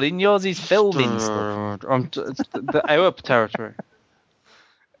recording. Yours is filming stuff. The Arab territory.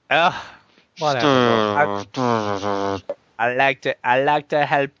 Whatever. I like to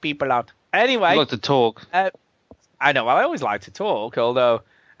help people out. Anyway. You like to talk. I know, I always like to talk, although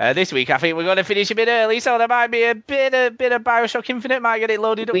this week I think we're going to finish a bit early, so there might be a bit of Bioshock Infinite. Might get it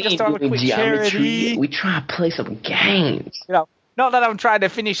loaded up just to have a quick charity. We try to play some games. Not that I'm trying to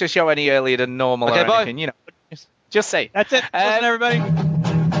finish the show any earlier than normal or anything, Just say. That's it. Listen, everybody.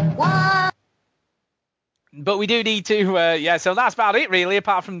 But we do need to, so that's about it, really,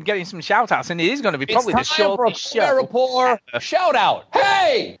 apart from getting some shout-outs, and it is going to be probably the shortest show. Shout-out.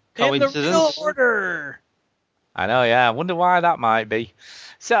 Hey! In the real order. I know, yeah. I wonder why that might be.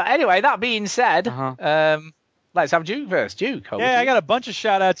 So, anyway, that being said, let's have Duke first. Duke. I got a bunch of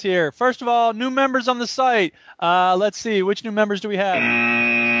shout-outs here. First of all, new members on the site. Let's see. Which new members do we have?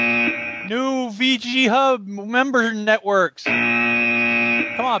 New VG Hub member networks.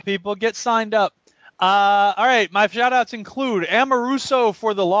 Come on, people. Get signed up. All right, my shout-outs include Amoruso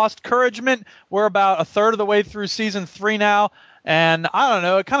for the Lost Couragement. We're about a third of the way through Season 3 now, and I don't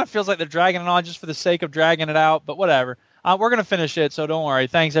know, it kind of feels like they're dragging it on just for the sake of dragging it out, but whatever. We're going to finish it, so don't worry.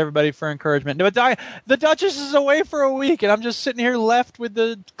 Thanks, everybody, for encouragement. The Duchess is away for a week, and I'm just sitting here left with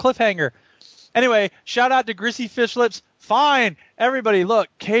the cliffhanger. Anyway, shout-out to Grissy Fish Lips. Fine. Everybody, look,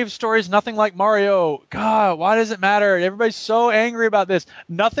 Cave Story's nothing like Mario. God, why does it matter? Everybody's so angry about this.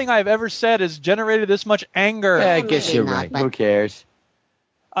 Nothing I've ever said has generated this much anger. Yeah, I guess you're right. Who cares?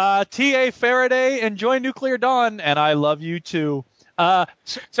 T.A. Faraday, enjoy Nuclear Dawn, and I love you too.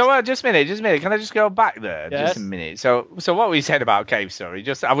 Just a minute. Can I just go back there? Yes. Just a minute. So what we said about Cave Story,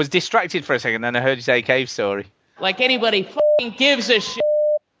 I was distracted for a second, then I heard you say Cave Story. Like anybody f***ing gives a shit.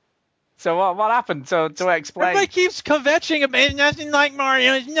 So what happened? So to explain. Everybody keeps kvetching about it's nothing like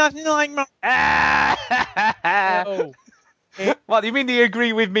Mario. It's nothing like Mario. Oh. What do you mean they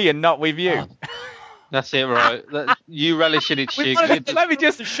agree with me and not with you? That's it, right? You relish in it, Stu.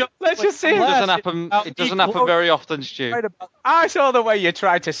 Let's just see. It doesn't happen. It doesn't happen very often, Stu. I saw the way you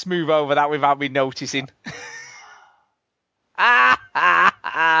tried to smooth over that without me noticing.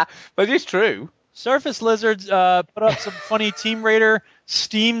 But it's true. Surface Lizards put up some funny Team Raider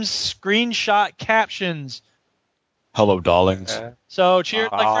Steam screenshot captions. Hello, darlings. So cheers,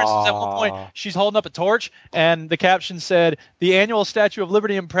 like for instance, at one point she's holding up a torch, and the caption said, "The annual Statue of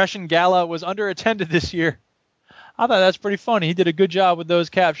Liberty Impression Gala was underattended this year." I thought that's pretty funny. He did a good job with those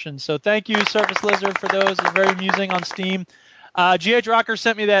captions. So thank you, Surface Lizard, for those. It's very amusing on Steam. GH Rocker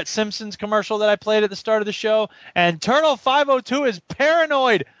sent me that Simpsons commercial that I played at the start of the show, and Turtle502 is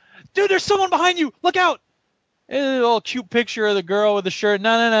paranoid. Dude, there's someone behind you. Look out. A little cute picture of the girl with the shirt.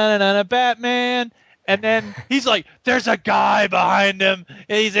 Na Batman. And then he's like, there's a guy behind him.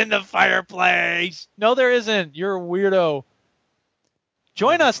 He's in the fireplace. No, there isn't. You're a weirdo.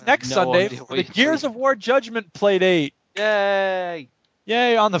 Join us next Sunday for the Gears of War Judgment Playdate. Yay.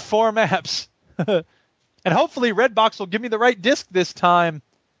 Yay, on the 4 maps. And hopefully Redbox will give me the right disc this time.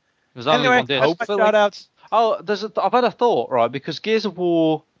 There's only one disc. Hopefully. Shout-outs. Oh, I've had a thought, right? Because Gears of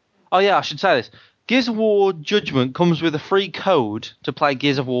War... Oh, yeah, I should say this. Gears of War Judgment comes with a free code to play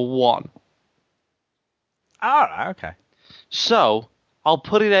Gears of War 1. All right, okay. So, I'll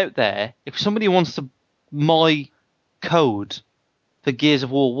put it out there. If somebody wants my code for Gears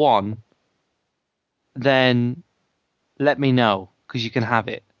of War 1, then let me know, because you can have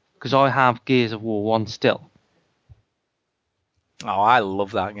it. Because I have Gears of War 1 still. Oh, I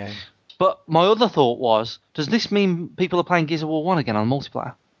love that game. But my other thought was, does this mean people are playing Gears of War 1 again on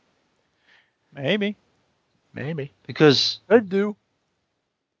multiplayer? Maybe. Because... I do.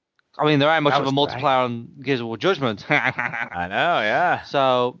 I mean, there ain't much of a multiplayer on Gears of War Judgment. I know, yeah.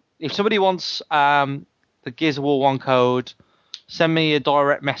 So, if somebody wants the Gears of War 1 code, send me a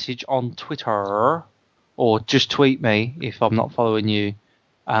direct message on Twitter, or just tweet me if I'm not following you,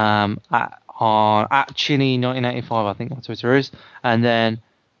 at Chinny1985, I think my Twitter is. And then,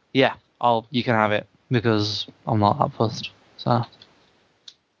 yeah, you can have it, because I'm not that fussed. So,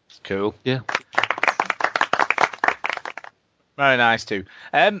 cool. Yeah. Very nice, too.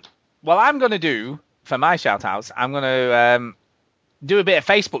 Well, I'm going to do, for my shout-outs, I'm going to do a bit of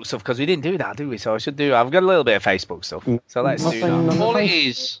Facebook stuff, because we didn't do that, do we? So I've got a little bit of Facebook stuff. So let's do that. All it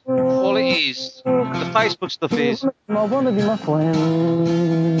is, the Facebook stuff is...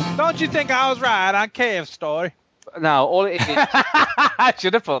 Don't you think I was right on KF Story? No, all it is... I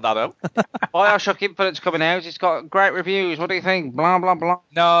should have put that up. Bioshock Infinite's coming out. It's got great reviews. What do you think? Blah, blah, blah.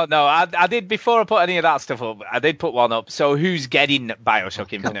 No, I did, before I put any of that stuff up, I did put one up. So who's getting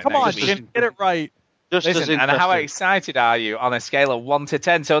Bioshock Infinite Come on, next week? Jim, get it right. Listen, and how excited are you on a scale of 1 to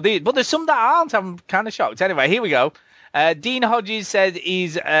 10? But there's some that aren't. I'm kind of shocked. Anyway, here we go. Dean Hodges said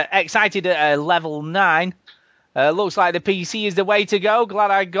he's excited at level 9. Looks like the PC is the way to go.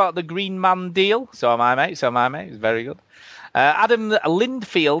 Glad I got the Green Man deal. So am I, mate. It's very good. Adam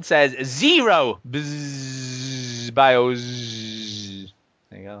Lindfield says 0 bios.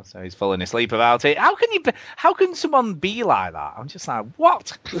 There you go. So he's falling asleep about it. How can someone be like that? I'm just like,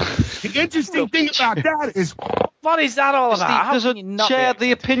 what? The interesting thing about that is, what is that all about? How doesn't can you not share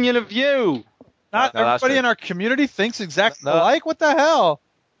the opinion of you. Not everybody in our community thinks exactly alike. What the hell?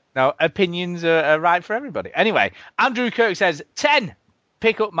 No, opinions are right for everybody. Anyway, Andrew Kirk says 10.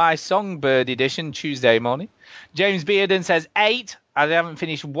 Pick up my Songbird edition Tuesday morning. James Bearden says 8. I haven't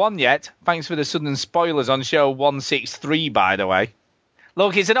finished 1 yet. Thanks for the sudden spoilers on show 163, by the way.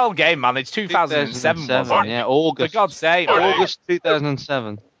 Look, it's an old game, man. It's 2007. Yeah, August. For God's sake. August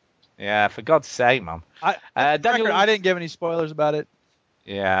 2007. Yeah, for God's sake, man. Daniel, I didn't give any spoilers about it.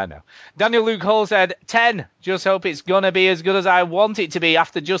 Yeah, I know. Daniel Luke Hall said 10. Just hope it's going to be as good as I want it to be.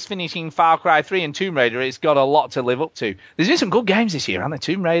 After just finishing Far Cry 3 and Tomb Raider, it's got a lot to live up to. There's been some good games this year, haven't there?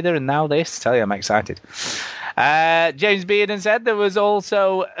 Tomb Raider and now this. Tell you, I'm excited. James Bearden said there was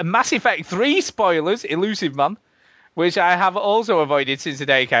also Mass Effect 3 spoilers, Elusive Man, which I have also avoided since the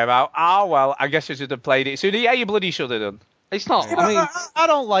day came out. Well, I guess I should have played it sooner. Yeah, you bloody should have done. It's not. I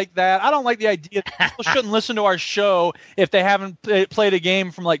don't like that. I don't like the idea that people shouldn't listen to our show if they haven't played a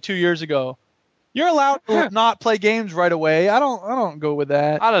game from like 2 years ago. You're allowed to not play games right away. I don't go with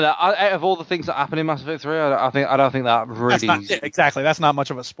that. I don't know. Out of all the things that happen in Mass Effect 3, I don't think that really. Exactly. That's not much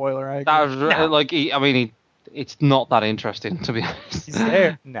of a spoiler. I agree. It's not that interesting, to be honest. He's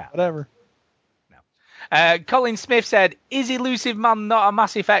there. No. Whatever. Colin Smith said, "Is Elusive Man not a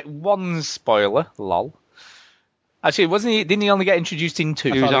Mass Effect 1 spoiler?" Lol. Actually, wasn't he? Didn't he only get introduced in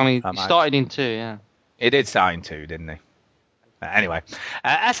 2? He started in 2, yeah. He did start in 2, didn't he? Anyway,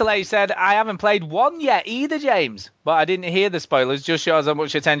 SLA said, I haven't played 1 yet either, James, but I didn't hear the spoilers. Just shows how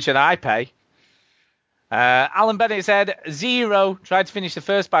much attention I pay. Alan Bennett said, 0. Tried to finish the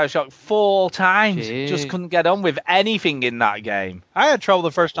first Bioshock 4 times. Jeez. Just couldn't get on with anything in that game. I had trouble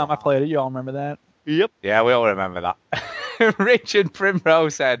the first time I played it. You all remember that? Yep. Yeah, we all remember that. Richard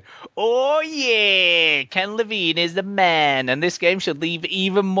Primrose said, oh yeah, Ken Levine is the man, and this game should leave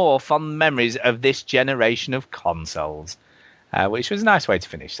even more fond memories of this generation of consoles. Which was a nice way to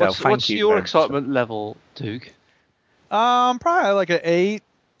finish. So What's your excitement level, Duke? Probably like an 8.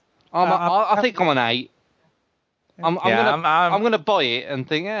 I think I'm an 8. I'm gonna buy it and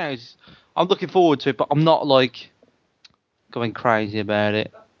think, I'm looking forward to it, but I'm not like going crazy about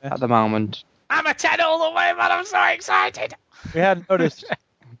it at the moment. I'm a 10 all the way, man. I'm so excited. We hadn't noticed.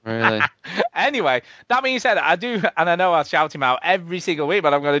 Really? Anyway, that being said, I do, and I know I shout him out every single week,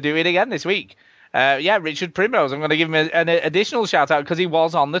 but I'm going to do it again this week. Richard Primrose. I'm going to give him an additional shout out because he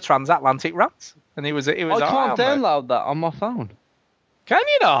was on the Transatlantic Rants, and he was. I can't download that on my phone. Can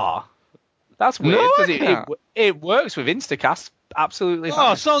you not? That's weird No, because it works with Instacast absolutely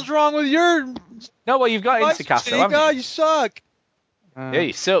fine. Oh, something's wrong with your. No, well, you've got Instacast, though, haven't you? You suck. Yeah,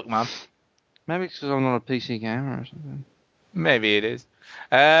 you suck, man. Maybe it's because I'm not a PC gamer or something. Maybe it is.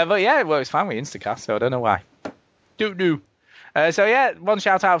 But yeah, it works fine with Instacast, so I don't know why. Do. So yeah, one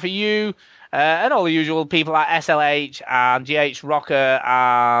shout out for you and all the usual people like SLH and GH Rocker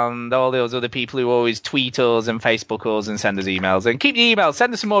and all those other people who always tweet us and Facebook us and send us emails. And keep the emails.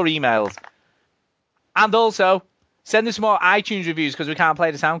 Send us some more emails. And also, send us some more iTunes reviews because we can't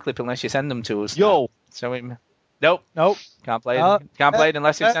play the sound clip unless you send them to us. Yo. So nope. Can't play it. Can't play it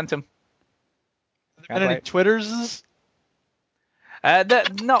unless you sent them. Any Twitters?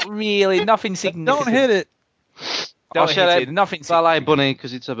 Not really. Nothing significant. Don't hit it. Don't hit it. Nothing significant. Ballet Bunny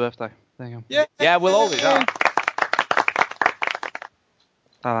because it's her birthday. There you go. Yeah, we'll all do that.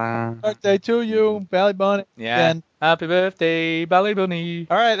 Birthday to you, Bally Bunny. Yeah. Again. Happy birthday, Bally Bunny.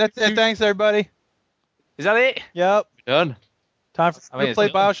 All right, that's it. Thanks, everybody. Is that it? Yep. Done. Time for to play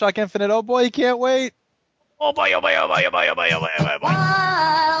Bioshock Infinite. Oh boy, you can't wait. Oh boy, oh boy, oh boy, oh boy, oh boy, oh boy, oh boy.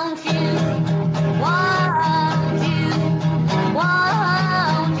 Won't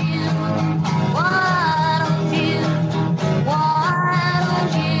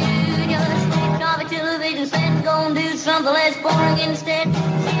you just switch off the television set and go and do something less boring instead?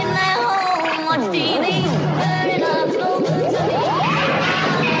 Sitting at home, watch TV, burning up smoking to me.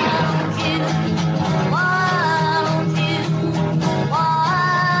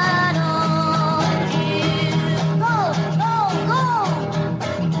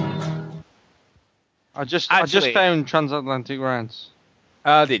 I just found Transatlantic Rants.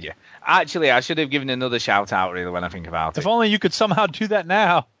 Oh, did you? Actually, I should have given another shout out, really, when I think about it. If only you could somehow do that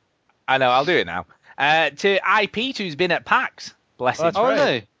now. I know, I'll do it now. To IP, who's been at PAX. Bless him. Oh,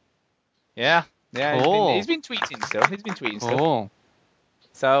 really? Yeah. Cool. He's been tweeting stuff.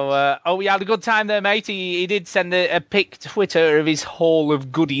 So, we had a good time there, mate. He did send a pic to Twitter of his haul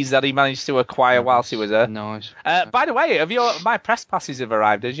of goodies that he managed to acquire whilst he was there. Nice. By the way, my press passes have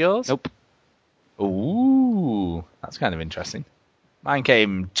arrived as yours? Nope. Ooh, that's kind of interesting. Mine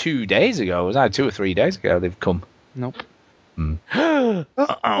came 2 days ago. Was that 2 or 3 days ago? They've come. Nope. Uh-oh.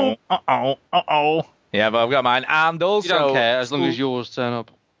 Yeah, but I've got mine. And also... You don't care, as long as yours turn up.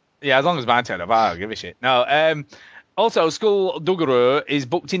 Yeah, as long as mine turn up, I don't give a shit. No, also, School Duggaroo is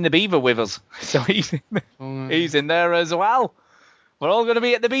booked in the Beaver with us. So he's in there as well. We're all going to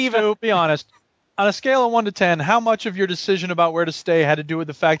be at the Beaver. To be honest, on a scale of 1 to 10, how much of your decision about where to stay had to do with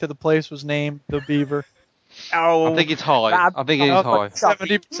the fact that the place was named the Beaver? Oh, I think it's high. I think it is high.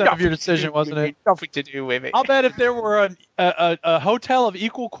 70% of your decision, wasn't it? Nothing to do with it. I'll bet if there were a hotel of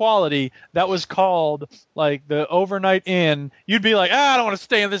equal quality that was called like the Overnight Inn, you'd be like, I don't want to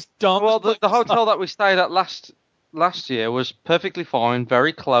stay in this dump. Well, the hotel that we stayed at last year was perfectly fine,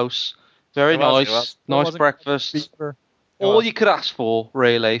 very close, very nice, nice breakfast. All you could ask for,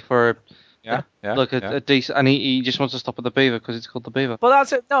 really, for a decent. And he just wants to stop at the Beaver because it's called the Beaver. But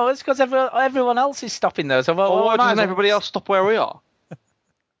that's it. No, it's because everyone else is stopping there. So why doesn't everybody else stop where we are?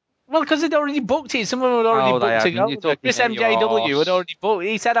 Well, because they'd already booked it. Someone had already booked to go. Chris MJW had already booked.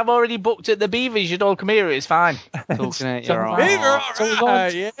 He said, I've already booked at the Beaver. You should all come here. It's fine. Talking at your Beaver, all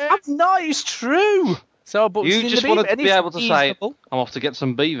right. Yeah. No, it's true. So, but you just wanted to be able to say, I'm off to get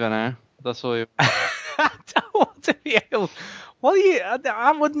some beaver now. That's all you... I don't want to be able... Well,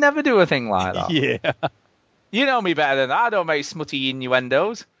 I would never do a thing like that. Yeah. You know me better than that. I don't make smutty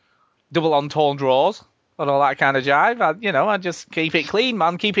innuendos, double entendres, and all that kind of jive. I just keep it clean,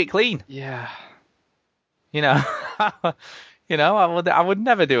 man. Keep it clean. Yeah. You know, You know, I would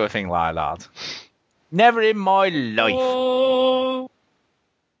never do a thing like that. Never in my life. Oh.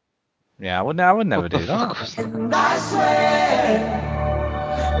 Yeah, I would never do that. And I swear,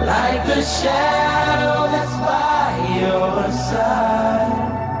 like the shadow that's by your side.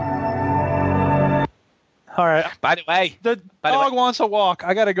 All right. By the way, The dog wants a walk.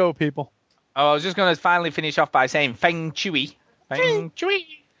 I gotta go, people. Oh, I was just going to finally finish off by saying Feng Chui. Taking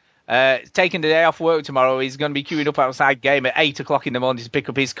the day off work tomorrow. He's going to be queuing up outside game at 8 o'clock in the morning to pick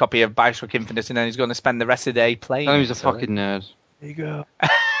up his copy of Bioshock Infinite, and then he's going to spend the rest of the day playing. Oh, he's a fucking nerd. There you go.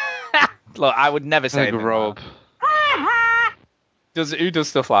 Look, I would never say grow up. Who does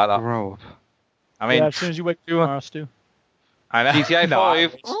stuff like that? Grow up. I mean, yeah, as soon as you wake up tomorrow, Stu. I know. GTA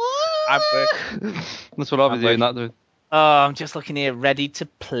 5. That's what I'll be doing. That dude. Oh, I'm just looking here, ready to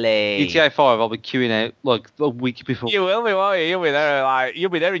play. GTA 5. I'll be queuing out like a week before. You will be, won't you? You'll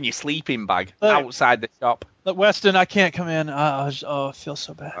be there in your sleeping bag outside the shop. Look, Weston, I can't come in. I feel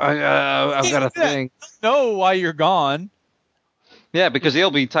so bad. I've got a thing. No, why you're gone? Yeah, because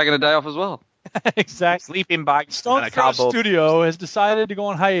he'll be taking a day off as well. Exactly. Sleeping bag. Stonecroft Studio has decided to go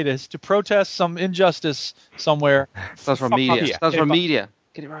on hiatus to protest some injustice somewhere. That's from media. That's from media.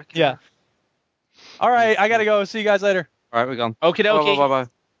 Get it right. Yeah. All right, I gotta go. See you guys later. All right, we're gone. Okie dokie. Bye.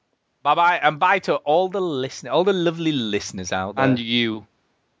 Bye-bye, and bye to all the lovely listeners out there. And you.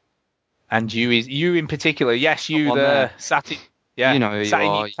 And you in particular. Yes, you there. Sat in you know who sat you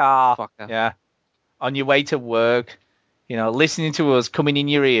in are, your car. fucker. Yeah. On your way to work. You know, listening to us coming in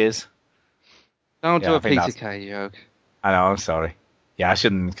your ears. Don't do a Peter K joke. I know, I'm sorry. Yeah, I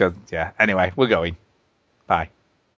shouldn't. Cause, yeah. Anyway, we're going. Bye.